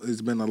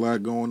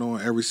going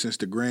on ever since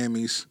the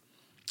Grammys.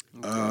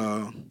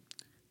 Okay.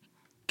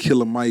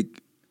 Killer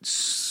Mike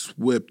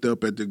swept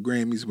up at the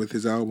Grammys with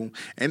his album,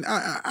 and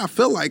I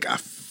feel like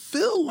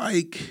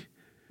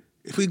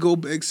if we go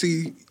back,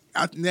 to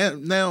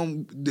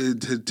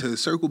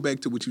circle back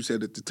to what you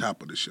said at the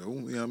top of the show,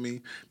 you know what I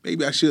mean?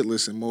 Maybe I should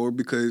listen more,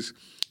 because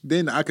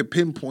then I could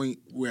pinpoint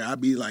where I'd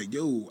be like,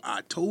 yo,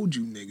 I told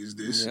you niggas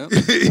this. Yep.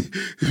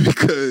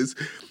 Because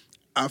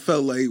I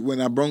felt like when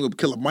I brought up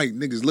Killer Mike,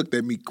 niggas looked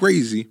at me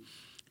crazy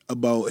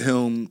about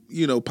him,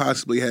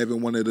 possibly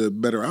having one of the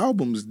better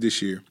albums this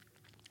year.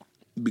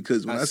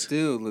 Because when I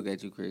still look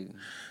at you crazy.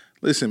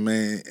 Listen,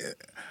 man.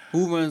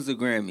 Who runs the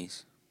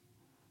Grammys?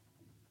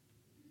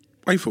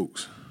 White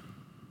folks.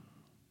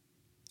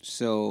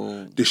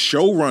 So the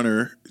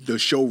showrunners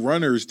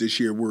this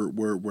year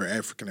were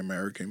African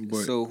American.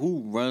 But so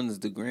who runs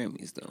the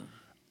Grammys though?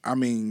 I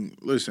mean,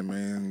 listen,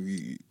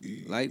 man.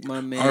 Like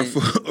my man, our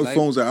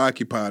phones are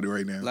occupied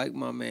right now. Like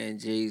my man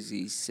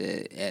Jay-Z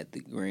said at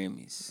the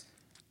Grammys,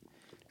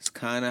 it's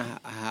kind of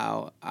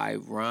how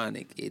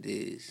ironic it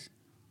is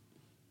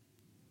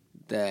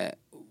that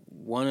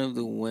one of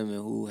the women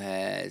who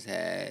has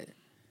had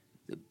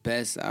the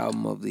best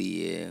album of the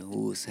year,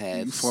 who's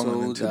had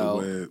sold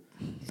out,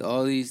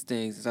 all these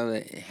things, so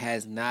that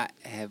have not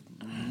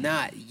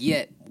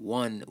yet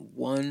won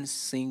one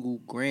single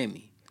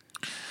Grammy.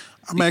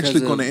 I'm actually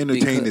going to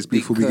entertain this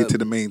before we get to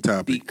the main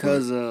topic.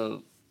 Because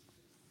of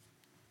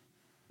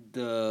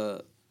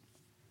the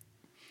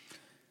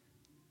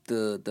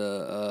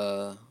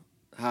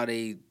how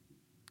they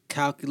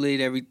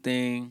calculate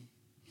everything,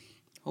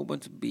 whole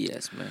bunch of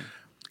BS, man.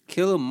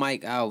 Killer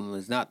Mike album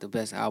is not the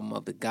best album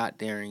of the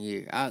goddamn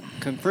year.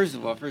 First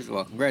of all,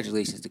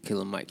 congratulations to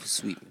Killer Mike for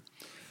sweeping.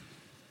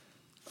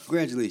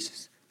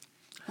 Congratulations.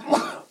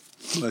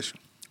 Bless you.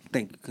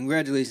 Thank you.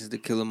 Congratulations to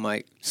Killer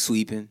Mike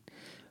sweeping.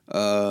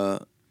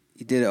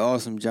 He did an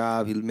awesome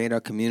job. He made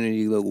our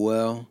community look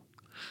well.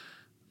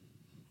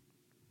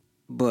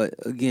 But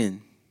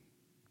again,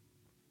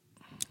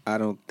 I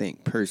don't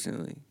think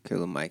personally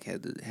Killer Mike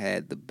had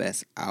the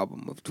best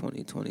album of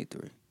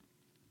 2023.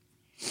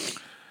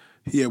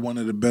 He had one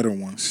of the better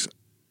ones.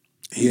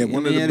 He had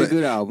a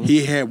good album.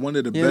 He had one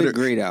of the better. Had a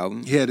great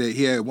album.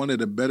 He had one of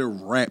the better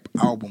rap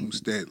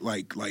albums that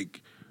like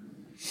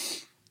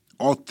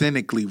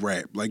authentically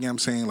rap. Like, you know what I'm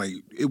saying, like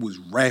it was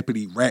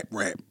rapidy rap.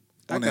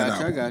 I got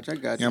you. You know what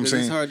I'm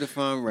saying? It's hard to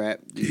find rap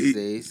these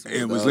days.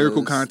 It was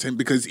lyrical content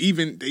because they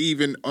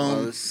even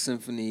all the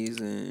symphonies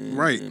and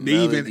right. And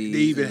they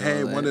even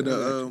had one of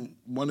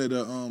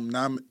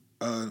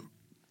the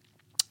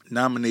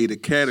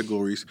nominated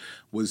categories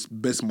was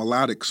best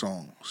melodic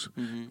songs,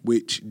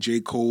 which J.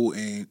 Cole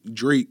and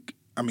Drake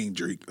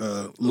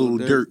Lil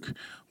Durk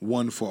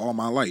won for All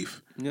My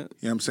Life. Yeah. You know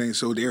what I'm saying?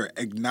 So they're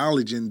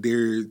acknowledging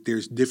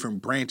there's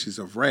different branches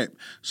of rap.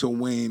 So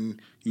when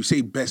you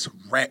say best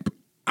rap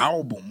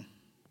album,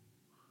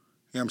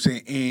 you know what I'm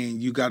saying,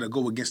 and you got to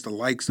go against the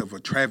likes of a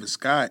Travis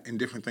Scott and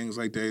different things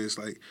like that, it's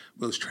like,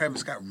 well, is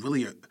Travis Scott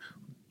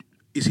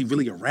is he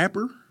really a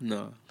rapper?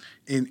 No.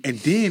 And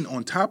then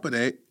on top of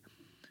that,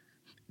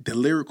 the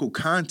lyrical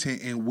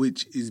content in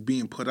which is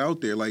being put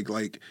out there, like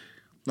at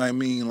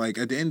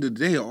the end of the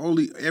day,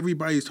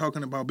 everybody's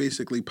talking about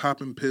basically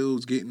popping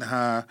pills, getting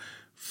high,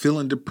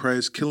 feeling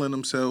depressed, killing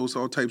themselves,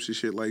 all types of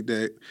shit like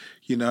that.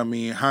 You know what I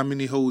mean? How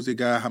many hoes they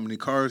got, how many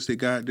cars they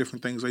got,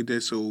 different things like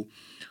that. So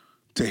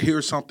to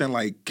hear something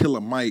like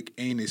Killer Mike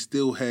and it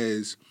still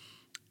has,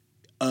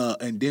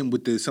 and then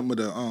with some of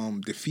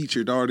the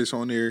featured artists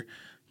on there,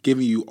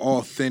 giving you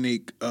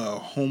authentic,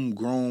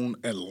 homegrown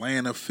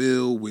Atlanta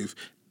feel with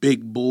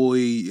Big Boy.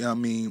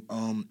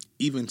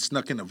 Even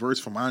snuck in a verse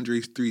from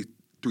Andre's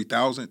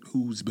 3000,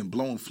 who's been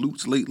blowing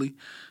flutes lately.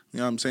 You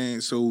know what I'm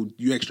saying? So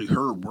you actually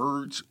heard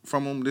words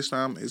from him this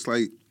time. It's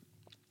like,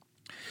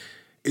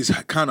 it's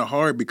kind of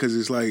hard because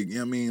it's like, you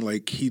know what I mean?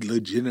 Like, he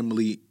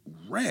legitimately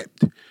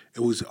rapped. It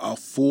was a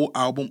full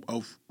album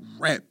of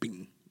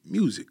rapping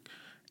music.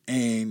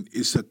 And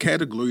it's a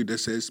category that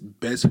says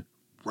best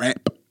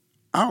rap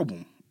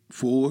album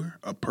for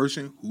a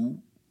person who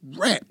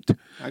rapped.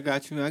 I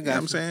got you. You know what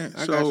I'm saying?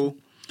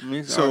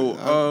 And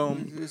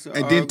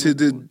then to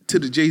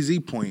the Jay-Z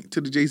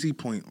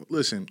point,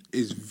 listen,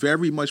 it's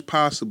very much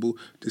possible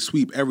to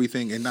sweep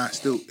everything and not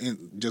still,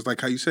 and just like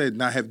how you said,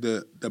 not have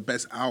the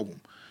best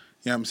album.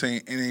 You know what I'm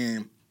saying? And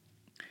then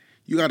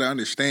you got to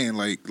understand,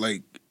 like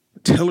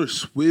Taylor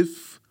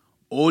Swift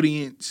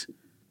audience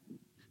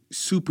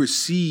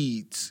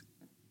supersedes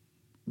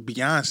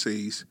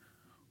Beyonce's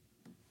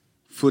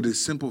for the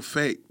simple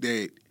fact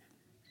that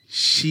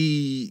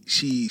she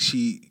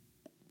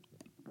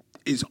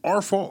is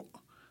our fault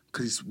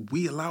because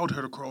we allowed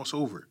her to cross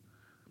over.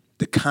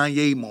 The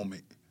Kanye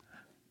moment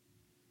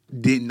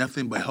did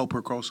nothing but help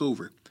her cross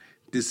over.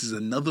 This is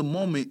another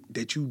moment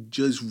that you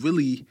just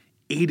really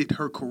aided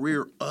her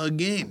career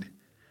again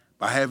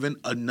by having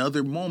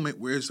another moment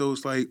where it's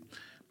those like,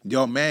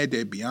 y'all mad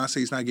that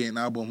Beyonce's not getting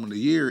album of the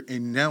year,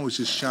 and now it's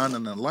just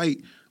shining a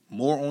light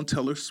more on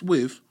Taylor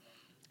Swift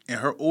and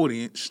her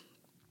audience.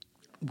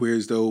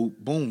 Whereas though,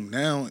 boom,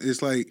 now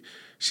it's like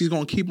she's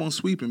gonna keep on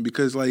sweeping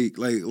because like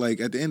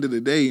at the end of the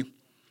day,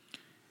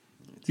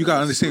 you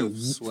gotta understand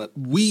swept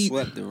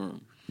the room.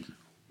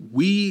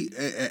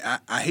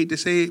 I hate to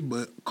say it,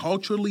 but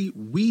culturally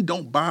we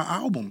don't buy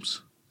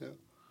albums. Yeah.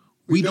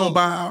 We don't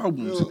buy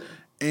albums, yeah.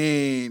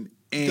 And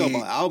we don't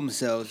buy album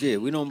sales. Yeah,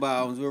 we don't buy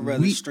albums. We'd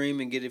rather stream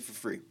and get it for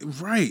free.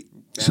 Right.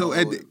 So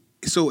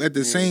at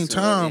the same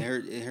time,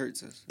 it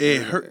hurts us.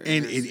 It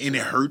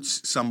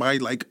hurts somebody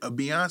like a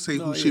Beyonce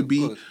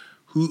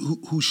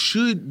who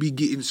should be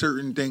getting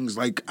certain things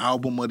like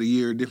album of the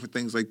year, different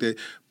things like that.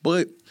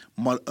 But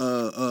what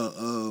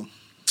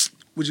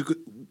you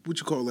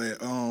call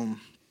that?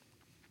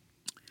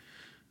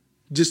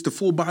 Just the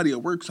full body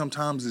of work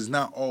sometimes is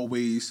not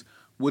always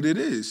what it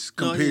is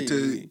compared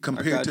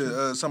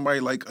to somebody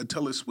like a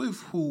Taylor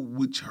Swift,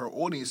 which her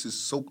audience is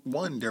so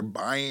they're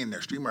buying,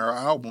 they're streaming her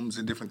albums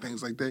and different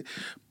things like that.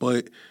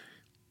 But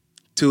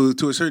to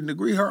a certain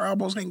degree, her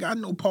albums ain't got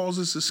no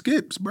pauses or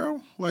skips,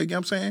 bro. Like, you know what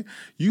I'm saying,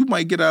 you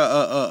might get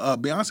a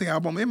Beyonce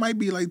album, it might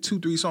be like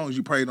 2-3 songs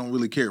you probably don't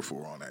really care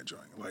for on that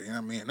joint. Like, you know what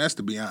I mean, that's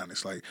to be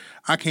honest. Like,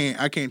 I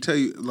can't tell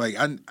you, like,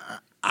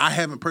 I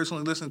haven't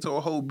personally listened to a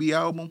whole B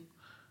album,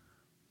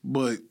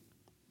 but you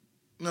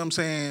know what I'm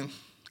saying.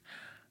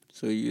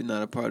 So you're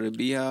not a part of the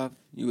Beehive?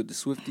 You with the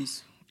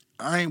Swifties?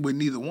 I ain't with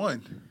neither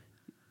one.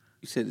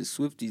 You said the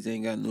Swifties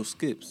ain't got no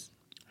skips.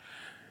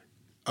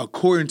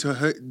 According to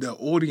the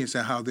audience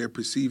and how they're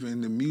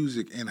perceiving the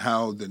music and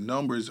how the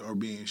numbers are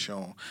being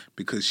shown,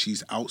 because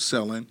she's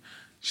outselling.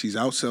 She has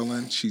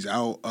outsold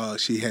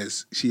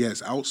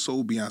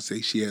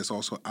Beyonce. She has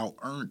also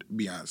out-earned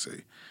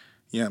Beyonce.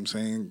 You know what I'm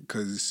saying?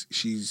 Because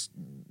she's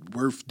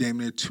worth damn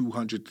near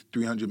 $200 to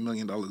 $300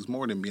 million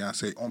more than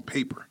Beyonce on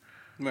paper.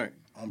 Right.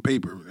 On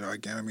paper.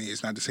 Like, I mean,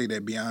 it's not to say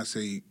that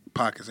Beyonce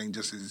pockets ain't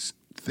just as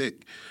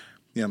thick.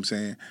 You know what I'm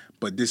saying?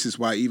 But this is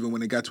why even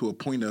when it got to a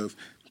point of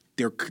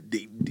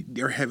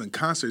they're having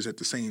concerts at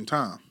the same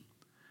time.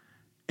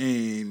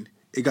 And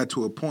it got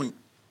to the point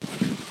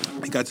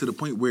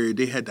where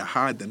they had to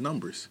hide the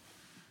numbers.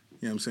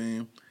 You know what I'm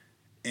saying?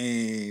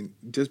 And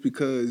just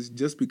because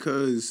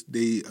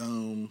they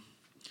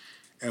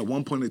at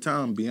one point in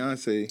time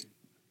Beyonce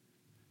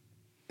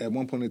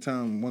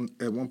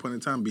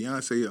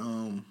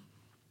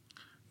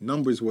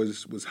numbers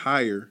was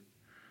higher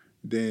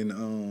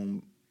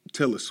than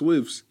Taylor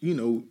Swift's. You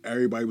know,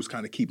 everybody was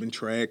kind of keeping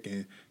track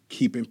and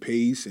keeping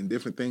pace and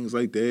different things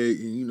like that.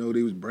 And, you know,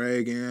 they was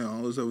bragging,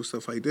 all this other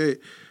stuff like that.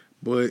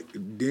 But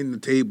then the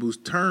tables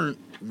turned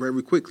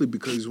very quickly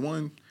because,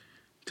 one,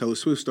 Taylor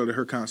Swift started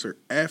her concert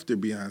after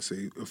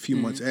Beyonce, a few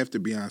months after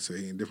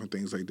Beyonce and different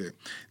things like that.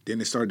 Then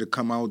it started to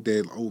come out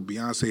that,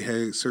 Beyonce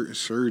had certain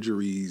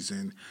surgeries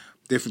and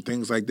different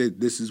things like that.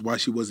 This is why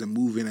she wasn't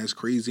moving as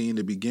crazy in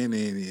the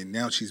beginning, and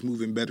now she's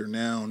moving better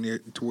now near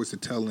towards the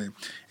telling.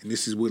 And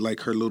this is what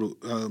like her little,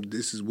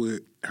 this is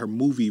what her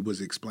movie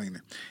was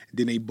explaining. And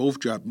then they both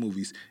dropped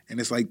movies, and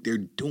it's like they're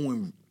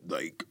doing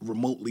like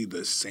remotely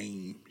the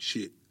same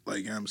shit. Like,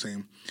 you know what I'm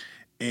saying?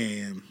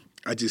 And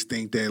I just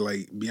think that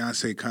like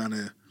Beyonce kind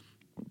of,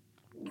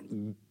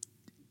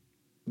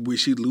 where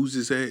she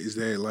loses at is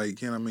that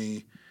like, you know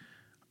what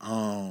I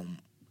mean?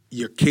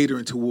 You're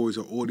catering towards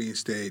an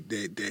audience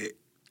that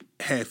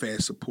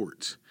half-ass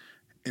supports.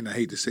 And I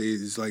hate to say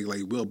it, it's like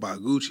we'll buy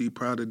Gucci,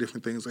 Prada,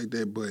 different things like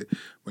that. But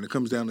when it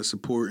comes down to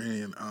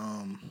supporting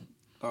our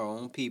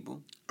own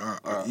people, our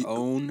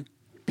own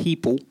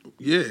people,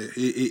 yeah,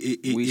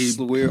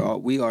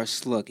 we are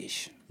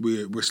sluggish.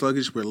 We're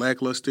sluggish. We're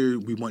lackluster.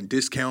 We want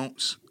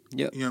discounts.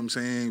 Yep. You know what I'm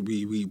saying?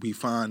 We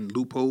find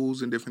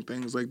loopholes and different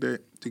things like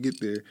that to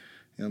get there.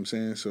 You know what I'm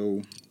saying?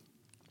 So,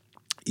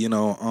 you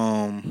know,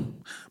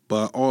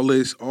 but all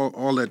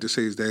that to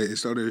say is that it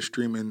started a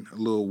streaming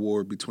little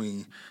war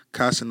between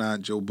Casanat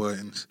and Joe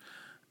Buttons,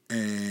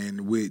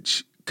 and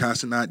which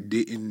Casanat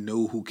didn't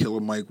know who Killer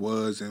Mike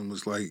was and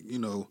was like, you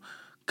know,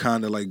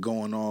 kind of like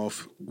going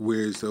off,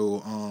 whereas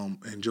though,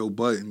 and Joe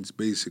Buttons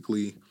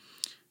basically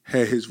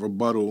had his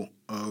rebuttal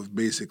of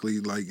basically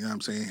like, you know what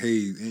I'm saying,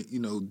 hey, you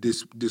know,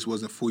 this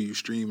wasn't for you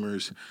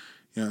streamers.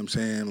 You know what I'm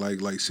saying?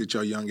 Like sit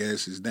your young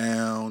asses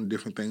down,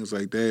 different things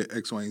like that,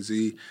 X, Y, and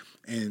Z.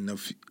 And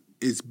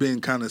it's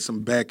been kind of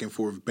some back and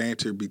forth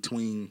banter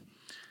between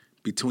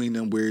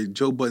them where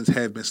Joe Buttons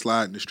have been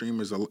sliding the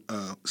streamers,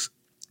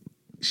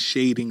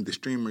 shading the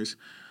streamers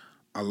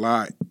a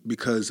lot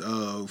because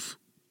of,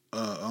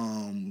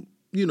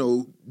 you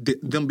know,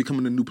 them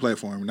becoming a new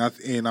platform.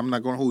 And I'm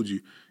not going to hold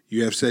you.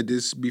 You have said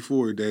this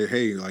before that,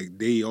 hey, like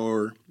they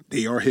are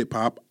hip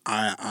hop.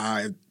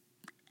 I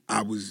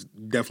was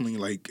definitely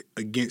like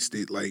against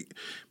it, like,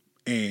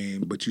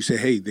 but you say,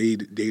 hey, they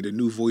the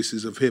new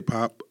voices of hip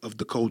hop, of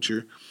the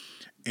culture,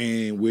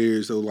 and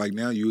whereas though like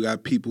now you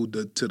got people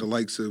to the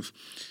likes of,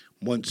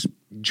 once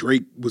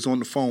Drake was on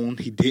the phone,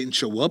 he didn't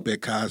show up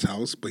at Kai's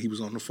house, but he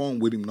was on the phone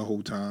with him the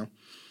whole time.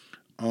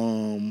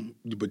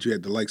 But you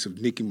had the likes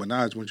of Nicki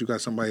Minaj. Once you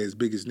got somebody as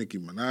big as Nicki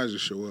Minaj to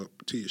show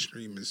up to your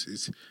stream,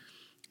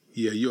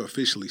 you're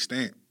officially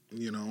stamped,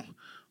 you know.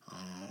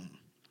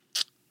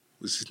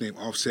 What's his name?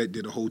 Offset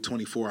did a whole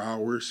 24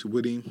 hours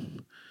with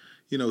him,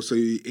 you know. So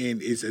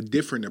and it's a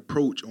different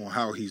approach on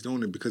how he's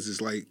doing it because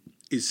it's like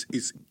it's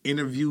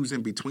interviews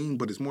in between,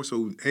 but it's more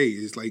so, hey,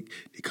 it's like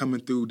they're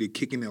coming through, they're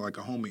kicking it like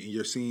a homie, and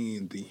you're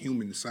seeing the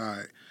human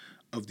side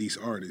of these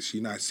artists.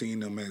 You're not seeing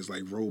them as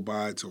like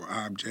robots or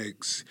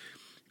objects.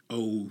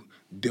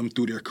 Them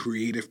through their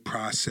creative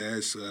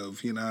process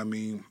of, you know what I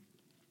mean,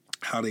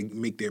 how they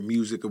make their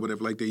music or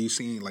whatever like that. You're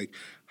seeing like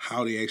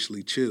how they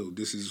actually chill.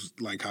 This is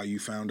like how you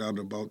found out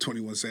about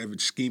 21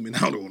 Savage scheming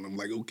out on them.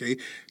 Like, okay,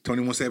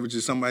 21 Savage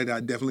is somebody that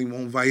I definitely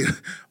won't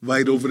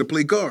invite over to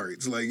play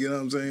cards. Like, you know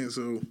what I'm saying?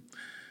 So,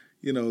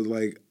 you know,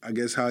 like, I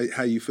guess how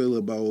you feel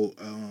about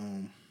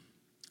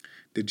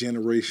the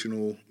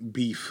generational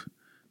beef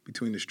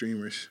between the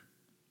streamers.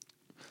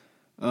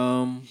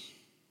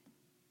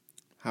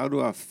 How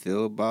do I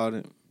feel about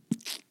it?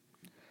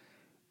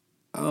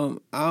 I'm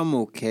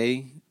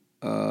okay.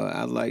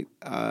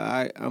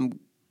 I'm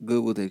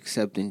good with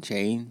accepting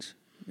change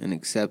and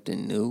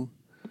accepting new.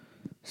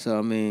 So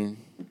I mean,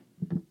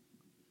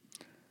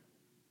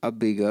 I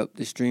big up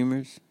the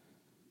streamers.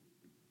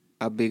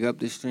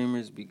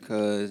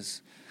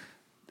 Because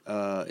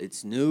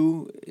it's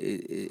new.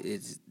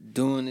 It's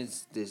doing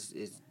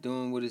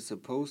what it's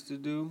supposed to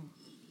do.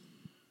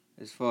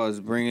 As far as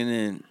bringing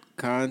in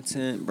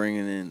content,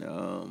 bringing in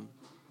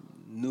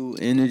new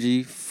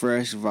energy,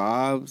 fresh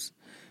vibes,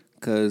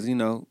 because, you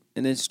know,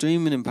 and then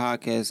streaming and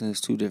podcasting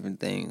is two different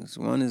things.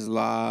 One is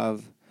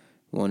live,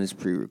 one is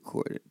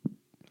pre-recorded.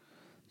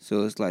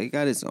 So it's like it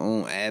got its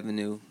own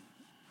avenue,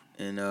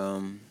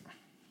 and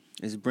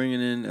it's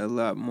bringing in a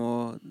lot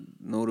more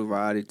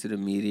notoriety to the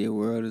media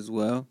world as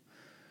well.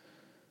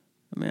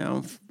 I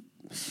mean,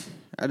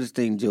 I just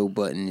think Joe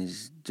Budden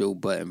is Joe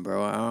Budden,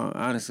 bro.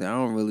 I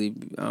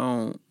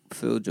don't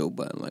feel Joe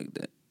Budden like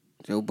that.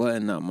 Joe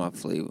Budden not my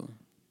flavor.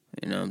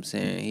 You know what I'm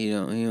saying? He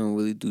don't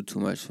really do too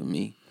much for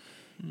me.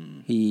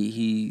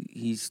 He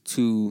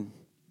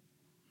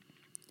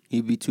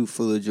be too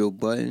full of Joe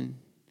Budden.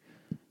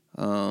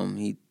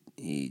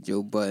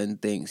 Joe Budden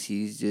thinks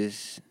he's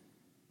just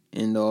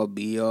end all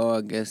be all.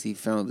 I guess he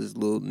found this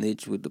little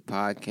niche with the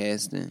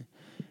podcasting,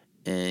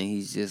 and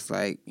he's just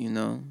like, you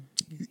know,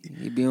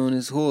 he be on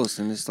his horse,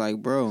 and it's like,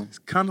 bro, it's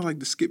kind of like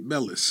the Skip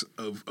Bayless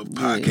of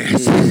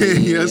podcasting. Yeah,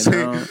 you know what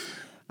I'm saying?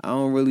 I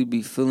don't really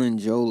be feeling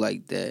Joe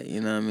like that.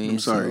 You know what I mean? I'm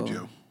sorry,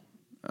 Joe.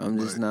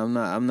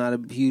 I'm not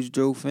a huge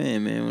Joe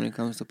fan, man, when it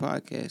comes to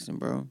podcasting,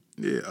 bro.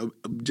 Yeah,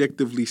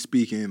 objectively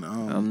speaking,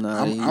 I'm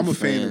a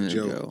fan of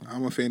Joe.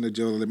 I'm a fan of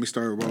Joe. Let me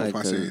start off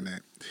by saying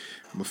that.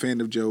 I'm a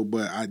fan of Joe,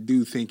 but I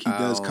do think he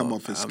does come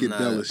off as Skip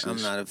Bayless.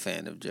 I'm not a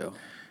fan of Joe.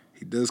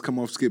 He does come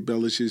off Skip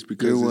Bayless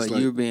because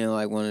you're being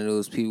like one of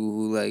those people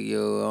who like,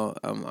 yo,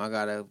 I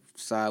gotta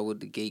side with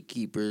the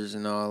gatekeepers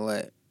and all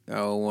that. I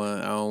don't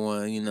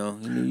want, you know.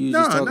 You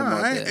just talking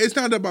about that. It's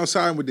not about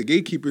siding with the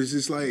gatekeepers.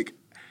 It's like,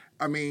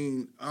 I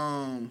mean,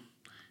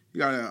 you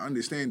gotta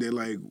understand that,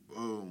 like,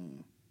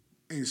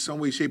 in some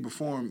way, shape, or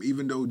form,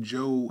 even though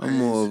Joe, I'm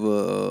more of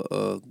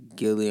a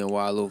Gillie and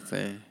Wallow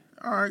fan.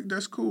 All right,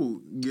 that's cool.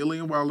 Gillie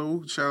and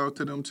Wallow, shout out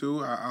to them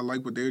too. I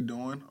like what they're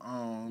doing.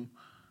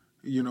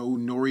 You know,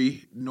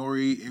 Nori,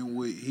 and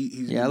what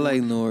he's. Yeah, I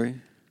like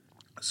Nori.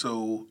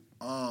 So,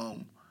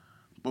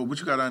 but what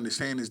you gotta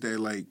understand is that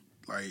like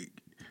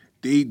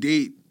they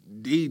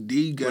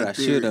got. What I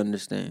should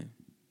understand.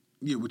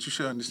 Yeah, what you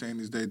should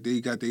understand is that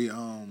they got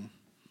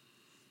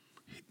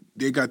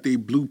their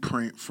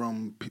blueprint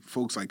from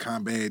folks like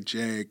Combat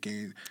Jack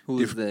and who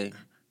is they?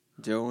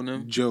 Joe and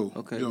them. Joe,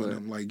 okay, Joe and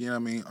them. Like, you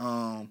know what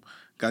I mean?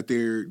 Got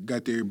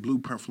their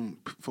blueprint from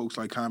folks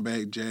like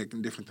Combat Jack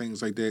and different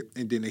things like that,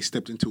 and then they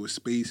stepped into a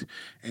space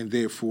and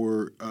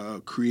therefore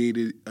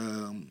created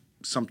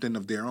something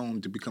of their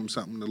own to become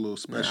something a little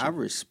special. Man,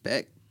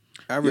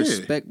 I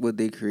respect what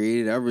they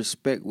created. I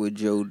respect what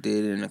Joe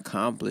did and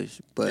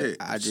accomplished, but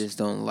I just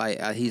don't like.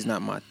 He's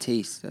not my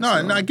taste. No,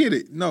 I get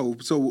it. No,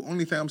 so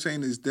only thing I'm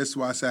saying is that's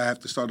why I say I have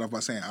to start off by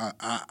saying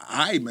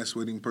I mess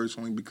with him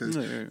personally because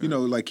you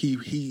know, like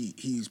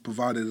he's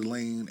provided a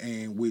lane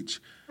and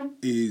which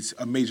is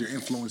a major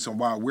influence on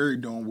why we're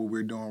doing what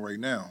we're doing right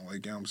now.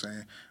 Like, you know what I'm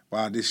saying?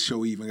 Why this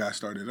show even got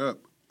started up.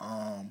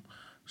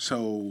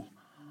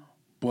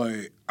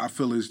 But I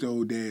feel as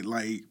though that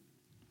like.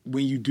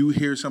 When you do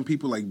hear some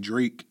people like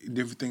Drake,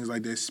 different things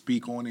like that,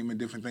 speak on him and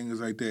different things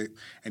like that,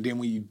 and then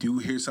when you do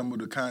hear some of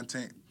the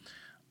content,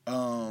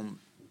 and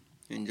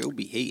Joe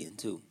be hating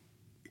too.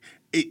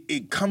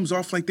 It comes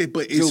off like that,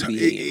 but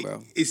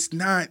it's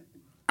not.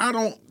 I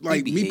don't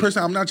like me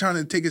personally. I'm not trying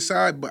to take a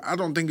side, but I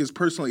don't think it's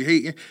personally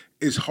hating.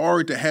 It's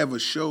hard to have a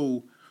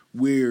show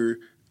where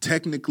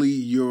technically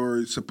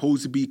you're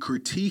supposed to be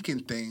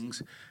critiquing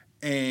things,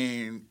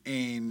 and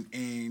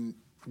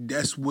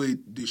that's what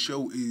the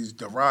show is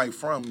derived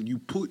from. You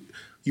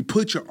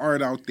put your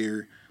art out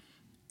there,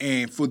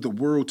 and for the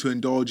world to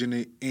indulge in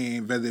it,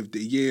 and whether if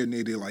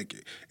they like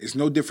it. It's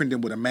no different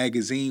than with a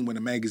magazine. When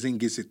a magazine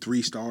gets it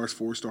 3 stars,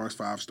 4 stars,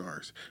 5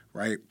 stars,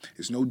 right?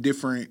 It's no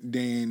different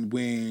than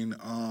when,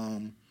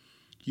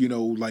 you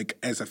know, like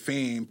as a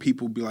fan,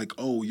 people be like,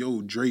 oh,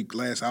 yo, Drake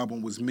last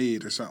album was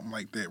mid or something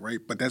like that, right?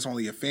 But that's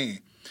only a fan. You know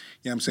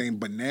what I'm saying?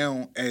 But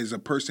now as a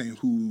person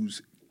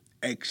who's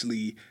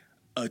actually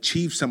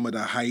achieve some of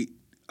the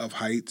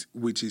heights,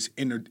 which is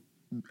enter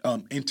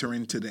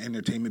into the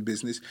entertainment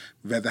business,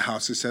 whether how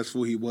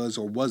successful he was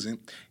or wasn't,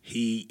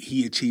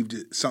 he achieved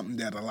something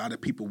that a lot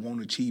of people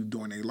won't achieve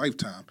during their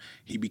lifetime.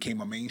 He became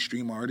a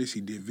mainstream artist.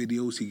 He did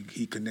videos.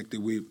 He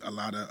connected with a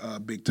lot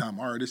of big time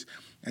artists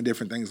and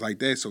different things like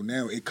that. So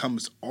now it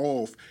comes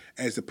off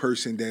as a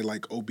person that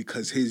like, oh,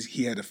 because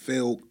he had a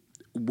failed.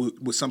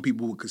 What some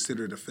people would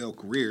consider it a failed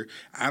career.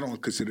 I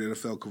don't consider it a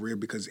failed career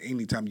because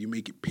anytime you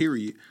make it,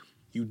 period,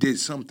 you did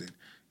something.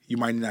 You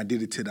might not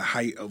did it to the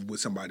height of what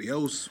somebody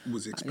else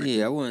was expecting.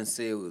 Yeah, I wouldn't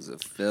say it was a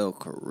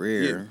failed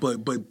career. Yeah,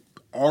 but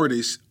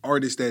artists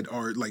that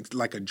are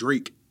like a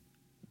Drake.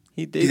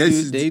 They do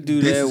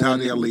that. This is how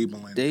they're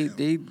labeling.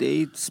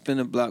 They spin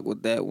a block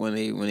with that when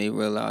they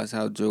realize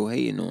how Joe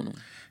hating on them.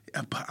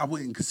 But I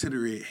wouldn't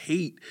consider it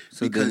hate.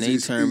 So then they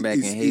turn back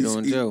and hate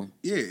on Joe.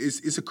 Yeah,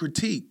 it's a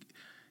critique.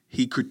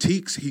 He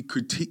critiques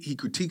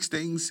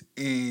things,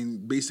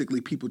 and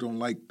basically people don't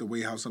like the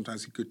way how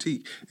sometimes he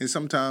critique, and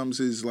sometimes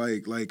is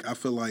like I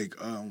feel like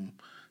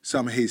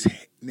some of his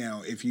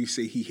now. If you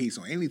say he hates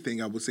on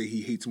anything, I would say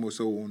he hates more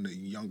so on the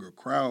younger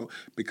crowd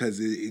because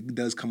it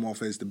does come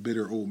off as the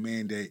bitter old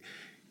man that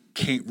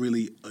can't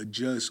really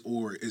adjust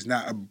or is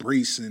not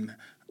embracing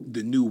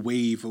the new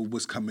wave of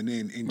what's coming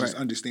in, and just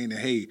understand that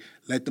hey,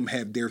 let them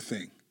have their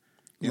thing.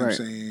 You know what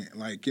I'm saying?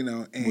 Like, you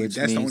know, and which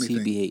that's means the only he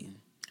thing. Be hating.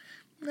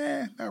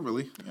 Nah, not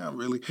really.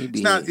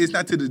 It's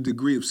not to the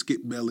degree of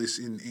Skip Bayless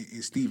and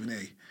Stephen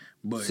A.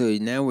 But so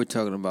now we're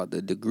talking about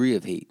the degree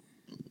of hate.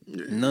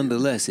 Yeah.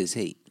 Nonetheless, it's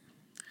hate.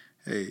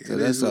 Hey, so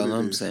that's all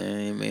I'm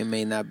saying. It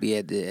may not be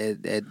at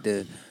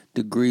the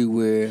degree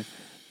where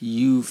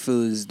you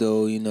feel as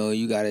though you know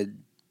you gotta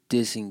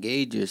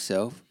disengage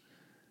yourself,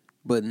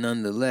 but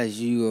nonetheless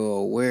you are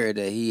aware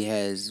that he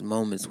has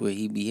moments where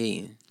he be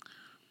hating.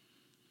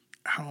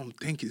 I don't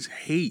think it's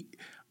hate.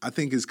 I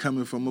think it's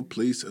coming from a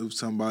place of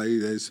somebody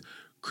that's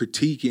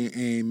critiquing,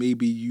 and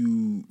maybe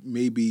you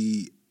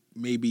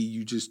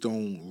just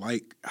don't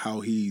like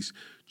how he's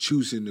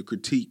choosing to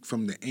critique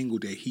from the angle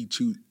that he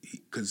choose,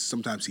 because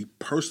sometimes he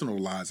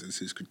personalizes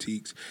his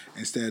critiques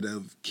instead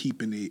of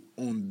keeping it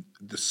on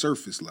the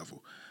surface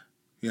level.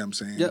 You know what I'm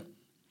saying? Yep.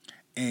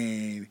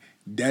 And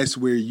that's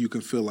where you can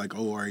feel like,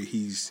 oh, all right,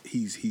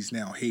 he's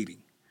now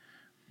hating.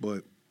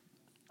 But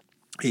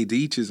hey, to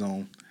each his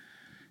own.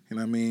 You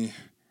know what I mean?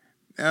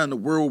 Now in the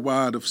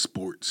worldwide of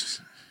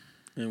sports.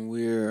 And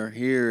we're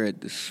here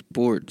at the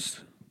sports.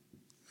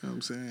 You know what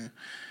I'm saying?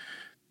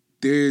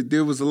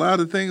 there was a lot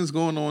of things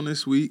going on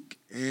this week,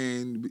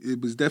 and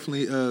it was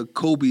definitely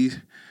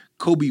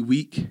Kobe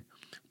week.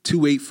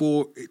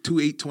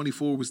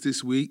 2824 was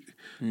this week,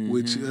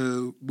 which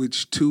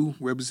 2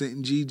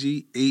 representing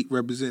GG, 8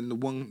 representing the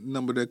one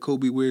number that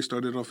Kobe Ware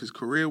started off his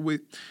career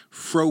with.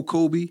 Fro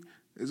Kobe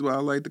is what I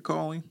like to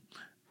call him.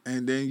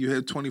 And then you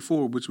had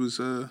 24, which was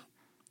the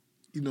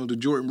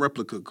Jordan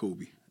replica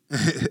Kobe.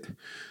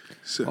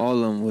 So, all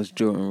of them was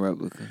Jordan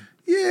replica.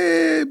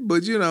 yeah,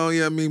 but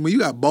I mean, when you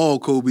got ball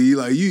Kobe,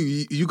 like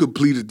you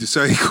completed the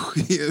cycle.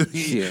 You know what I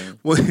mean? Yeah.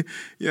 Well,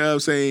 you know what I'm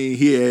saying?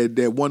 He had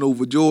that 1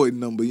 over Jordan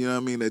number, you know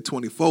what I mean, that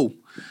 24.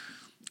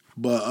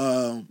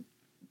 But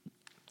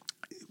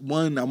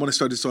one, I want to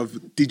start this off.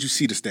 Did you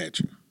see the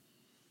statue?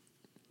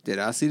 Did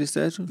I see the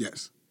statue?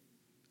 Yes.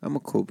 I'm a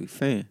Kobe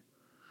fan.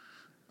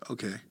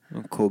 Okay.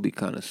 I'm a Kobe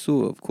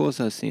connoisseur. Of course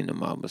I seen the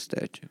Mamba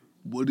statue.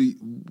 What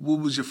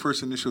was your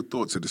first initial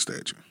thoughts of the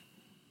statue?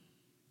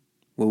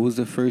 What was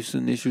the first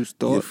initial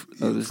thought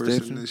of the first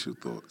statue? initial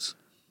thoughts.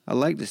 I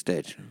like the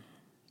statue.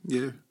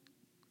 Yeah.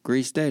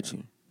 Great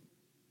statue.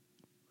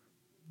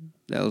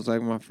 That was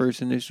like my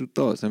first initial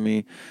thoughts. I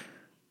mean,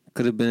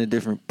 could have been a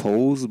different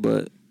pose,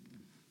 but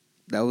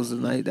that was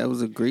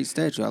a great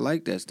statue. I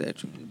like that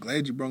statue.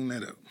 Glad you brought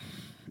that up.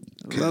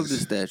 I love the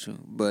statue,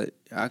 but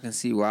I can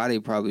see why they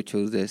probably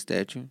chose that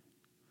statue.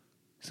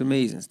 It's an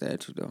amazing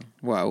statue, though.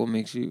 Why? What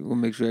makes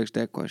you ask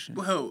that question?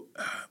 Well,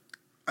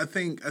 I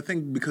think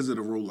because of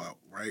the rollout,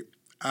 right?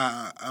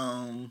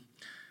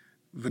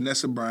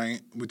 Vanessa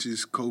Bryant, which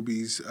is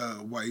Kobe's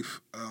wife,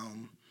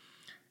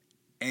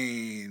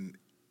 and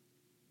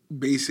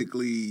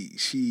basically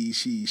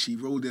she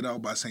rolled it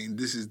out by saying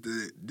this is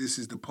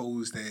the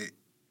pose that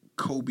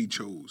Kobe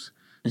chose.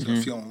 So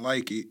if you don't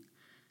like it,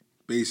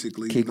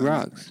 basically Kick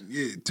rocks.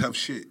 Yeah, tough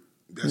shit.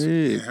 That's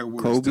her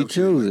words. Kobe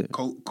chose it.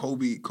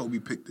 Kobe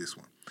picked this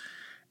one.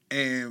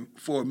 And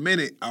for a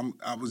minute,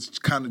 I was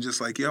kind of just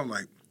like, I'm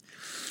like,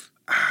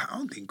 I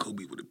don't think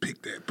Kobe would have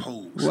picked that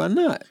pose. Why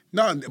not?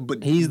 No,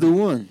 but He's the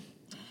one.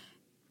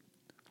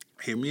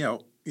 Hear me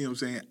out. You know what I'm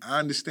saying? I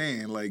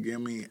understand. Like, I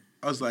mean,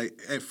 I was like,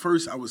 at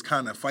first I was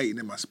kind of fighting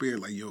in my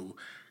spirit, like, yo,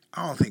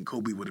 I don't think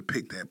Kobe would have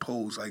picked that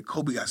pose. Like,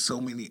 Kobe got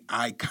so many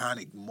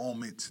iconic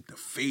moments, the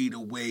fade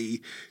away,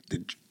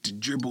 the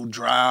dribble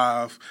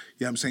drive,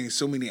 you know what I'm saying?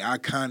 So many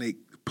iconic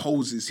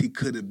poses he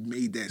could have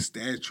made that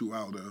statue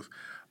out of,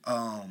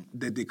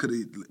 that they could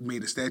have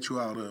made a statue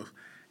out of.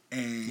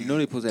 And You know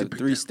they supposed to have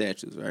 3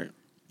 statues, right?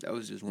 That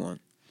was just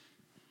one.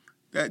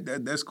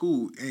 That's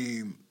cool.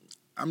 And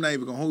I'm not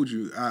even gonna hold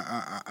you.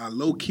 I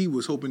low key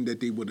was hoping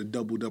that they would have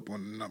doubled up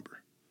on the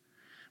number,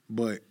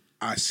 but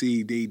I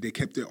see they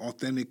kept it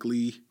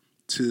authentically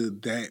to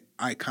that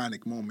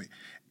iconic moment.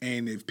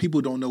 And if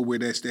people don't know where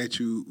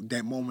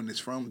that moment is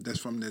from, that's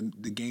from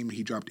the game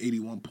he dropped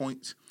 81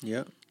 points.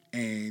 Yep.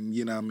 And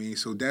you know what I mean?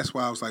 So that's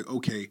why I was like,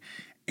 okay.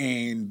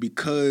 And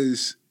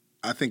because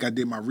I think I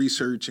did my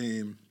research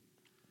and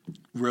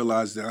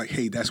realized that, like,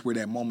 hey, that's where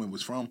that moment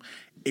was from,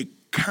 it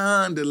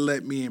kind of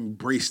let me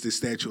embrace the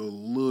statue a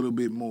little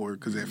bit more.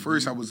 Because at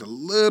first I was a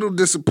little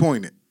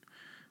disappointed.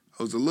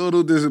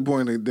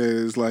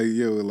 That it's like,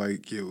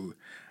 yo,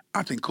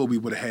 I think Kobe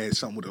would have had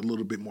something with a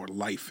little bit more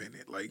life in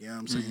it. Like, you know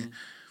what I'm saying?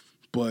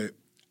 But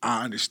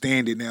I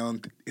understand it now.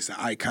 It's an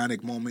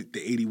iconic moment,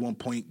 the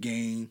 81-point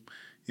game.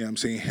 You know what I'm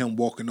saying? Him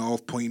walking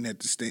off, pointing at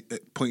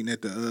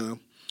the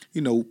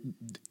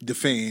the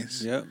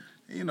fans. Yep.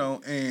 You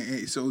know,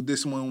 and so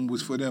this one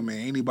was for them. And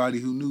anybody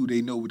who knew,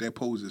 they know where that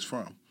pose is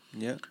from.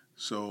 Yep.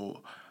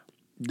 So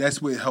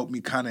that's what helped me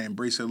kind of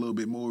embrace it a little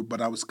bit more.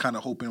 But I was kind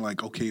of hoping,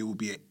 like, okay, it would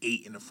be an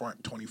 8 in the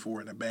front,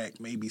 24 in the back,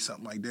 maybe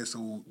something like that.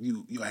 So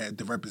you'll have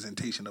the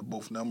representation of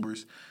both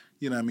numbers.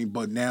 You know what I mean?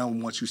 But now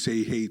once you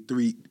say, hey,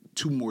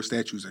 2 more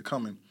statues are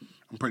coming,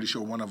 I'm pretty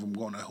sure one of them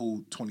going to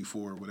hold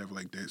 24 or whatever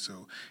like that.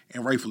 So,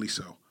 and rightfully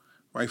so.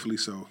 You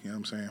know what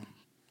I'm saying?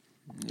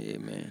 Yeah,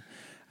 man.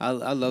 I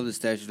love the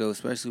statue, though,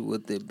 especially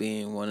with it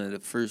being one of the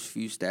first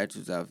few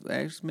statues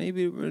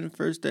maybe the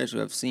first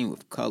statue I've seen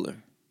with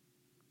color.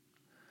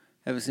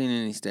 Haven't seen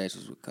any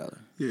statues with color.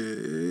 Yeah,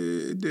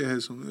 it did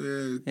have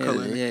some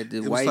color. He had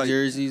the white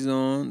jerseys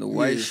on, the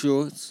white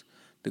shorts,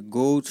 the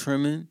gold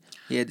trimming.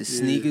 He had the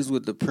sneakers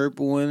with the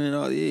purple in and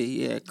all. Yeah,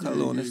 he had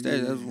color on the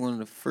statue. That was one of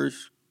the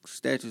first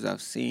statues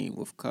I've seen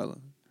with color.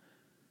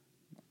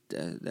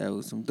 That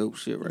was some dope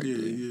shit right there.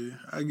 Yeah.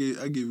 I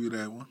give you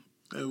that one.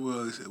 It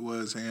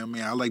was. I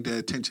mean, I like the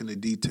attention to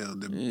detail,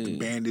 the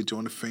bandage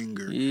on the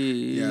finger.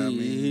 Yeah, I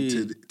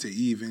mean, to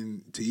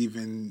even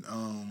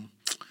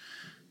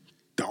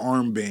the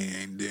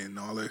armband and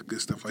all that good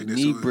stuff like that.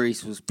 Knee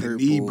brace was purple.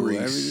 The knee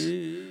brace.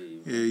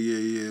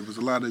 Yeah. It was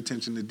a lot of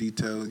attention to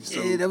detail.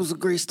 So, yeah, that was a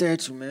great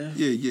statue, man.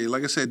 Yeah.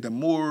 Like I said, the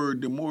more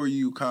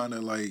you kind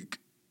of like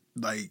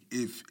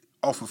if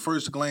off of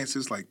first glance,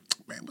 it's like,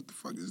 man, what the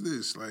fuck is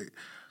this? Like,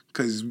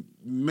 because,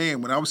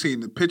 man, when I was seeing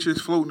the pictures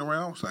floating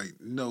around, I was like,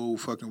 no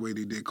fucking way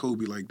they did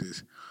Kobe like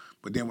this.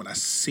 But then when I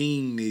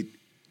seen it,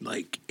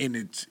 like, in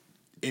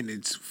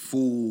its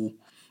full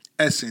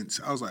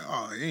essence, I was like,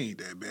 oh, it ain't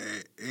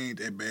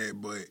that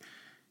bad. But,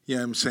 you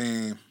know what I'm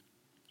saying?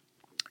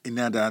 And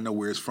now that I know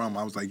where it's from,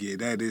 I was like, yeah,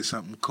 that is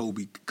something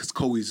Kobe, because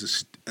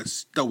Kobe's a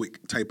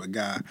stoic type of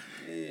guy,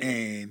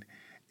 and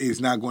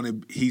he's not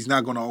going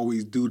to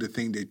always do the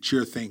thing that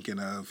you're thinking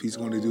of. He's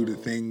going to do the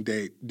thing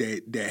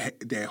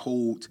that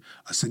holds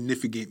a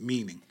significant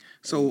meaning.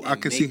 So I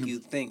can see him. You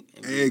think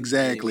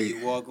Exactly. And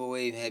you walk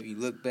away, have you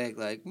look back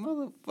like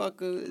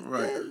motherfucker.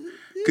 Right.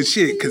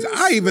 Because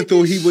I even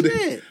thought he would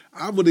have.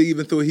 I would have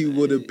even thought he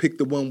would have picked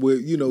the one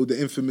with the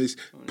infamous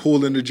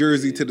pulling the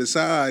jersey to the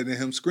side and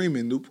him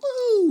screaming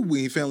 "woo"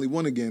 when he finally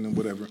won again and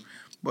whatever.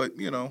 But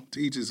to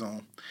each his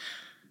own.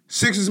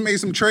 Sixers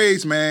made some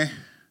trades, man.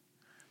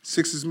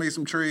 Sixers made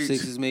some trades.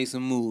 Sixers made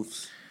some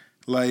moves.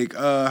 Like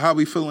how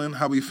we feeling?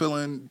 How we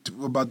feeling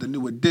about the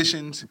new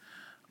additions?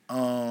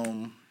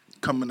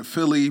 Coming to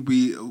Philly,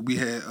 we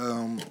had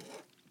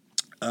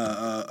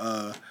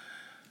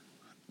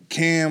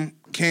Cam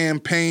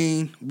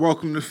Payne,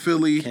 welcome to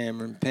Philly.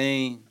 Cameron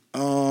Payne,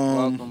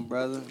 welcome,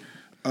 brother.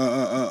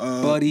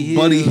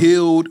 Buddy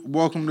Hield,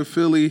 welcome to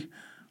Philly.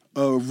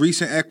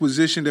 Recent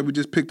acquisition that we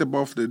just picked up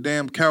off the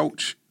damn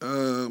couch.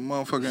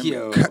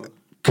 Motherfucking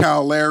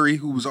Kyle Larry,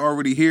 who was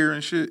already here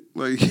and shit.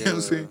 Like, you know what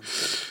I'm saying?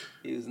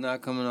 He was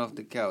not coming off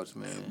the couch,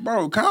 man.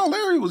 Bro, Kyle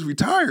Larry was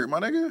retired,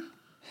 my nigga.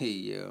 Hey,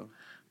 yo.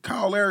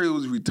 Kyle Larry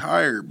was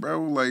retired,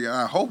 bro. Like,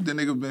 I hope the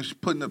nigga been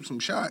putting up some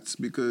shots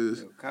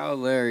because Kyle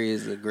Larry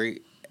is a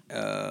great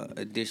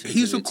addition.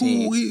 He's to a the cool.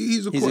 team.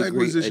 He's a cool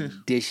acquisition. Great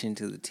addition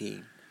to the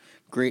team.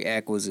 Great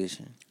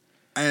acquisition.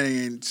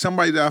 And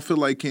somebody that I feel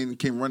like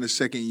can run a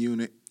second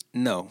unit.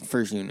 No,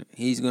 first unit.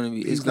 He's gonna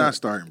be. He's not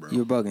starting, bro.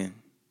 You're bugging.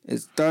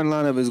 His starting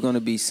lineup is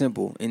gonna be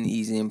simple and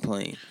easy and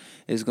plain.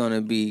 It's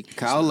gonna be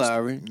Kyle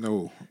Lowry.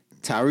 No.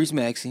 Tyrese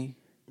Maxey.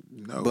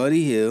 No.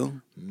 Buddy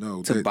Hield.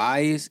 No.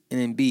 Tobias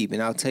and Embiid.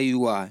 And I'll tell you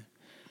why.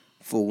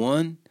 For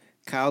one,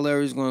 Kyle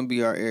Lowry is going to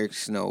be our Eric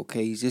Snow,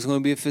 okay? He's just going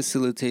to be a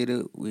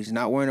facilitator. We're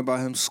not worrying about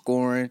him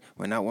scoring.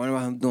 We're not worrying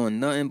about him doing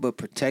nothing but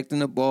protecting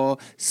the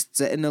ball,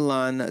 setting the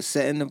line,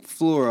 setting the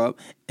floor up,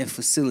 and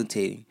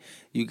facilitating.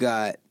 You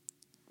got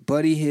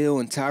Buddy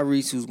Hield and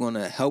Tyrese who's going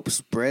to help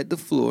spread the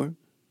floor.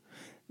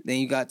 Then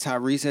you got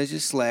Tyrese as your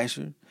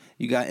slasher.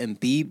 You got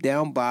Embiid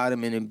down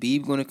bottom, and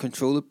Embiid going to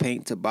control the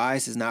paint.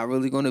 Tobias is not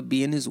really going to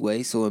be in his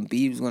way, so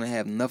Embiid is going to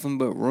have nothing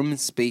but room and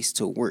space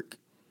to work.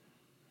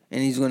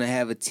 And he's going to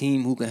have a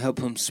team who can help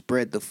him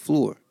spread the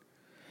floor.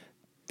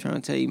 I'm trying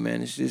to tell you,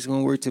 man, it's just going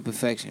to work to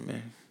perfection,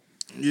 man.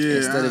 Yeah.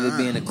 Instead of it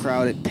being a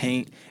crowded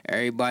paint,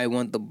 everybody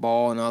want the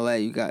ball and all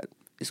that. You got I think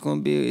it's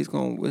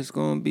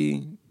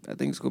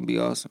going to be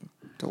awesome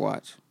to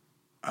watch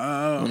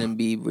when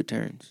Embiid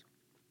returns.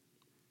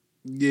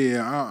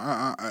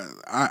 Yeah,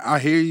 I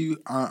hear you.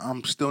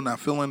 I'm still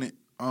not feeling it.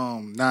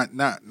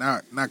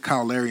 Not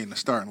Kyle Larry in the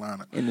starting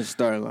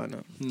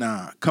lineup.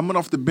 Nah, coming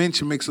off the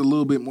bench, it makes a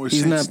little bit more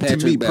sense to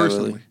me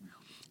personally.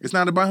 It's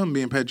not about him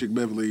being Patrick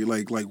Beverley.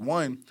 Like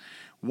what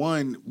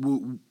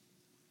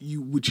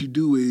you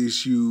do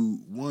is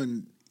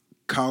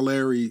Kyle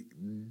Larry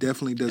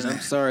definitely doesn't. And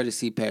I'm sorry to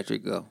see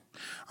Patrick go.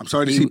 I'm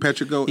sorry to see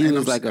Patrick go. He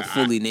was like a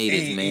Philly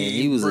native, man.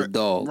 He was a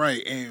dog.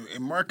 Right, and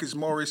Marcus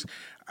Morris,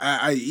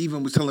 I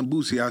even was telling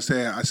Boosie, I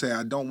said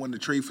I don't want to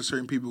trade for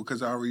certain people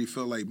because I already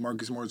feel like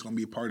Marcus Morris is going to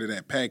be a part of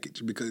that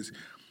package because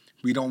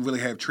we don't really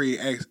have trade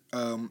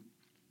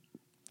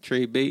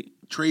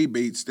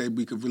baits that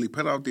we could really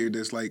put out there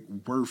that's like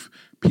worth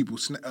people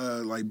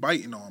like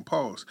biting on.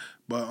 Pause.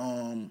 But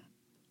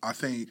I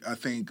think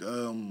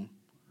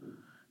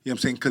you know what I'm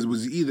saying? Because it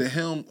was either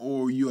him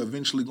or you're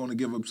eventually going to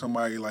give up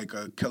somebody like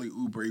Kelly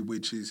Oubre,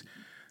 which is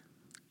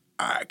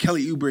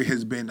Kelly Oubre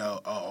has been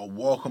a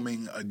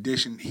welcoming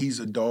addition. He's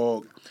a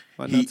dog.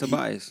 Why not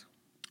Tobias?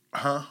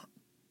 Huh?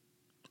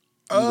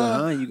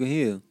 You can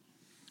hear.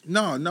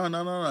 No.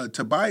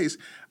 Tobias,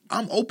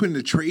 I'm open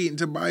to trading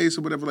Tobias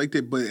or whatever like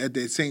that, but at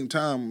the same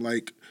time,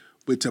 like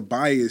with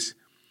Tobias,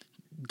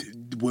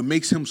 what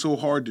makes him so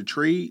hard to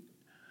trade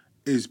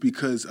is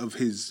because of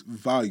his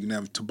value.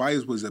 Now, if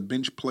Tobias was a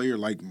bench player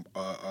like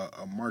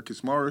a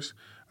Marcus Morris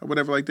or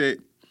whatever like that,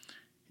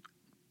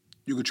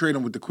 you could trade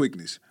him with the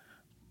quickness.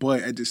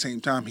 But at the same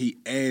time, he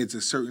adds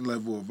a certain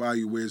level of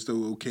value whereas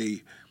though,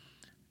 okay,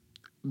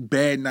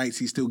 bad nights,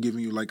 he's still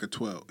giving you like a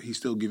 12. He's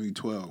still giving you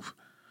 12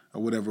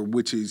 or whatever,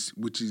 which is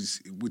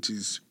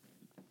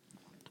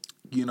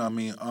you know what I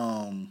mean?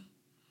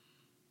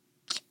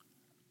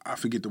 I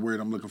forget the word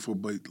I'm looking for,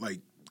 but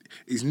like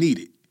it's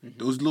needed. Mm-hmm.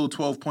 Those little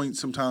 12 points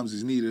sometimes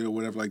is needed or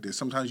whatever like that.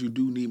 Sometimes you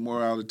do need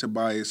more out of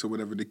Tobias or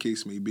whatever the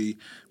case may be,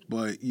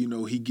 but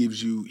he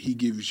gives you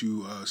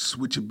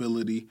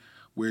switchability.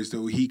 Whereas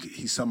though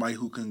he's somebody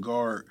who can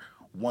guard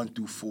 1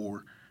 through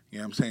 4. You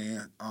know what I'm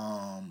saying?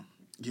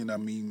 You know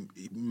what I mean?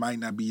 He might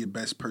not be your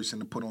best person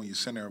to put on your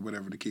center or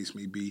whatever the case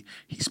may be.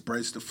 He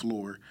spreads the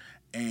floor.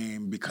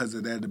 And because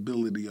of that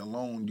ability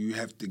alone, you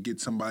have to get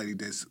somebody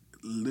that's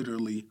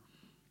literally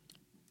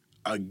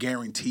a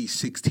guaranteed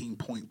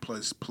 16-point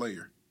plus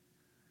player.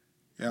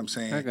 You know what I'm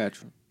saying? I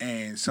got you.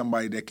 And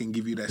somebody that can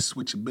give you that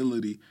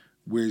switchability,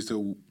 whereas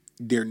though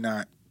they're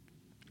not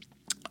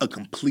a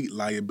complete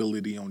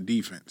liability on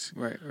defense.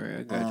 Right.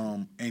 I got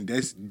you. And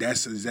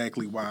that's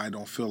exactly why I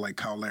don't feel like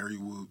Kyle Lowry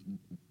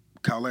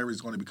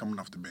is going to be coming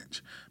off the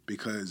bench,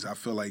 because I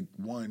feel like,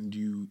 one,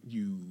 you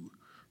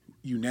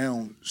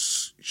now,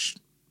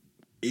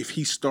 if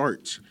he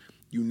starts,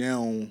 you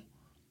now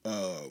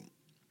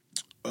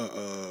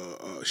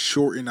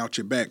shorten out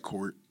your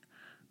backcourt,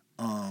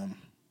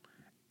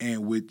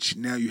 and which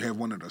now you have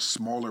one of the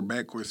smaller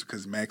backcourts,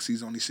 because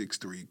Maxey's only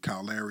 6'3",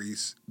 Kyle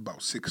Lowry's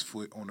about 6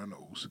 foot on the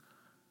nose,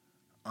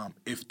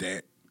 if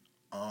that.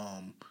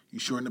 You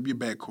shorten up your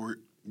backcourt.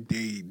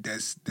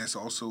 That's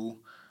also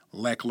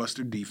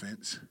lackluster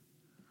defense.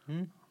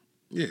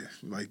 Yeah,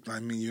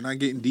 you're not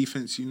getting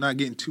defense. You're not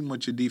getting too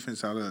much of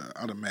defense out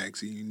of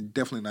Maxey. You're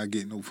definitely not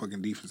getting no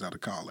fucking defense out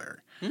of Kyle Lowry.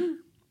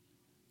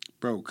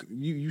 Bro,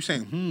 you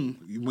saying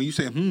when you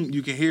say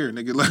you can hear,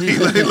 nigga,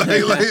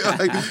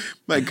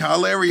 like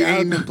Kyle Lowry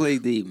ain't can play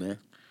D, man.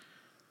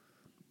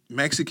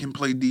 Maxey can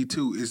play D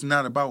too. It's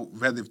not about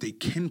rather if they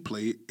can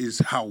play it, it's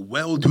how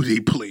well do they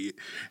play it,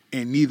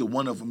 and neither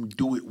one of them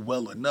do it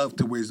well enough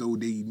to where as though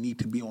they need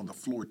to be on the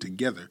floor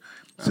together.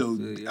 So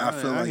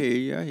I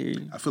hear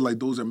you. I feel like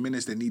those are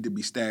minutes that need to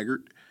be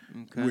staggered.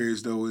 Okay.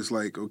 Whereas though it's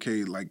like,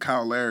 okay, like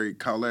Kyle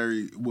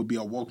Lowry will be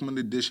a welcome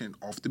addition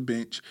off the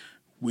bench.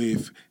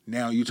 With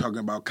now you're talking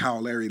about Kyle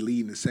Lowry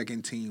leading the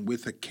second team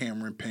with a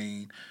Cameron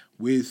Payne,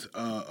 with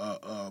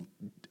a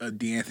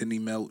DeAnthony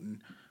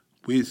Melton,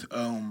 with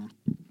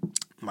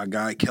my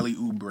guy Kelly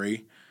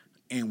Oubre,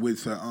 and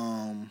with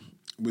a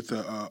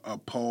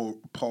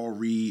Paul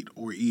Reed,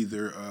 or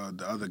either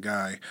the other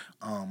guy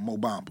Mo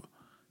Bamba.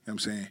 You know what I'm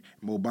saying?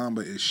 Mo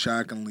Bamba is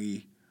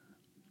shockingly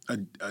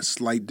a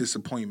slight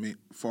disappointment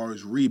as far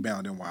as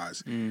rebounding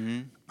wise.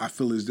 Mm-hmm. I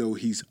feel as though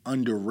he's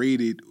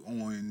underrated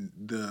on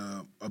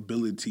the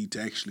ability to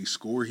actually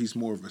score. He's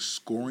more of a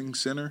scoring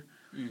center,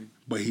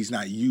 but he's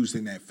not used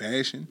in that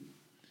fashion.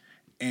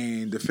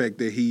 And the fact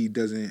that he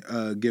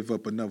doesn't give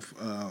up enough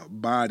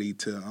body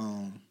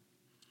to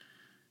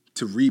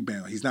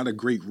rebound. He's not a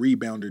great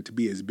rebounder to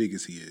be as big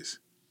as he is.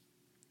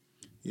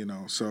 You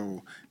know,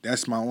 so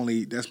that's my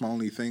only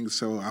thing.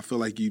 So I feel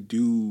like you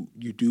do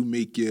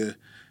make your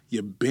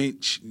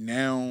bench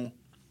now.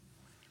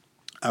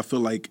 I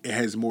feel like it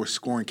has more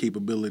scoring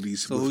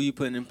capabilities. So who you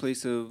putting in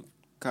place of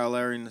Kyle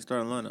Lowry in the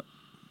starting lineup?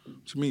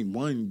 What you mean?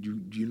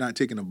 One, you're not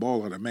taking the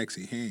ball out of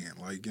Maxey's hand,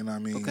 like, you know what I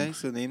mean? Okay,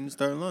 so name the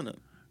starting lineup.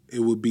 It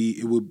would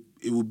be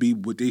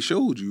what they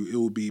showed you. It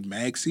would be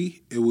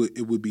Maxey. It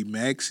would be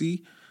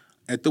Maxey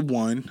at the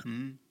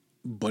 1,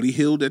 Buddy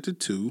Hield at the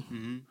 2,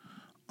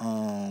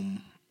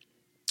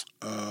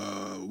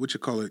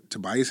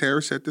 Tobias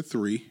Harris at the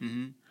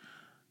 3,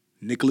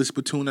 Nicholas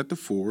Batum at the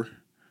 4.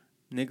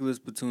 Nicholas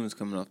Batum is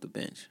coming off the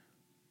bench.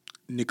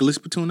 Nicholas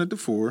Batum at the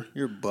 4.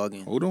 You're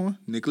bugging. Hold on.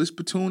 Nicholas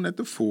Batum at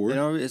the 4.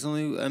 It's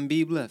only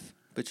Embiid left,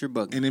 but you're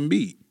bugging. And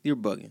Embiid. You're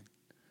bugging.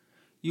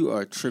 You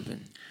are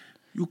tripping.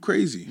 You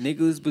crazy.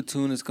 Nicholas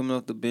Batum is coming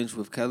off the bench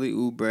with Kelly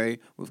Oubre,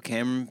 with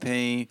Cameron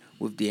Payne,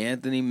 with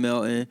DeAnthony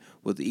Melton,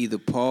 with either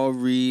Paul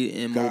Reed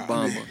and Mo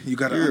Bamba. You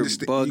gotta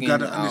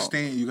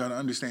understand. You gotta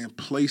understand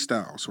play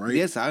styles, right?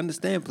 Yes, I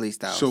understand play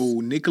styles.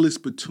 So Nicholas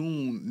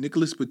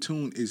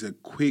Batum is a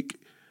quick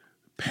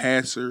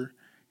passer.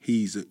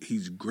 He's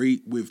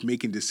great with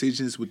making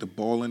decisions with the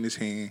ball in his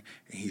hand,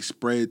 and he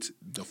spreads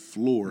the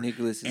floor.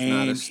 Nicholas is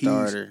not a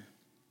starter.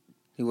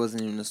 He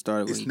wasn't even a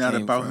starter. It's not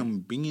about him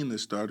being a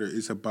starter.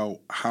 It's about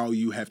how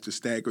you have to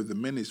stagger the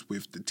minutes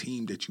with the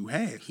team that you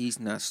have. He's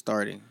not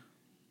starting.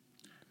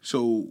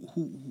 So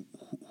who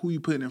you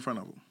putting in front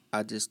of him?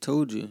 I just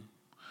told you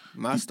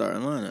my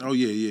starting lineup. Oh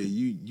yeah.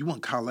 You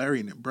want Kyle Lowry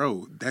in it,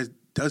 bro? That's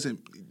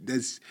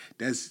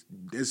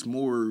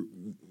more.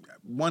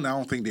 One, I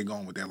don't think they're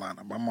going with that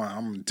lineup. I'm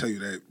going to tell you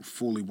that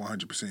fully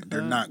 100%.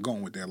 They're not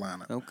going with that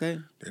lineup. Okay.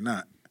 They're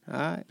not. All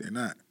right. They're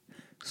not.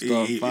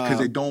 Because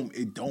it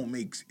don't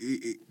make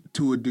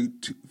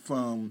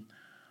from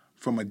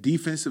a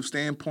defensive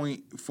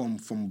standpoint from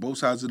both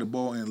sides of the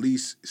ball, and at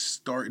least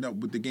starting up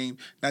with the game.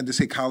 Not to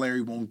say Kyle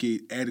Lowry won't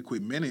get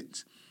adequate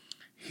minutes.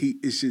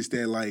 It's just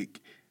that,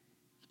 like,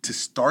 to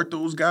start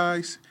those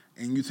guys,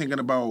 and you're thinking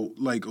about,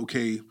 like,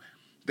 okay,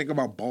 think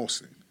about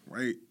Boston,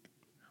 right?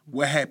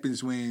 What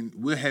happens when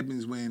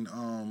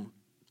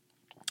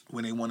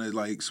they want to,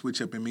 like,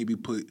 switch up and maybe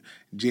put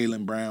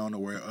Jaylen Brown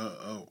or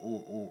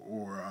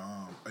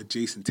a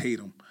Jason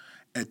Tatum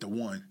at the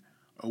 1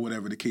 or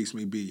whatever the case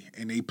may be,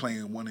 and they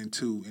playing 1 and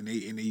 2, and they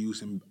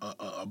using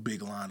a big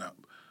lineup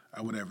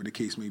or whatever the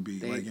case may be.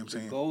 Like, you know what I'm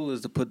saying? The goal is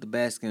to put the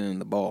basket in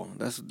the ball.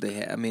 That's what they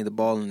have. I mean, the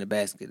ball in the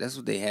basket. That's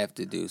what they have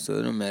to do. So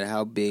it don't matter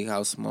how big,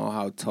 how small,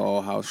 how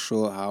tall, how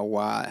short, how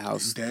wide, how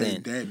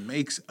thin. That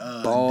makes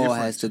a ball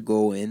difference. has to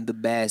go in the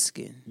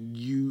basket.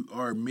 You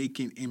are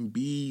making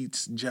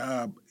Embiid's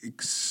job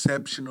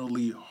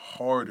exceptionally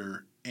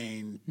harder,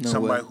 and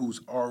somebody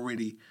who's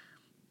already,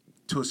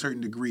 to a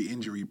certain degree,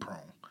 injury prone.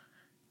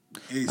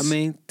 I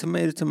mean,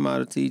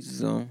 tomato to each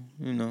his own.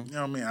 You know. You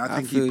know what I mean? I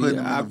think he put him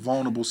in a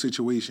vulnerable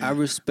situation. I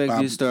respect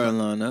your starting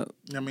lineup.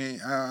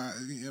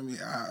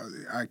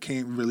 I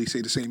can't really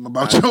say the same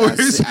about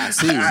yours. I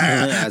see.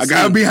 I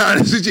gotta be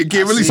honest with you.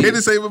 Can't really say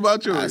the same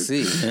about yours. I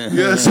see. You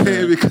know what I'm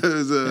saying?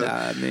 Because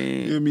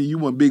you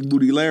want Big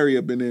Booty Larry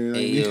up in there.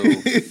 Hey, yo,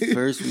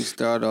 first we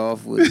start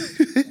off with.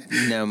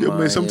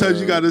 Sometimes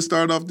you gotta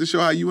start off the show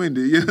how you end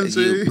it. You know what I'm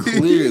saying?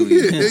 Clearly.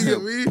 You know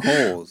what I mean?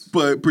 Pause.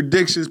 But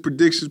predictions.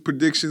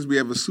 We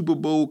have a Super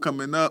Bowl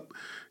coming up.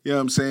 You know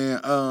what I'm saying?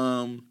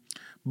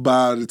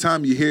 By the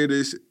time you hear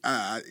this,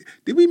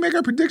 did we make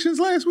our predictions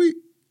last week?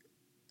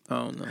 I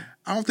don't know.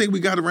 I don't think we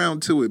got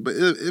around to it. But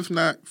if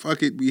not,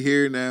 fuck it. We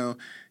here now.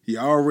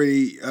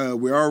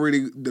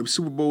 The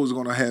Super Bowl is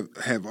gonna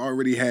have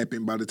already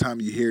happened by the time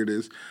you hear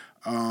this.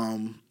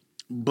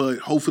 But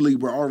hopefully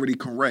we're already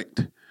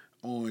correct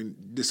on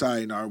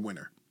deciding our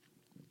winner.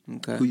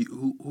 Okay.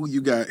 Who you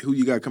got? Who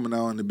you got coming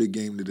out in the big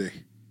game today?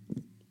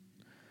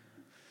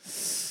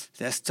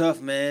 That's tough,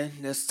 man.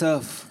 That's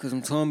tough because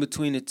I'm torn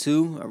between the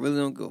two. I really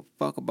don't give a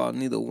fuck about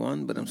neither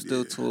one, but I'm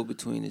still torn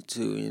between the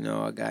two. You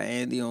know, I got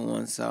Andy on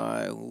one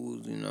side,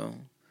 who's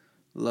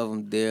love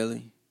him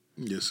dearly.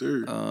 Yes,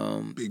 sir.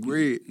 Big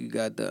Red. You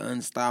got the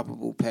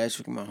unstoppable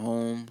Patrick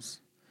Mahomes,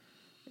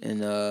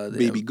 and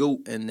Baby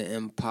Goat, and the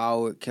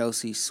empowered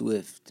Kelsey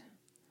Swift.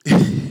 I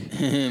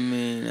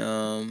mean,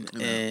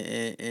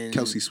 and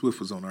Kelsey Swift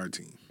was on our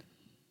team.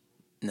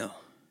 No.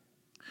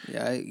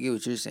 Yeah, I get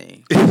what you're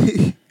saying.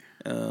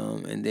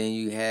 And then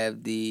you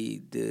have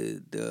the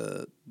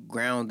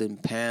ground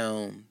and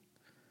pound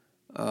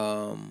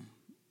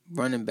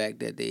running back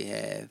that they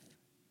have.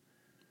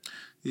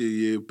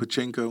 Yeah,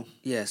 Pachenko.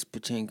 Yes,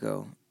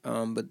 Pachenko.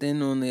 But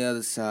then on the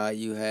other side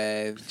you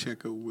have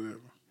Pachenko, whatever.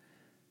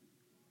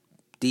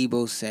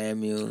 Deebo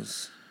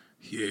Samuels.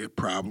 Yeah,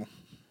 problem.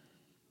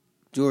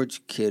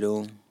 George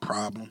Kittle.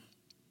 Problem.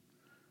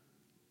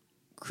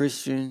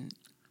 Christian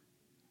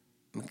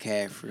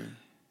McCaffrey.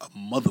 A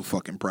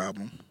motherfucking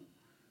problem.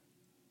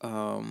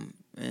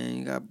 And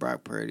you got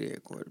Brock Purdy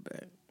at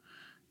quarterback.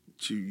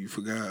 You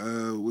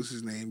forgot what's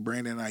his name?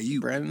 Brandon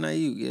Ayuk. Brandon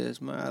Ayuk, yes,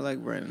 I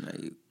like Brandon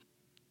Ayuk.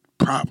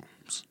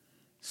 Problems.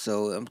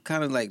 So I'm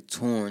kind of like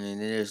torn, and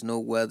there's no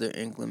weather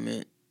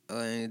inclement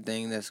or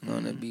anything that's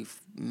gonna be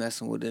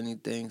messing with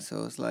anything.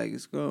 So it's like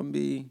it's gonna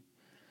be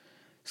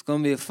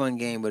a fun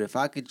game. But if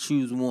I could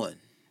choose one,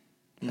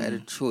 I had a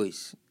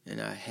choice,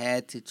 and I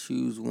had to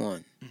choose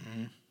one.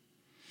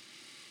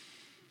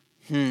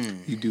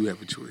 You do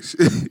have a choice.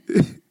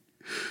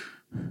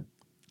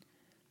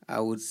 I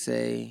would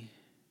say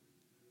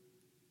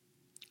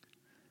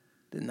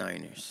the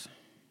Niners.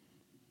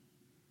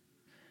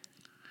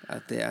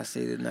 I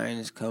say the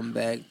Niners come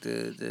back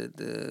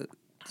the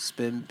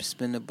spin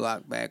the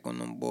block back on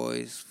them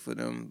boys for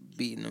them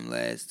beating them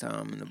last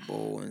time in the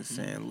bowl and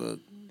saying, look,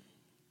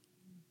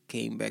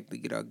 came back to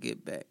get our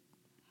get back.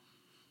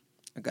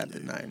 I got the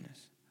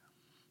Niners.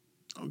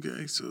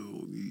 Okay, so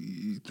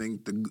you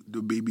think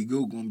the baby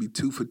goat gonna be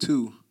 2 for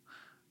 2?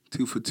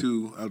 2 for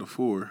 2 out of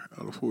 4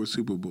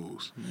 Super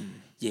Bowls.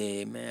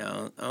 Yeah,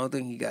 man, I don't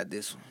think he got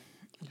this one.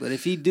 But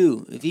if he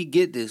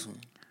get this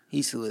one,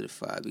 he's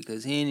solidified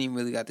because he ain't even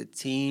really got the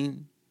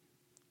team,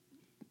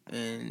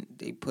 and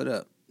they put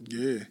up.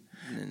 Yeah,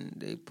 and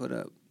they put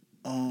up.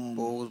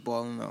 Ball was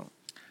balling out.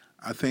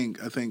 I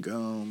think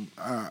I'm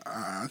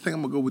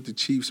gonna go with the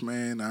Chiefs,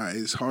 man.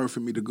 It's hard for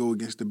me to go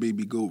against the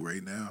baby goat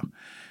right now.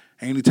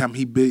 Anytime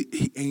he beat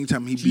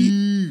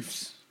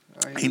Chiefs.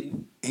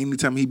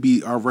 Anytime he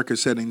beat our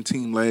record-setting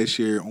team last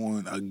year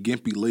on a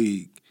gimpy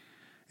leg,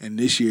 and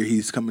this year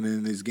he's coming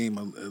in this game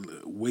a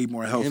way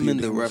more healthy. Him and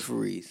the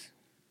referees.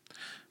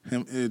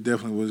 It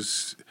definitely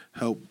was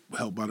helped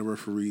by the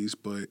referees,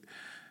 but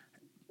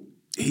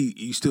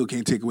you still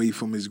can't take away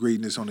from his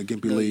greatness on a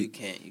gimpy leg. You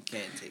can't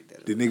take that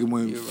away. The nigga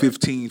went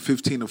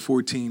 15 or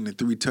 14 and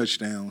 3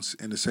 touchdowns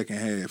in the second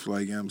half.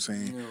 Like, you know what I'm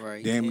saying? You're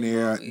right. Damn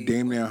near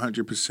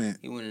 100%.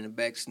 He went in the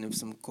back, sniffed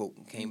some coke,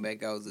 and came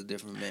back out as a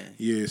different man.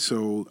 Yeah,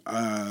 so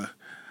I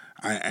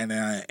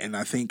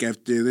think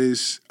after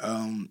this,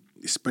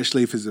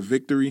 especially if it's a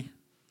victory,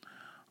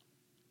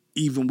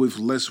 even with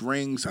less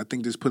rings, I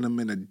think this put him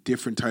in a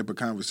different type of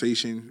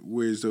conversation.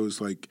 Whereas those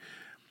like,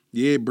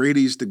 yeah,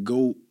 Brady's the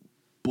GOAT,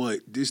 but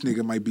this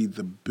nigga might be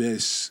the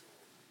best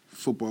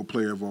football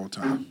player of all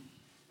time.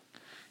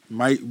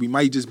 We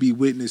might just be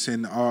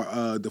witnessing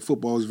the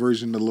football's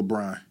version of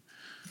LeBron.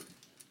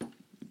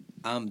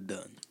 I'm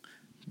done.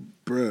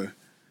 Bruh,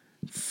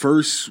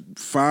 first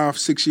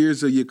 5-6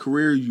 years of your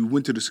career, you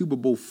went to the Super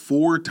Bowl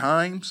 4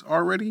 times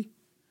already.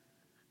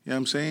 You know what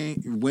I'm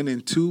saying? You're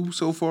winning 2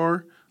 so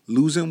far,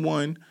 losing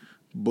 1.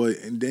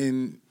 And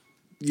then,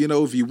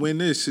 if you win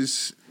this,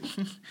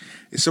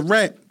 it's a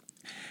wrap.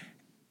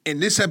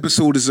 And this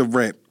episode is a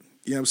wrap.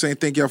 You know what I'm saying?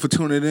 Thank y'all for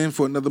tuning in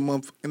for another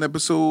month an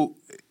episode.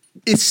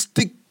 It's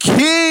the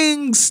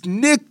Kings,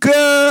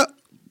 nigga.